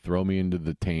way out and throw me into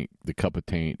the cup of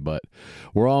taint. But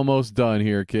we're almost done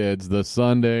here, kids. The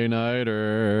Sunday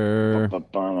Nighter. The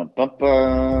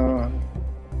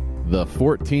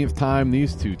 14th time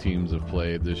these two teams have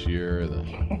played this year.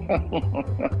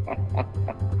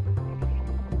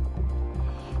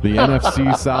 The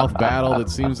NFC South battle that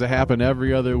seems to happen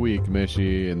every other week,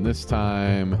 Michi. And this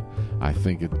time, I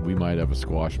think we might have a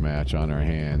squash match on our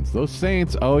hands. Those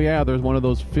Saints, oh yeah, there's one of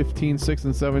those 15, 6,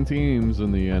 and 7 teams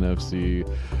in the NFC.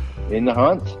 In the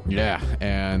hunt. Yeah,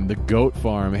 and the Goat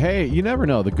Farm. Hey, you never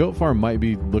know. The Goat Farm might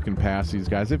be looking past these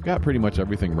guys. They've got pretty much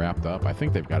everything wrapped up. I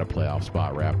think they've got a playoff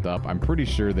spot wrapped up. I'm pretty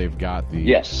sure they've got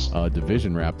the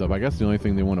division wrapped up. I guess the only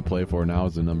thing they want to play for now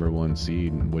is the number 1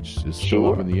 seed, which is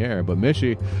still up in the air. But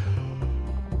Michi,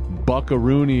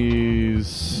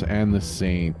 Buckaroonies and the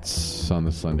Saints on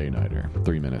the Sunday Nighter.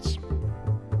 3 minutes.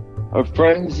 Our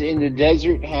friends in the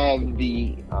desert have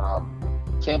the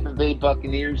Tampa Bay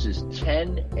Buccaneers as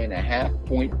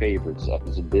 10.5-point favorites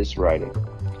as of this writing.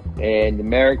 And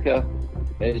America,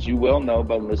 as you well know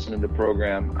by listening to the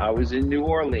program, I was in New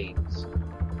Orleans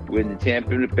when the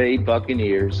Tampa Bay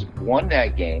Buccaneers won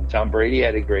that game. Tom Brady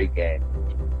had a great game.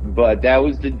 But that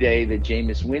was the day that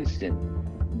Jameis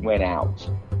Winston went out.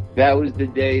 That was the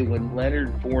day when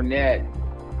Leonard Fournette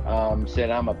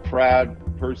said, I'm a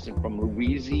proud person from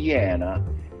Louisiana,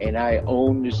 and I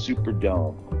own the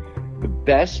Superdome. The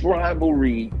best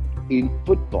rivalry in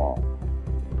football,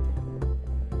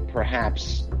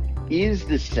 perhaps, is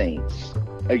the Saints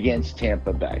against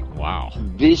Tampa Bay. Wow.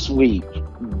 This week,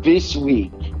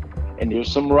 and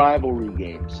there's some rivalry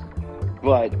games,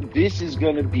 but this is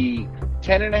going to be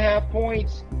 10.5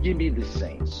 points. Give me the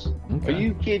Saints. Okay. Are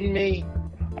you kidding me?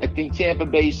 I think Tampa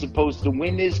Bay is supposed to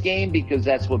win this game because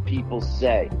that's what people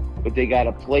say, but they got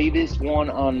to play this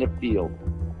one on the field.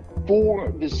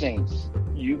 For the Saints,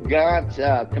 you got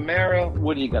Kamara.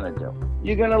 What are you going to do?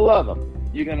 You're going to love him.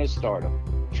 You're going to start him.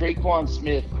 Traquan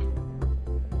Smith,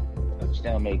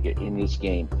 touchdown maker in this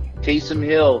game. Taysom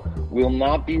Hill will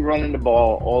not be running the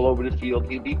ball all over the field.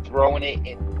 He'll be throwing it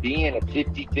and being a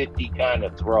 50-50 kind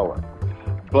of thrower.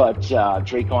 But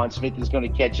Traquan Smith is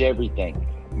going to catch everything.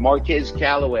 Marquez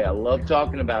Callaway, I love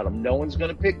talking about him. No one's going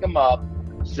to pick him up.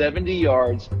 70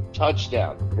 yards,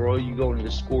 touchdown. For all you go into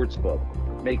the sports book,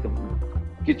 make them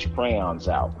get your crayons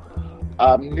out.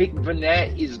 Nick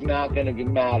Vannett is not going to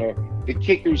matter. The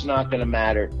kicker's not going to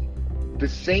matter. The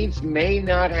Saints may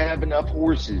not have enough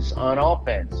horses on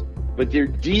offense, but their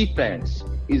defense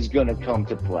is going to come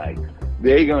to play.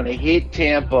 They're going to hit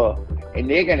Tampa, and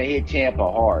they're going to hit Tampa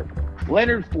hard.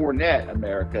 Leonard Fournette,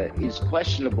 America, is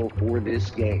questionable for this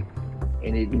game.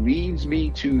 And it leads me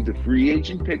to the free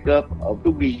agent pickup of the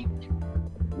week,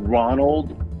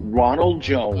 Ronald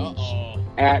Jones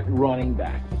at running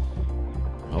back.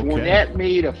 Okay. Fournette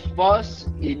made a fuss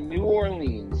in New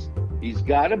Orleans. He's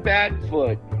got a bad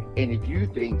foot. And if you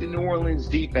think the New Orleans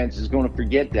defense is going to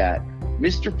forget that,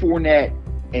 Mr. Fournette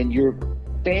and your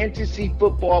fantasy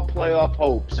football playoff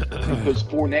hopes, because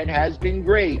Fournette has been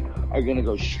great, are going to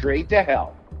go straight to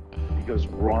hell. Because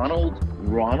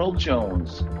Ronald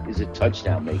Jones is a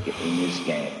touchdown maker in this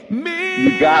game.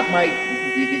 You got my...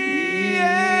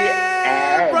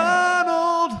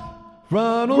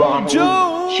 Ronald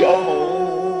Jones.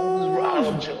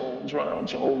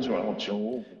 Ronald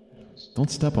Jones. Don't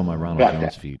step on my Ronald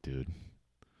Jones feet, dude.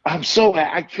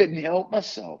 I couldn't help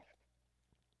myself.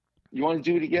 You want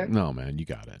to do it again? No, man, you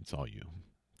got it. It's all you.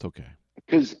 It's okay.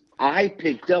 Because I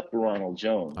picked up Ronald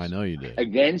Jones. I know you did.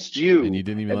 Against you. And you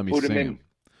didn't even let me sing him.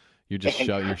 You're just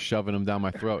you're shoving him down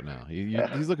my throat now.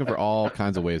 He's looking for all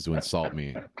kinds of ways to insult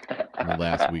me in the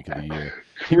last week of the year.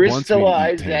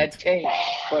 Crystallize that taint,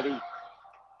 buddy.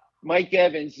 Mike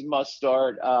Evans must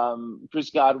start. Chris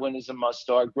Godwin is a must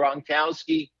start.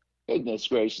 Gronkowski, goodness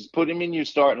gracious, put him in your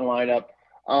starting lineup.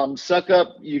 Suck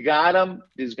up, you got him.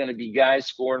 There's going to be guys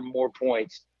scoring more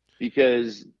points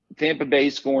because Tampa Bay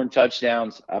scoring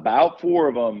touchdowns, about 4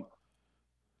 of them.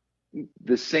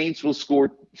 The Saints will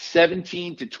score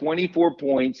 17 to 24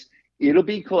 points. It'll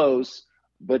be close,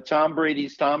 But Tom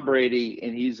Brady's Tom Brady,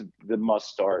 and he's the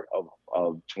must-start of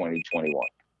 2021.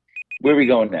 Where are we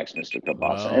going next, Mr. Kabasa?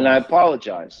 Well, and I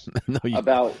apologize no,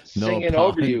 about singing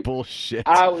over you. Bullshit.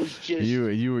 I was just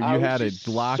you had it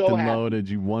locked so and happy. loaded.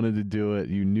 You wanted to do it.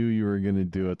 You knew you were going to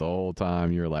do it the whole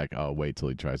time. You're like, oh, wait till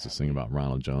he tries to sing about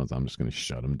Ronald Jones. I'm just going to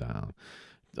shut him down.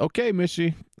 Okay,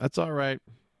 Mishy, that's all right.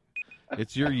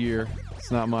 It's your year. It's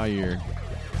not my year.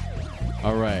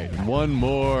 All right,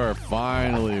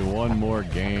 finally, one more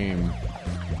game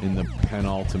in the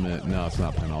penultimate. No, it's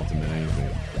not penultimate anything.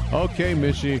 Okay,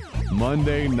 Mishy,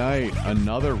 Monday night,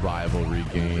 another rivalry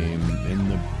game in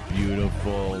the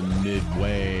beautiful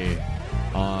Midway.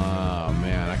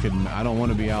 Man, I don't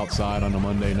want to be outside on a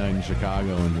Monday night in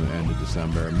Chicago in the end of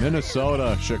December.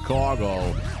 Minnesota,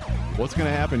 Chicago. What's going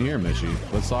to happen here, Mishy?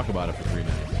 Let's talk about it for 3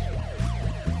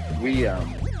 minutes. We,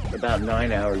 about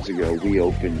 9 hours ago, we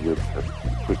opened with a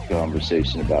quick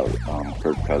conversation about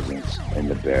Kirk Cousins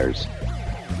and the Bears.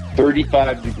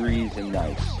 35 degrees and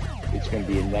nice. It's going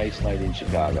to be a nice night in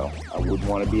Chicago. I wouldn't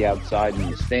want to be outside in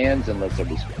the stands unless I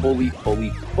was fully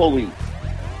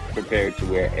prepared to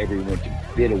wear every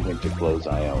bit of winter clothes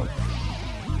I own.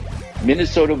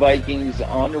 Minnesota Vikings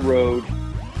on the road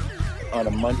on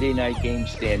a Monday night game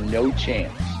stand no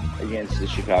chance against the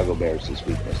Chicago Bears this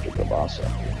week, Mr.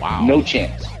 Kabasa. Wow. No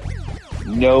chance.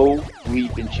 No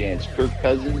bleeping chance. Kirk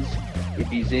Cousins, if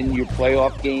he's in your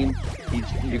playoff game,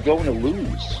 you're going to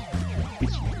lose.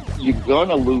 You're going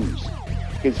to lose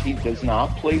because he does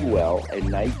not play well at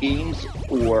night games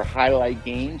or highlight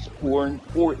games or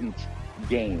important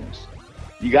games.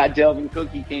 You got Delvin Cook.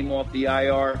 He came off the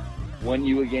IR, won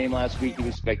you a game last week. He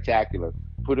was spectacular.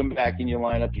 Put him back in your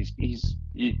lineup. He's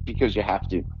because you have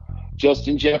to.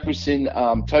 Justin Jefferson,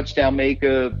 touchdown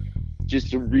maker,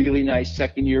 just a really nice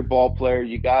second-year ball player.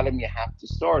 You got him. You have to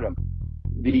start him.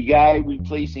 The guy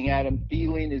replacing Adam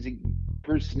Thielen is a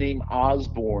person named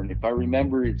Osborne. If I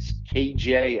remember, it's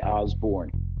KJ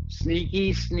Osborne.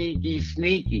 Sneaky.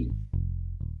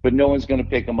 But no one's going to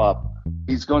pick him up.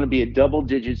 He's going to be a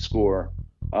double-digit scorer.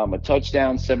 A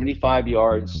touchdown, 75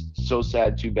 yards. So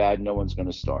sad, too bad. No one's going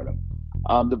to start him.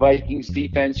 The Vikings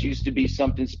defense used to be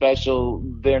something special.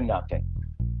 They're nothing.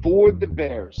 For the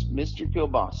Bears, Mr.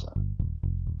 Kielbasa,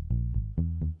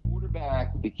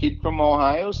 quarterback, the kid from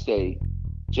Ohio State,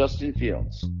 Justin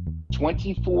Fields,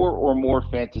 24 or more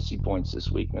fantasy points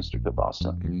this week, Mr.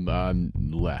 Kielbasa.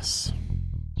 Less.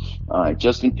 All right,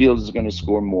 Justin Fields is going to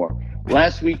score more.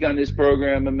 Last week on this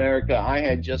program, America, I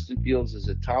had Justin Fields as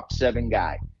a top 7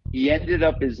 guy. He ended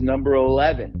up as number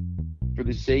 11 for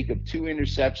the sake of 2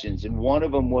 interceptions, and one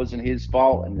of them wasn't his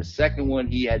fault, and the second one,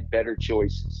 he had better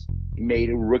choices. He made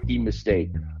a rookie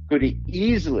mistake. Could have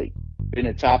easily been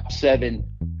a top 7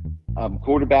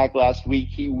 quarterback last week.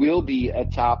 He will be a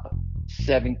top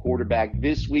 7 quarterback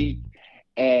this week,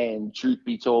 and truth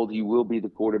be told, he will be the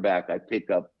quarterback I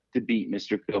pick up to beat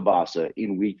Mr. Kielbasa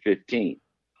in week 15.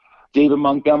 David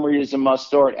Montgomery is a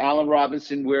must-start. Allen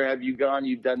Robinson, where have you gone?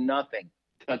 You've done nothing.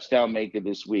 Touchdown maker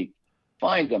this week.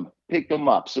 Find him. Pick him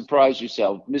up. Surprise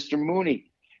yourself. Mr.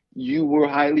 Mooney, you were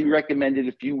highly recommended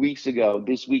a few weeks ago.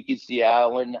 This week it's the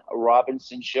Allen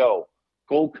Robinson show.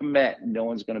 Cole Kmet, no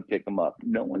one's going to pick him up.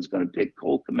 No one's going to pick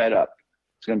Cole Kmet up.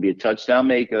 It's going to be a touchdown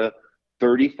maker,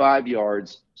 35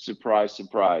 yards. Surprise,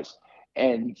 surprise.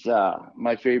 And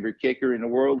my favorite kicker in the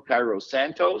world, Cairo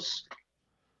Santos,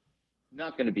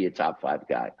 not going to be a top 5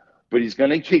 guy, but he's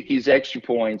going to kick his extra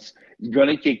points. He's going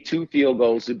to kick 2 field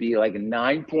goals to be like a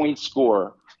 9-point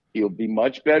scorer. He'll be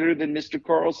much better than Mr.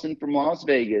 Carlson from Las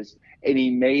Vegas, and he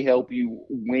may help you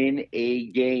win a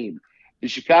game. The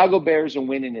Chicago Bears are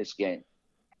winning this game,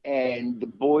 and the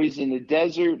boys in the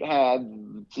desert have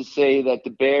to say that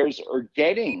the Bears are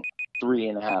getting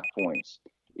 3.5 points.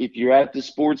 If you're at the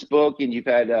sports book and you've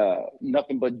had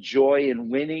nothing but joy in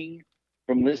winning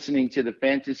from listening to the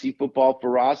Fantasy Football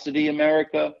Ferocity,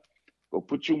 America, go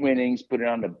put your winnings, put it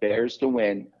on the Bears to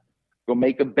win. Go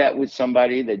make a bet with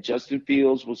somebody that Justin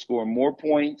Fields will score more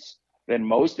points than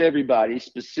most everybody,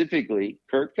 specifically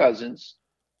Kirk Cousins.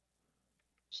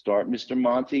 Start Mr.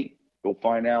 Monty. Go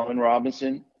find Allen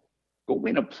Robinson. Go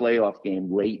win a playoff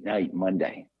game late night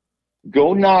Monday.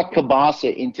 Go knock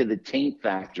Kabasa into the taint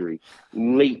factory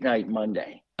late night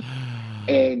Monday.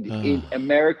 And in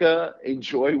America,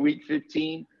 enjoy week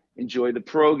 15. Enjoy the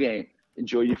pro game.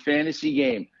 Enjoy your fantasy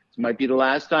game. This might be the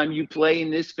last time you play in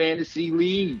this fantasy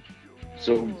league.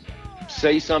 So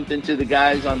say something to the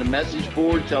guys on the message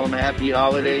board. Tell them happy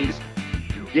holidays.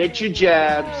 Get your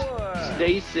jabs.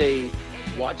 Stay safe.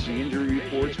 Watch the injury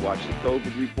reports. Watch the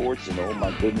COVID reports. And oh,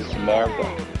 my goodness, America,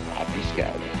 happy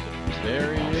scouting.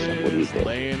 There he What do you is, think?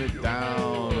 laying it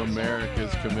down.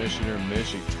 America's Commissioner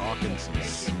Mishy talking some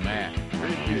smack.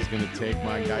 He's going to take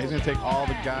my guy. He's going to take all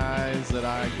the guys that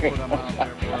I put him out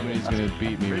there for me. He's going to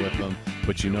beat me with them.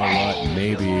 But you know what?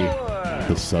 Maybe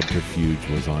the subterfuge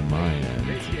was on my end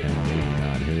and maybe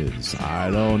not his. I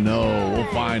don't know. We'll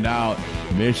find out.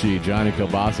 Mishy, Johnny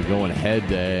Kielbasa going head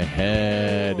to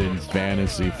head in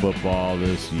fantasy football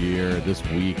this year, this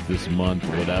week, this month,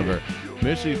 whatever.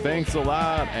 Mishy, thanks a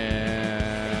lot, and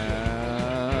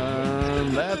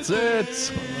that's it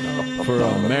for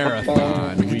a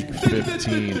marathon week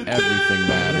 15. Everything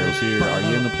matters here. Are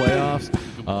you in the playoffs?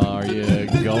 Are you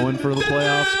going for the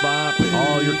playoff spot?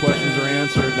 All your questions are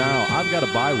answered now. I've got a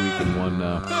bye week in one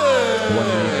league.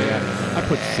 I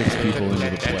put 6 people into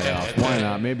the playoffs. Why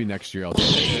not? Maybe next year I'll do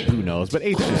 8. Who knows? But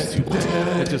 8's just too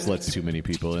many. It just lets too many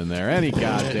people in there. Any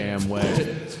goddamn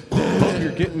way. Hope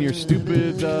you're getting your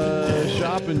stupid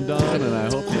shopping done, and I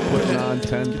hope you're putting on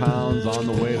 10 pounds on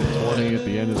the way to 20 at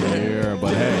the end of the year.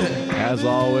 But hey, as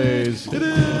always,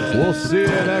 we'll see you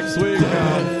next week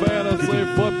on Fantasy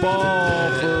Football.